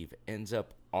sleeve, ends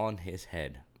up on his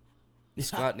head.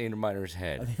 Scott Niedermeyer's I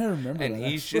head. think I remember And that.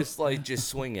 he's actually. just like just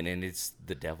swinging, and it's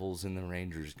the Devils and the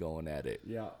Rangers going at it.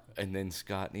 Yeah. And then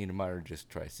Scott Niedermeyer just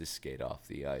tries to skate off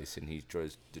the ice, and he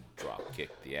tries to drop kick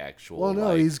the actual. Well, no,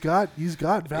 like- he's got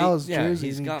Val's yeah, jersey.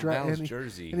 he's and got Val's and he,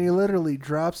 jersey. and he literally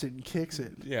drops it and kicks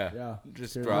it. Yeah, Yeah.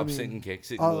 just Sure. drops I mean, it and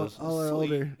kicks it. And All goes, our "Sweet."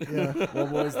 older, yeah. Well,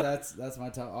 boys, that's my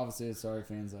top. Obviously, as sorry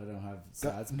fans, I don't have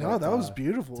stats. No, but, that was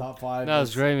beautiful. Top five. That was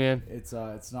is- great, man. It's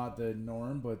not the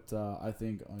norm, but I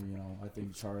think I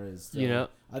think Chara is. Still, You know,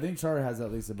 I think Chara has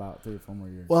at least about 3 or 4 more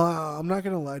years. Well, I'm not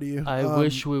gonna lie to you. I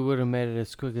wish we would have made it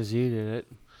as quick as you did it.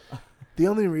 The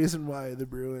only reason why the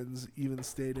Bruins even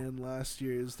stayed in last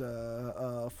year's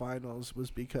finals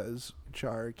was because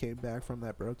Char came back from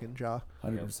that broken jaw.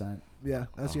 100%. Yeah,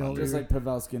 that's the only. Just like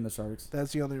Pavelski and the Sharks.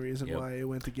 That's the only reason Yep. why it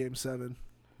went to Game 7.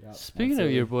 Yeah. Speaking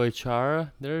of your boy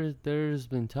Chara, there's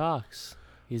been talks.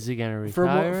 Is he gonna From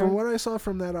retire? from what I saw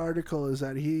from that article is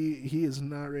that he is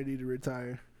not ready to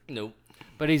retire. Nope.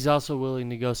 But he's also willing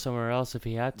to go somewhere else if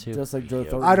he had to. Just like Joe Yep.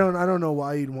 Thornton. I don't know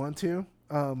why you'd want to.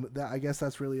 I guess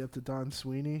that's really up to Don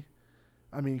Sweeney.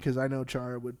 I mean, because I know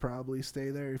Chara would probably stay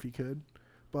there if he could.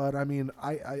 But I mean,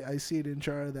 I see it in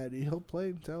Chara that he'll play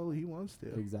until he wants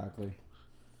to. Exactly.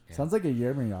 Yeah. Sounds like a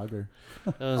Yermin Yager. I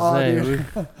was Oh, saying, dude.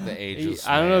 The ageless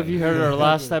I don't know if man. you heard our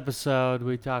last episode.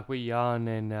 We talked with Jan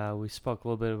and we spoke a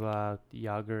little bit about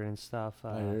Yager and stuff.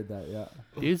 I heard that. Yeah.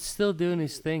 Dude's still doing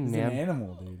his thing, He's man. an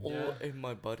animal, dude. Well, and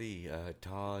my buddy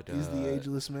Todd. He's the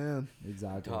ageless man.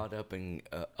 Exactly. Todd up in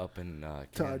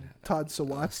Todd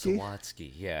Sawatsky.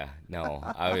 Sawatsky, yeah. No,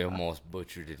 I almost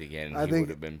butchered it again. I He think would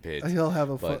have been pissed. He'll have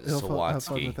But have fun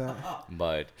Sawatsky. with that.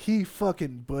 But He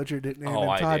fucking butchered it, man. oh,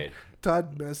 and I did.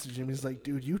 Todd messaged him. He's like,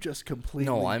 "Dude, you just completely."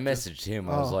 No, I messaged him.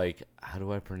 I was Oh. like, "How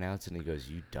do I pronounce it?" And he goes,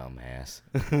 "You dumbass."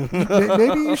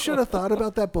 Maybe you should have thought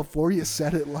about that before you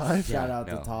said it live. Shout Yeah, out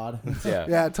no. to Todd. Yeah.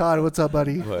 Yeah, Todd, what's up,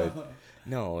 buddy? But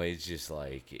no, it's just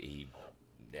like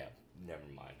yeah. Never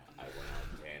mind. I went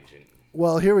on a tangent.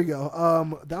 Well, here we go.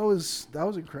 That was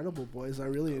incredible, boys. I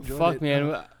really enjoyed Fuck, it.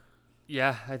 man.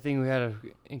 Yeah, I think we had an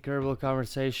incredible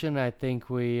conversation. I think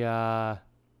we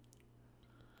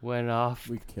went off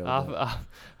We killed off, it.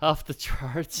 off the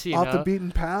charts. You off know? the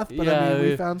beaten path, but Yeah, I mean, we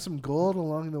we- found some gold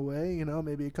along the way. You know,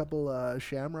 maybe a couple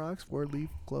shamrocks, 4-leaf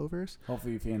clovers.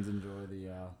 Hopefully, fans enjoy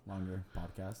the longer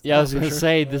podcast. Yeah, I was for gonna sure.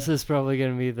 say this is probably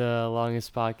gonna be the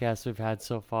longest podcast we've had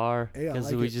so far Hey, I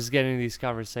because like we it. just get into these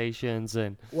conversations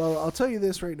and Well, I'll tell you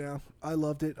this right now. I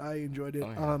loved it. I enjoyed it. Oh,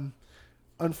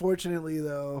 yeah. Unfortunately,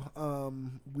 though,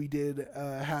 we did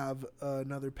have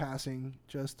another passing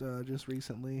just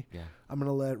recently. Yeah. I'm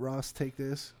gonna let Ross take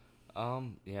this.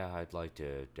 Yeah, I'd like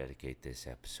to dedicate this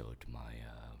episode to my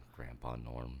grandpa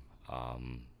Norm.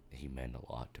 He meant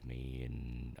a lot to me,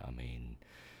 and I mean,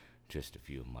 just a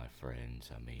few of my friends.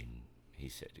 I mean, he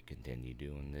said to continue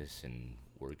doing this, and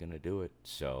we're gonna do it.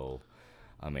 So,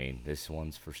 I mean, this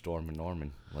one's for Storm and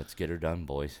Norman. Let's get her done,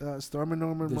 boys. Storm and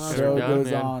Norman The Monster, show done,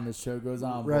 goes man. on. The show goes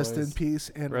on. rest boys. in peace.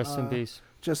 And Rest in peace.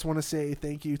 just want to say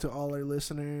thank you to all our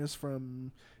listeners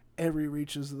from every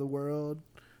reaches of the world,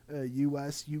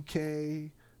 U.S.,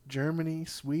 U.K., Germany,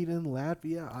 Sweden,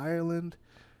 Latvia, Ireland,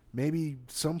 maybe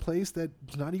someplace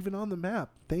that's not even on the map.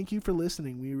 Thank you for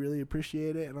listening. We really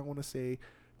appreciate it. And I want to say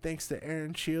thanks to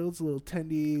Aaron Shields, a little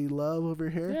tendy love over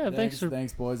here. Yeah, thanks for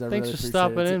boys. I thanks really for appreciate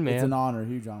stopping it. in, man. It's an honor,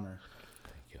 huge honor.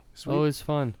 Thank you. Sweet. always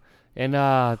fun. And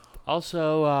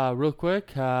also, real quick,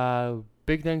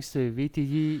 big thanks to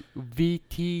VTG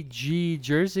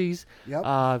jerseys. Yep,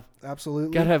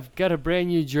 absolutely. Got a brand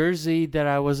new jersey that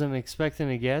I wasn't expecting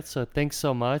to get. So thanks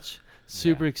so much.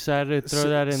 Super excited to throw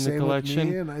that in the Same collection.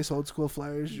 with me, a nice old school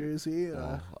Flyers jersey.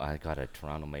 Well, I got a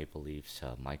Toronto Maple Leafs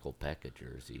Michael Pekka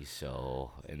jersey, so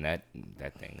and that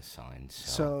thing's signed.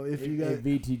 So if you Hey, got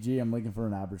VTG, I'm looking for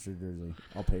an Abershire jersey.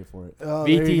 I'll pay for it. there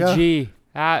you go. VTG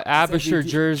Abershire VT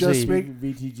jersey. Just make-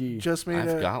 VTG. just made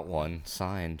I've a got one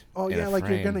signed. Oh, in yeah, a like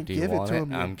you're frame. gonna Do you give it want to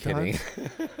him, you I'm kidding.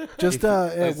 just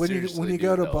I when you seriously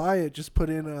go do, to though. buy it, just put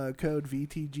in a code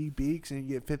VTG Beaks and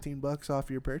you get $15 off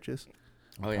your purchase.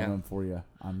 Oh yeah. Coming for you.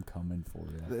 I'm coming for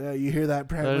you. You hear that, Let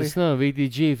Bradley? us know,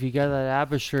 VTG, if you got that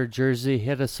Abershire jersey,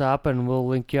 hit us up and we'll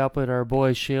link you up with our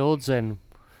boy Shields and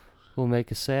we'll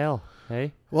make a sale.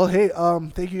 Hey? Well, hey,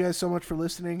 thank you guys so much for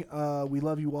listening. We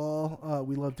love you all.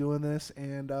 We love doing this,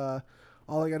 and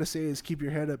all I gotta say is keep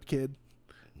your head up, kid.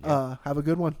 Yeah. Have a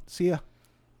good one. See ya.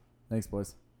 Thanks,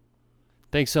 boys.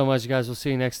 Thanks so much, guys. We'll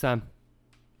see you next time.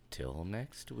 Till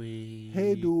next week.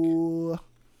 Hey, do.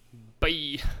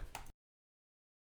 Bye.